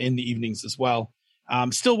in the evenings as well.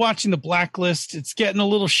 Still watching The Blacklist. It's getting a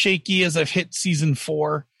little shaky as I've hit season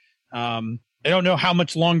 4. I don't know how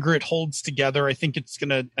much longer it holds together. I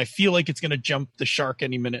feel like it's gonna jump the shark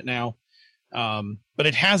any minute now. But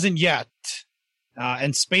it hasn't yet.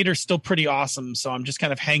 And Spader's still pretty awesome, so I'm just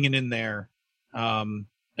kind of hanging in there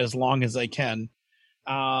as long as I can.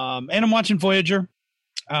 And I'm watching Voyager,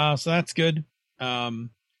 so that's good. I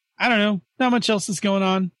don't know. Not much else is going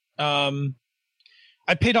on.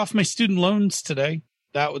 I paid off my student loans today.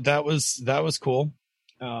 That was cool.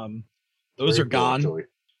 Those are gone. Cool,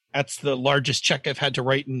 that's the largest check I've had to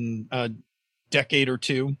write in a decade or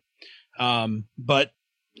two. But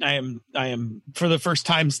I am for the first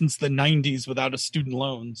time since the 90s without a student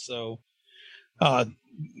loan. So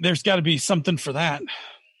there's got to be something for that.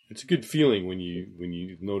 It's a good feeling when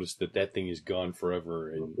you notice that thing is gone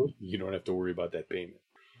forever and you don't have to worry about that payment.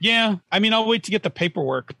 Yeah, I mean, I'll wait to get the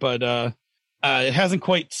paperwork, but it hasn't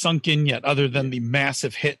quite sunk in yet, other than the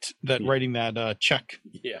massive hit that writing that check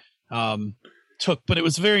took. But it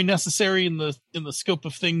was very necessary in the scope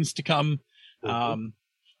of things to come.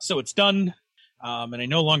 So it's done, and I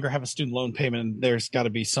no longer have a student loan payment. There's got to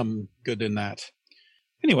be some good in that.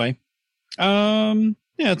 Anyway,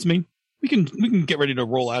 it's me. We can get ready to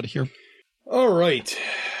roll out of here. All right.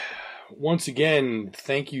 Once again,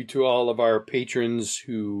 thank you to all of our patrons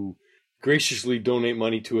who graciously donate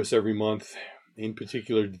money to us every month. In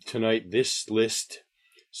particular, tonight, this list,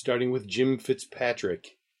 starting with Jim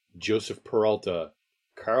Fitzpatrick, Joseph Peralta,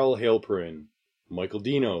 Carl Halperin, Michael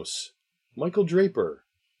Dinos, Michael Draper,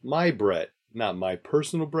 my Brett, not my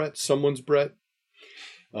personal Brett, someone's Brett,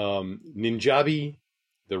 Ninjabi,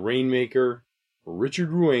 The Rainmaker,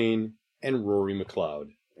 Richard Ruane, and Rory McLeod.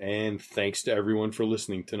 And thanks to everyone for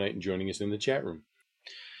listening tonight and joining us in the chat room.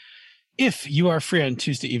 If you are free on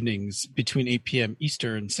Tuesday evenings between 8 p.m.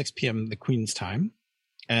 Eastern, 6 p.m. the Queen's time,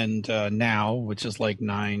 and now, which is like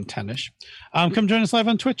 9, 10-ish, come join us live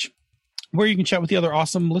on Twitch, where you can chat with the other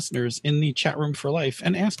awesome listeners in the chat room for life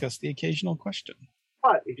and ask us the occasional question.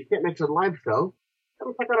 But if you can't make it to the live show,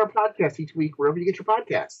 come check out our podcast each week wherever you get your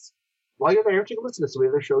podcasts. While you're there, you can listen to some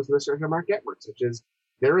of the other shows in the Mr. Mark Network, such as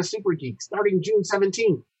There is Super Geek, starting June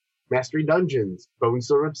 17th, Mastering Dungeons, Bone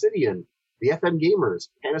Sword Obsidian, The FM Gamers,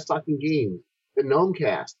 Pana's Talking Games, The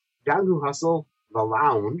Gnomecast, Gangu Hustle, The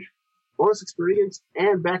Lounge, Bonus Experience,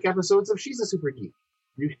 and back episodes of She's a Super Geek.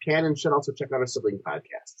 You can and should also check out our sibling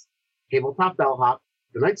podcasts, Tabletop Bellhop,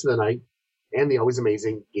 The Knights of the Night, and the always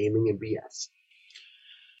amazing Gaming and BS.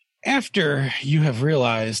 After you have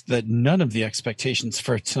realized that none of the expectations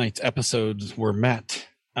for tonight's episodes were met,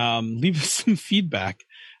 leave us some feedback.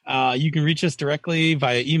 You can reach us directly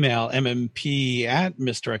via email,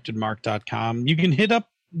 mmp@misdirectedmark.com. You can hit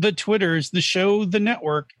up the Twitters. The show, the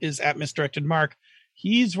network, is at misdirectedmark.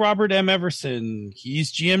 He's Robert M. Everson.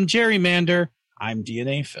 He's GM Gerrymander. I'm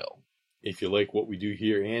DNA Phil. If you like what we do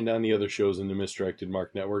here and on the other shows in the Misdirected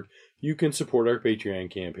Mark Network, you can support our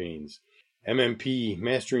Patreon campaigns. MMP,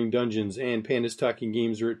 Mastering Dungeons, and Pandas Talking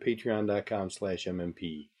Games are at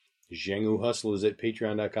patreon.com/MMP. Zhangu Hustle is at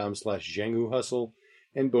patreon.com/Zhangu Hustle.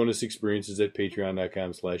 And Bonus Experience is at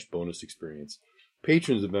patreon.com/Bonus Experience.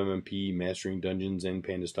 Patrons of MMP, Mastering Dungeons, and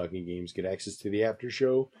Pandas Talking Games get access to the after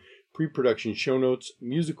show, pre-production show notes,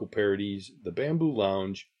 musical parodies, the Bamboo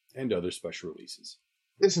Lounge, and other special releases.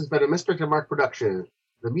 This has been a Misdirected Mark production,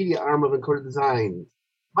 the media arm of Encoded Designs.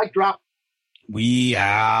 Mic drop. We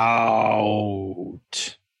out.